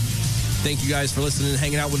 Anyway, thank you guys for listening and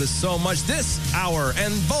hanging out with us so much this hour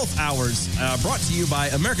and both hours. Brought to you by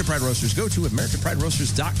American Pride Roasters. Go to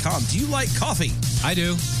AmericanPrideRoasters.com. Do you like coffee? I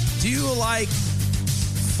do. Do you like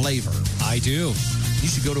flavor? I do. You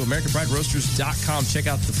should go to AmericanPrideRoasters.com. Check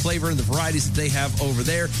out the flavor and the varieties that they have over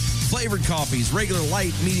there. Flavored coffees, regular,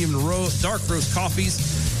 light, medium, and dark roast coffees.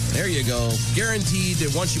 There you go. Guaranteed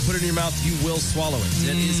that once you put it in your mouth, you will swallow it.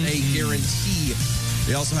 That is a guarantee.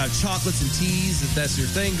 They also have chocolates and teas. If that's your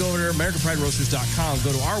thing, go over there, AmericanPrideRoasters.com.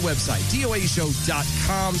 Go to our website,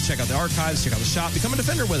 DOAShow.com. Check out the archives. Check out the shop. Become a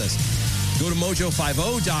defender with us. Go to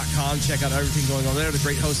Mojo50.com. Check out everything going on there. The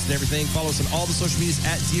great hosts and everything. Follow us on all the social medias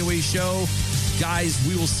at DOA Show. Guys,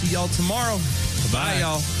 we will see y'all tomorrow. Bye,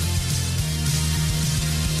 y'all.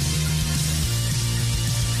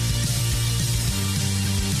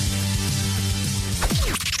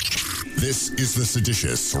 This is the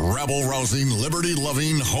seditious, rabble-rousing,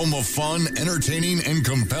 liberty-loving, home of fun, entertaining, and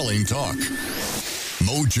compelling talk.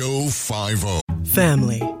 Mojo 50.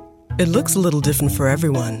 Family. It looks a little different for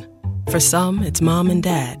everyone. For some, it's mom and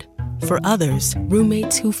dad. For others,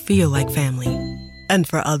 roommates who feel like family. And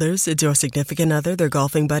for others, it's your significant other, their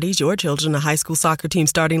golfing buddies, your children, a high school soccer team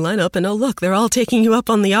starting lineup, and oh look, they're all taking you up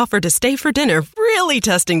on the offer to stay for dinner, really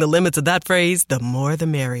testing the limits of that phrase, the more the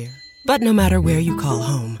merrier. But no matter where you call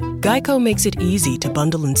home, Geico makes it easy to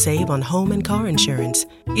bundle and save on home and car insurance.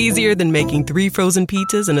 Easier than making 3 frozen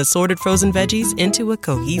pizzas and assorted frozen veggies into a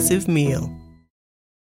cohesive meal.